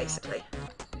 haven't I, basically?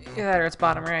 Either that or it's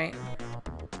bottom right.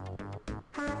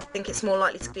 I think it's more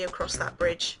likely to be across that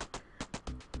bridge.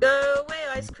 Go away,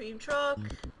 ice cream truck.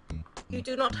 You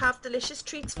do not have delicious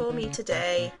treats for me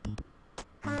today.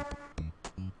 At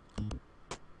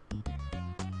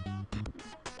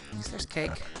least there's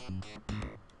cake.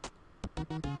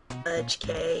 Fudge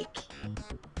cake.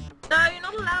 No, you're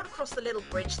not allowed across the little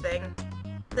bridge thing.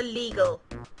 It's illegal.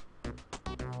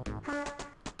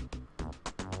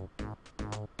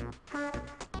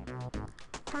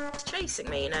 It's chasing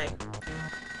me, you know.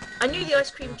 I knew the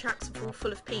ice cream tracks were all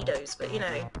full of pedos, but you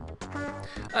know.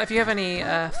 If you have any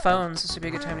phones, this would be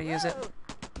a good time to use it.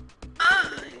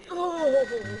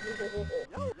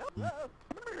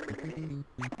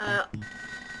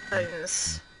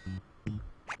 Bones.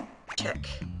 Check.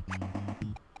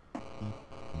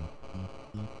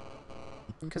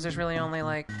 Because there's really only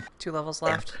like 2 levels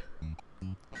left.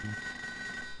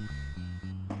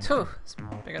 Phew, it's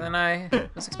bigger than I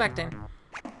was expecting.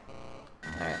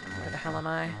 Alright, where the hell am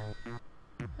I?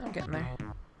 I'm getting there.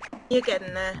 You're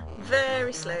getting there.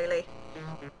 Very slowly.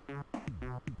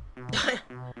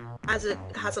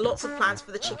 has a lots of plans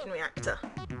for the chicken reactor.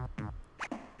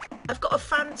 I've got a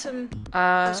phantom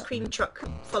ice cream truck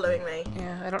following me.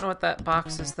 Yeah, I don't know what that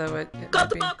box is though. It Got might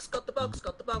the be... box, got the box,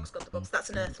 got the box, got the box. That's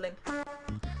an earthling.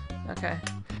 Okay.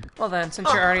 Well then,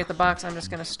 since you're already at the box, I'm just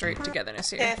gonna straight togetherness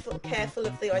here. Careful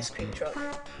of the ice cream truck.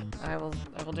 I will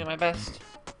do my best.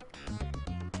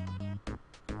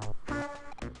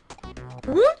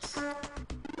 Whoops!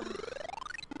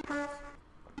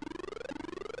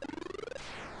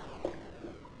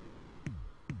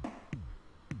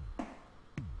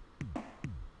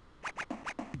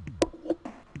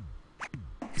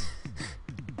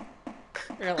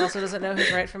 Earl also doesn't know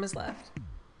his right from his left.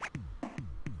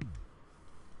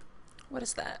 What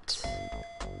is that?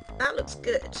 That looks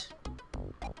good.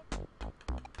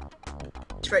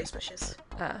 It's rose bushes.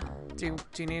 Do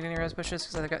you need any rose bushes?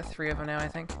 Because I've got 3 of them now, I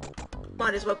think.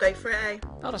 Might as well go for it, eh?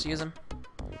 I'll just use them.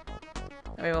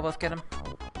 That way we'll both get them.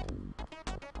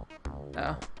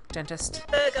 Oh, dentist.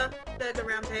 Burger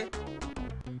round here.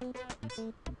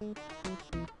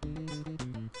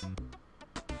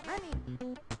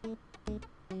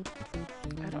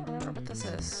 I don't remember what this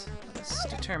is. Let's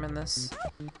determine this.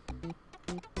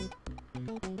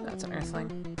 That's an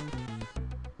earthling.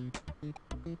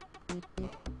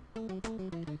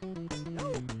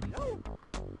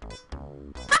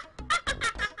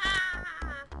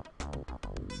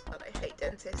 God, I hate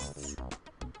dentists.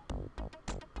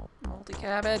 Moldy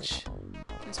cabbage.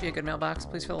 Please be a good mailbox.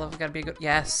 Please for the love of God be a good.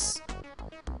 Yes.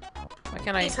 Why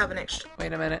can't I? Please have an extra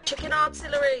Wait a minute. chicken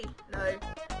auxiliary. No.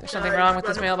 There's something No, wrong with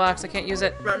run this a- mailbox. I can't use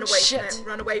it. Run away Shit. from it.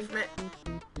 Run away from it.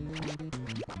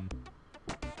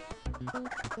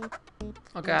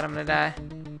 Oh god, I'm gonna die.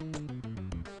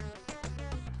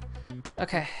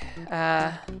 Okay.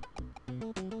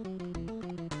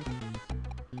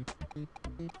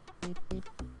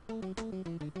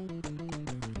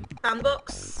 Found the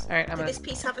box. Alright, Did this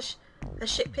piece have a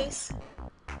shit piece?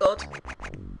 God.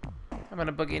 I'm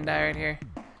gonna boogie and die right here.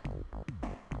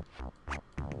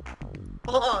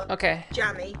 Oh, Okay,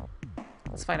 jammy.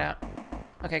 let's find out.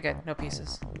 Okay, good. No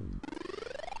pieces.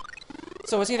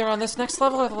 So it's either on this next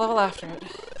level or the level after it.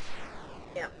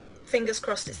 Yeah. Fingers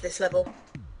crossed it's this level.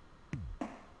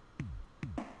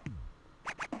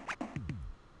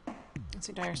 Let's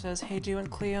see, Dyer says, "Hey, Dew and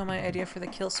Cleo, my idea for the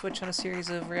kill switch on a series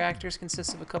of reactors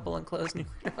consists of a couple enclosed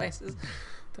nuclear devices."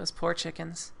 Those poor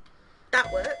chickens.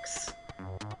 That works.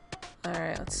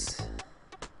 Alright, let's...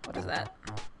 What is that?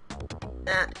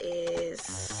 That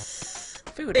is...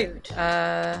 Food. Food.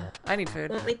 I need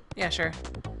food. Want me? Yeah, sure.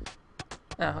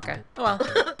 Oh, okay. Oh well.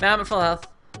 Now I'm at full health.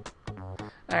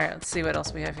 Alright, let's see what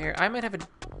else we have here. I might have a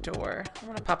door. I'm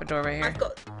gonna pop a door right here. I've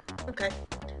got... Okay.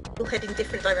 We'll head in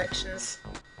different directions.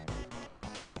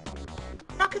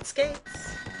 Rocket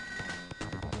skates.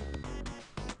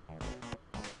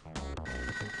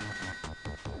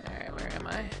 Alright, where am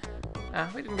I?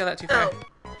 Ah, we didn't go that too far.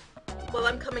 Oh. Well,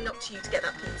 I'm coming up to you to get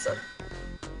that pizza.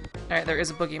 Alright, there is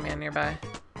a boogeyman nearby.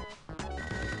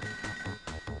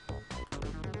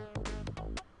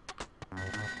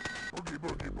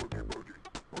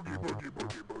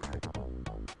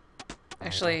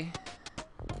 Actually,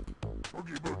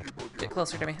 get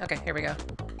closer to me. Okay, here we go.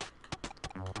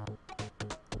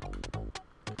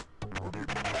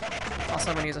 Also,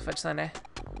 I'm gonna use a fudge sundae,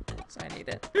 so I need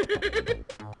it.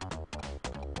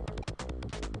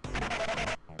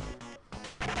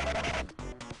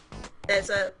 There's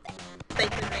a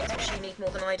bacon mix which you need more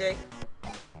than I do.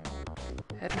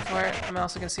 Heading for it. I'm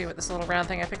also gonna see what this little round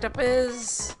thing I picked up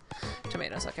is.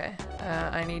 Tomatoes, okay.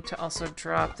 I need to also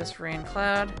drop this rain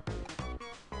cloud.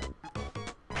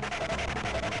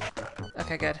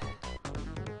 Okay, good.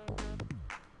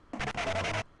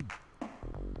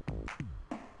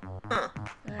 Huh.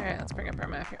 Alright, let's bring up our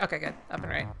map here. Okay, good. Up and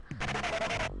right.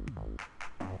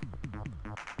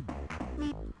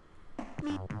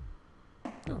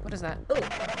 Ooh, what is that? Oh.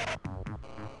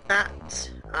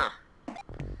 That. Ah.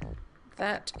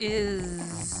 That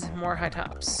is more high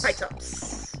tops. High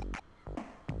tops.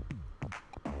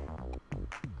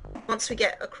 Once we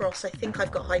get across, I think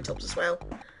I've got high tops as well.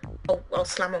 I'll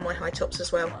slam on my high tops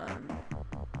as well.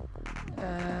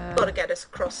 Gotta get us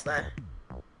across there.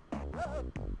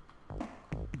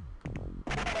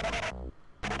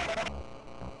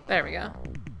 There we go.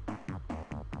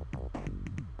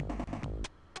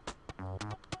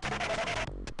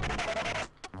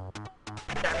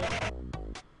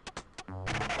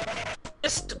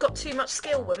 Too much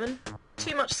skill, woman.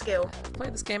 Too much skill. I've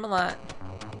played this game a lot.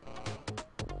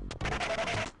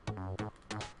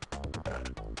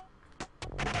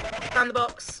 Found the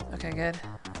box. Okay, good.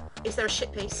 Is there a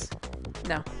shit piece?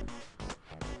 No.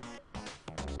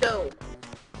 Go.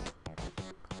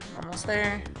 Almost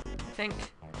there, I think.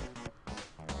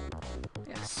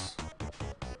 Yes.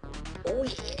 Oh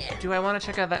yeah. Do I want to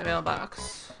check out that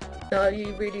mailbox? No,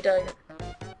 you really don't.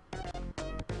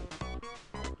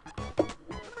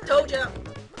 Told ya.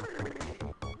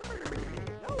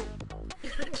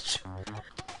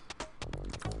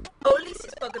 Oh, at least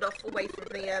it's buggered off away from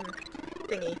the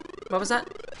thingy. What was that?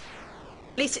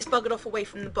 At least it's buggered off away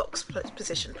from the box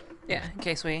position. Yeah, in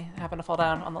case we happen to fall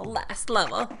down on the last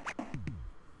level.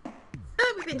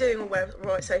 We've been doing all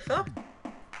right so far.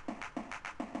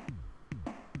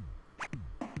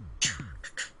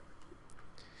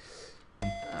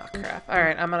 Oh crap.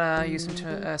 Alright, I'm gonna use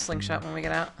some slingshot when we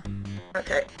get out.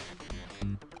 Okay.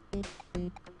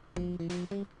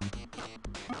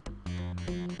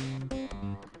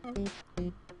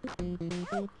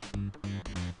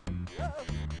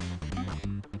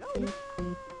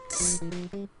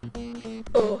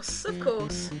 Of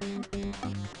course.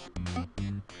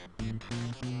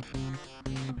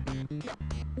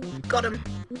 Got him.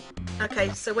 Okay,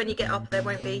 so when you get up, there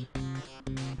won't be.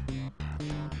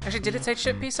 Actually, did it say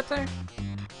ship piece up there?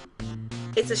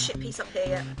 It's a shit piece up here,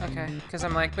 yeah. Okay, because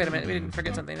I'm like, wait a minute, we didn't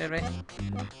forget something, did we?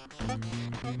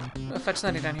 Oh, fetch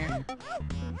Snuddy down here.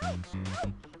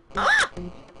 Ah!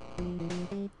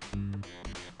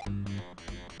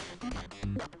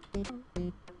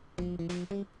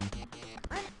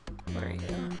 Where are you?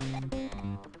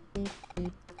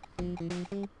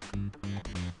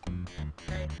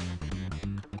 Okay.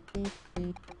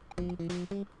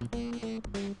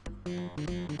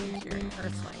 You're an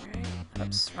earthling, right?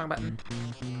 Oops, wrong button.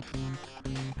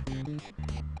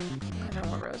 I know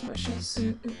more rose bushes.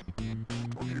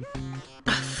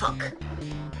 Fuck.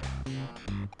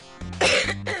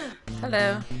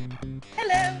 Hello.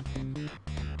 Hello.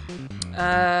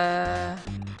 Alright,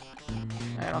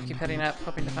 I'll keep heading up,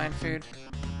 hoping to find food.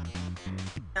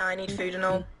 I need food and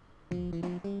all.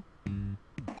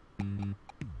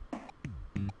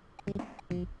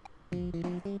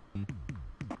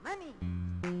 Money.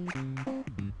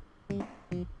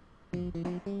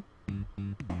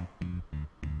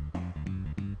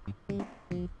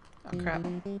 Oh crap.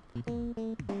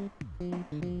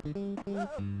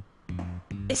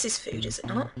 This is food, is it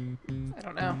not? I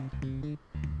don't know.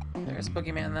 There's a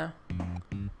boogeyman though.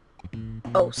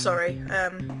 Oh, sorry.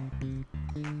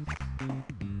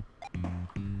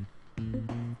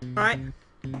 Right.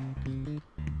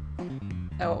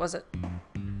 Oh, what was it?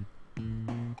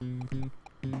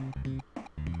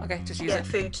 Okay, just use Yeah, it.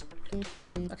 food.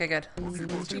 Okay, good.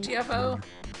 GTFO.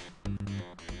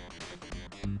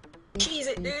 Cheese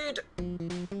it, dude.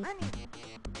 Money.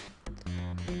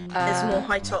 There's more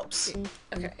high tops.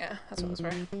 Okay, yeah, that's what it was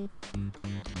for.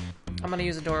 I'm gonna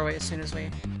use a doorway as soon as we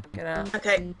get out.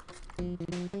 Okay.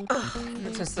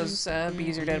 And since those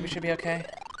bees are dead, we should be okay.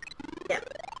 Yeah.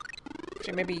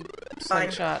 Actually, maybe Fine.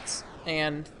 slingshots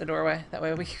and the doorway. That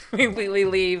way we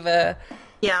leave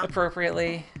Yeah.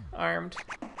 appropriately armed.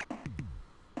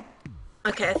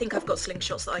 Okay, I think I've got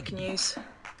slingshots that I can use.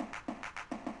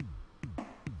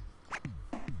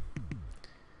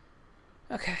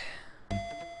 Okay.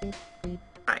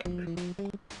 Right.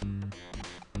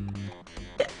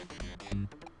 Yeah.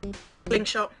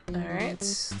 Slingshot. Alright,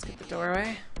 let's get the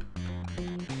doorway.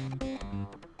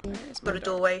 Where is my Got a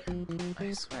doorway.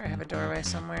 I swear I have a doorway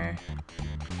somewhere.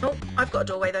 Oh, I've got a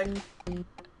doorway though.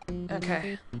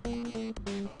 Okay.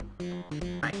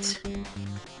 Right.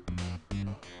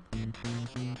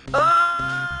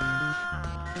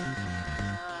 Ah!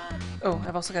 Oh,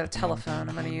 I've also got a telephone.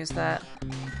 I'm gonna use that.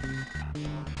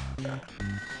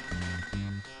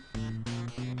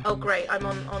 Oh great, I'm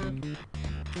on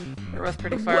We're both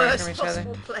pretty the far worst from each other.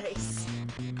 possible place.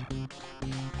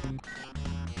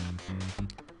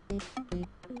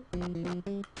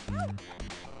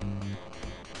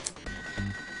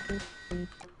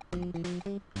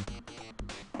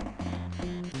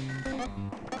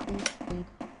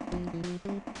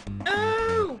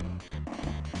 No!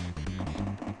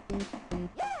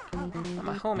 I'm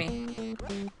a homie.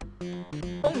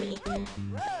 Homie.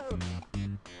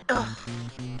 Ugh.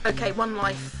 Okay, one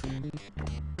life.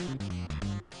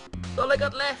 All I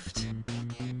got left.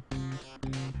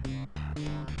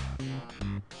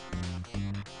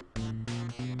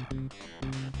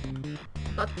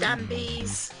 Goddamn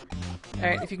bees.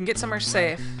 Alright, if you can get somewhere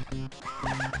safe.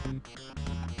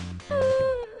 I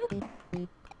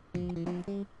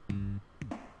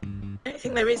don't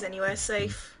think there is anywhere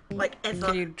safe. like ever.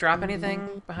 Can you drop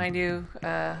anything behind you?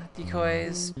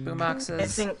 Decoys, I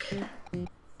boomboxes? think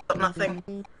got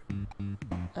nothing.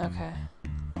 Okay.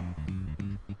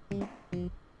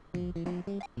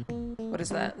 What is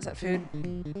that? Is that food?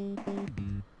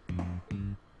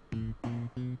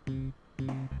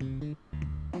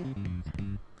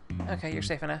 Okay, you're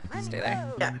safe enough. Stay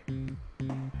there. Yeah.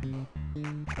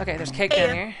 Okay, there's cake Hey,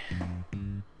 down here.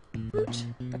 Woot.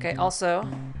 Okay, also...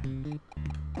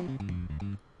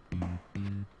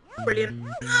 Brilliant.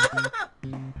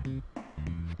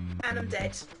 And I'm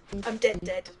dead. I'm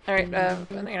dead. Alright, no,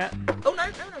 you're not. Oh no,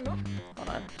 I'm not. Hold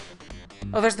on.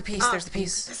 Oh, there's the piece, there's the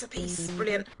piece. There's a piece.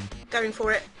 Brilliant. Going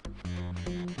for it.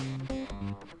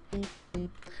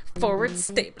 Forward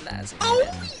stabilizing. Oh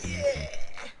yeah!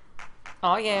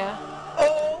 Oh, yeah.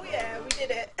 Oh yeah, we did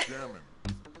it.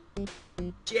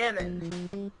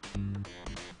 Jamming.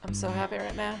 I'm so happy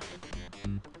right now.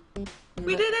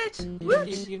 We did it! Woot.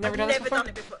 You've never I've done this never before? done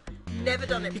it before. Never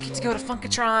done it You before. get to go to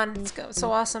Funkatron. It's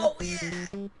so awesome. Oh yeah!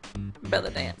 Bella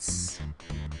dance.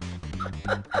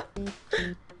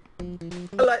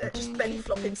 I like that, just belly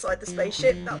flop inside the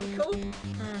spaceship. That'd be cool.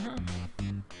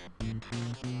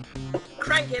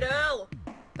 Crank it, Earl!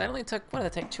 That only took, what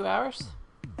did that take, 2 hours?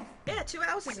 Yeah, 2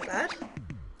 hours isn't bad.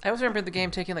 I always remember the game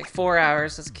taking like 4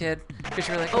 hours as a kid. Because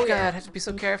you were like, oh, Oh, god, yeah. I have to be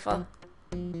so careful.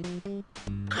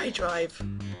 High drive.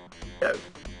 No.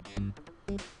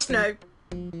 No.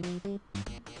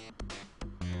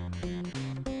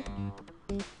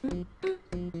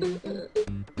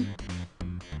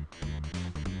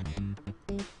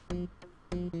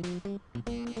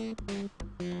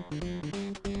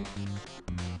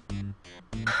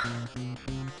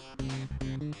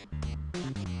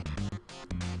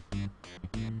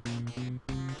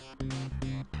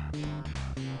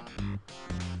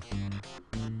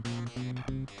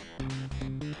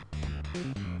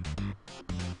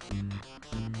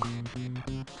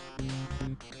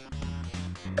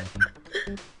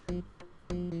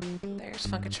 There's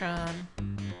Funkatron.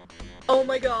 Oh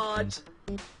my god.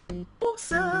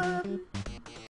 Awesome.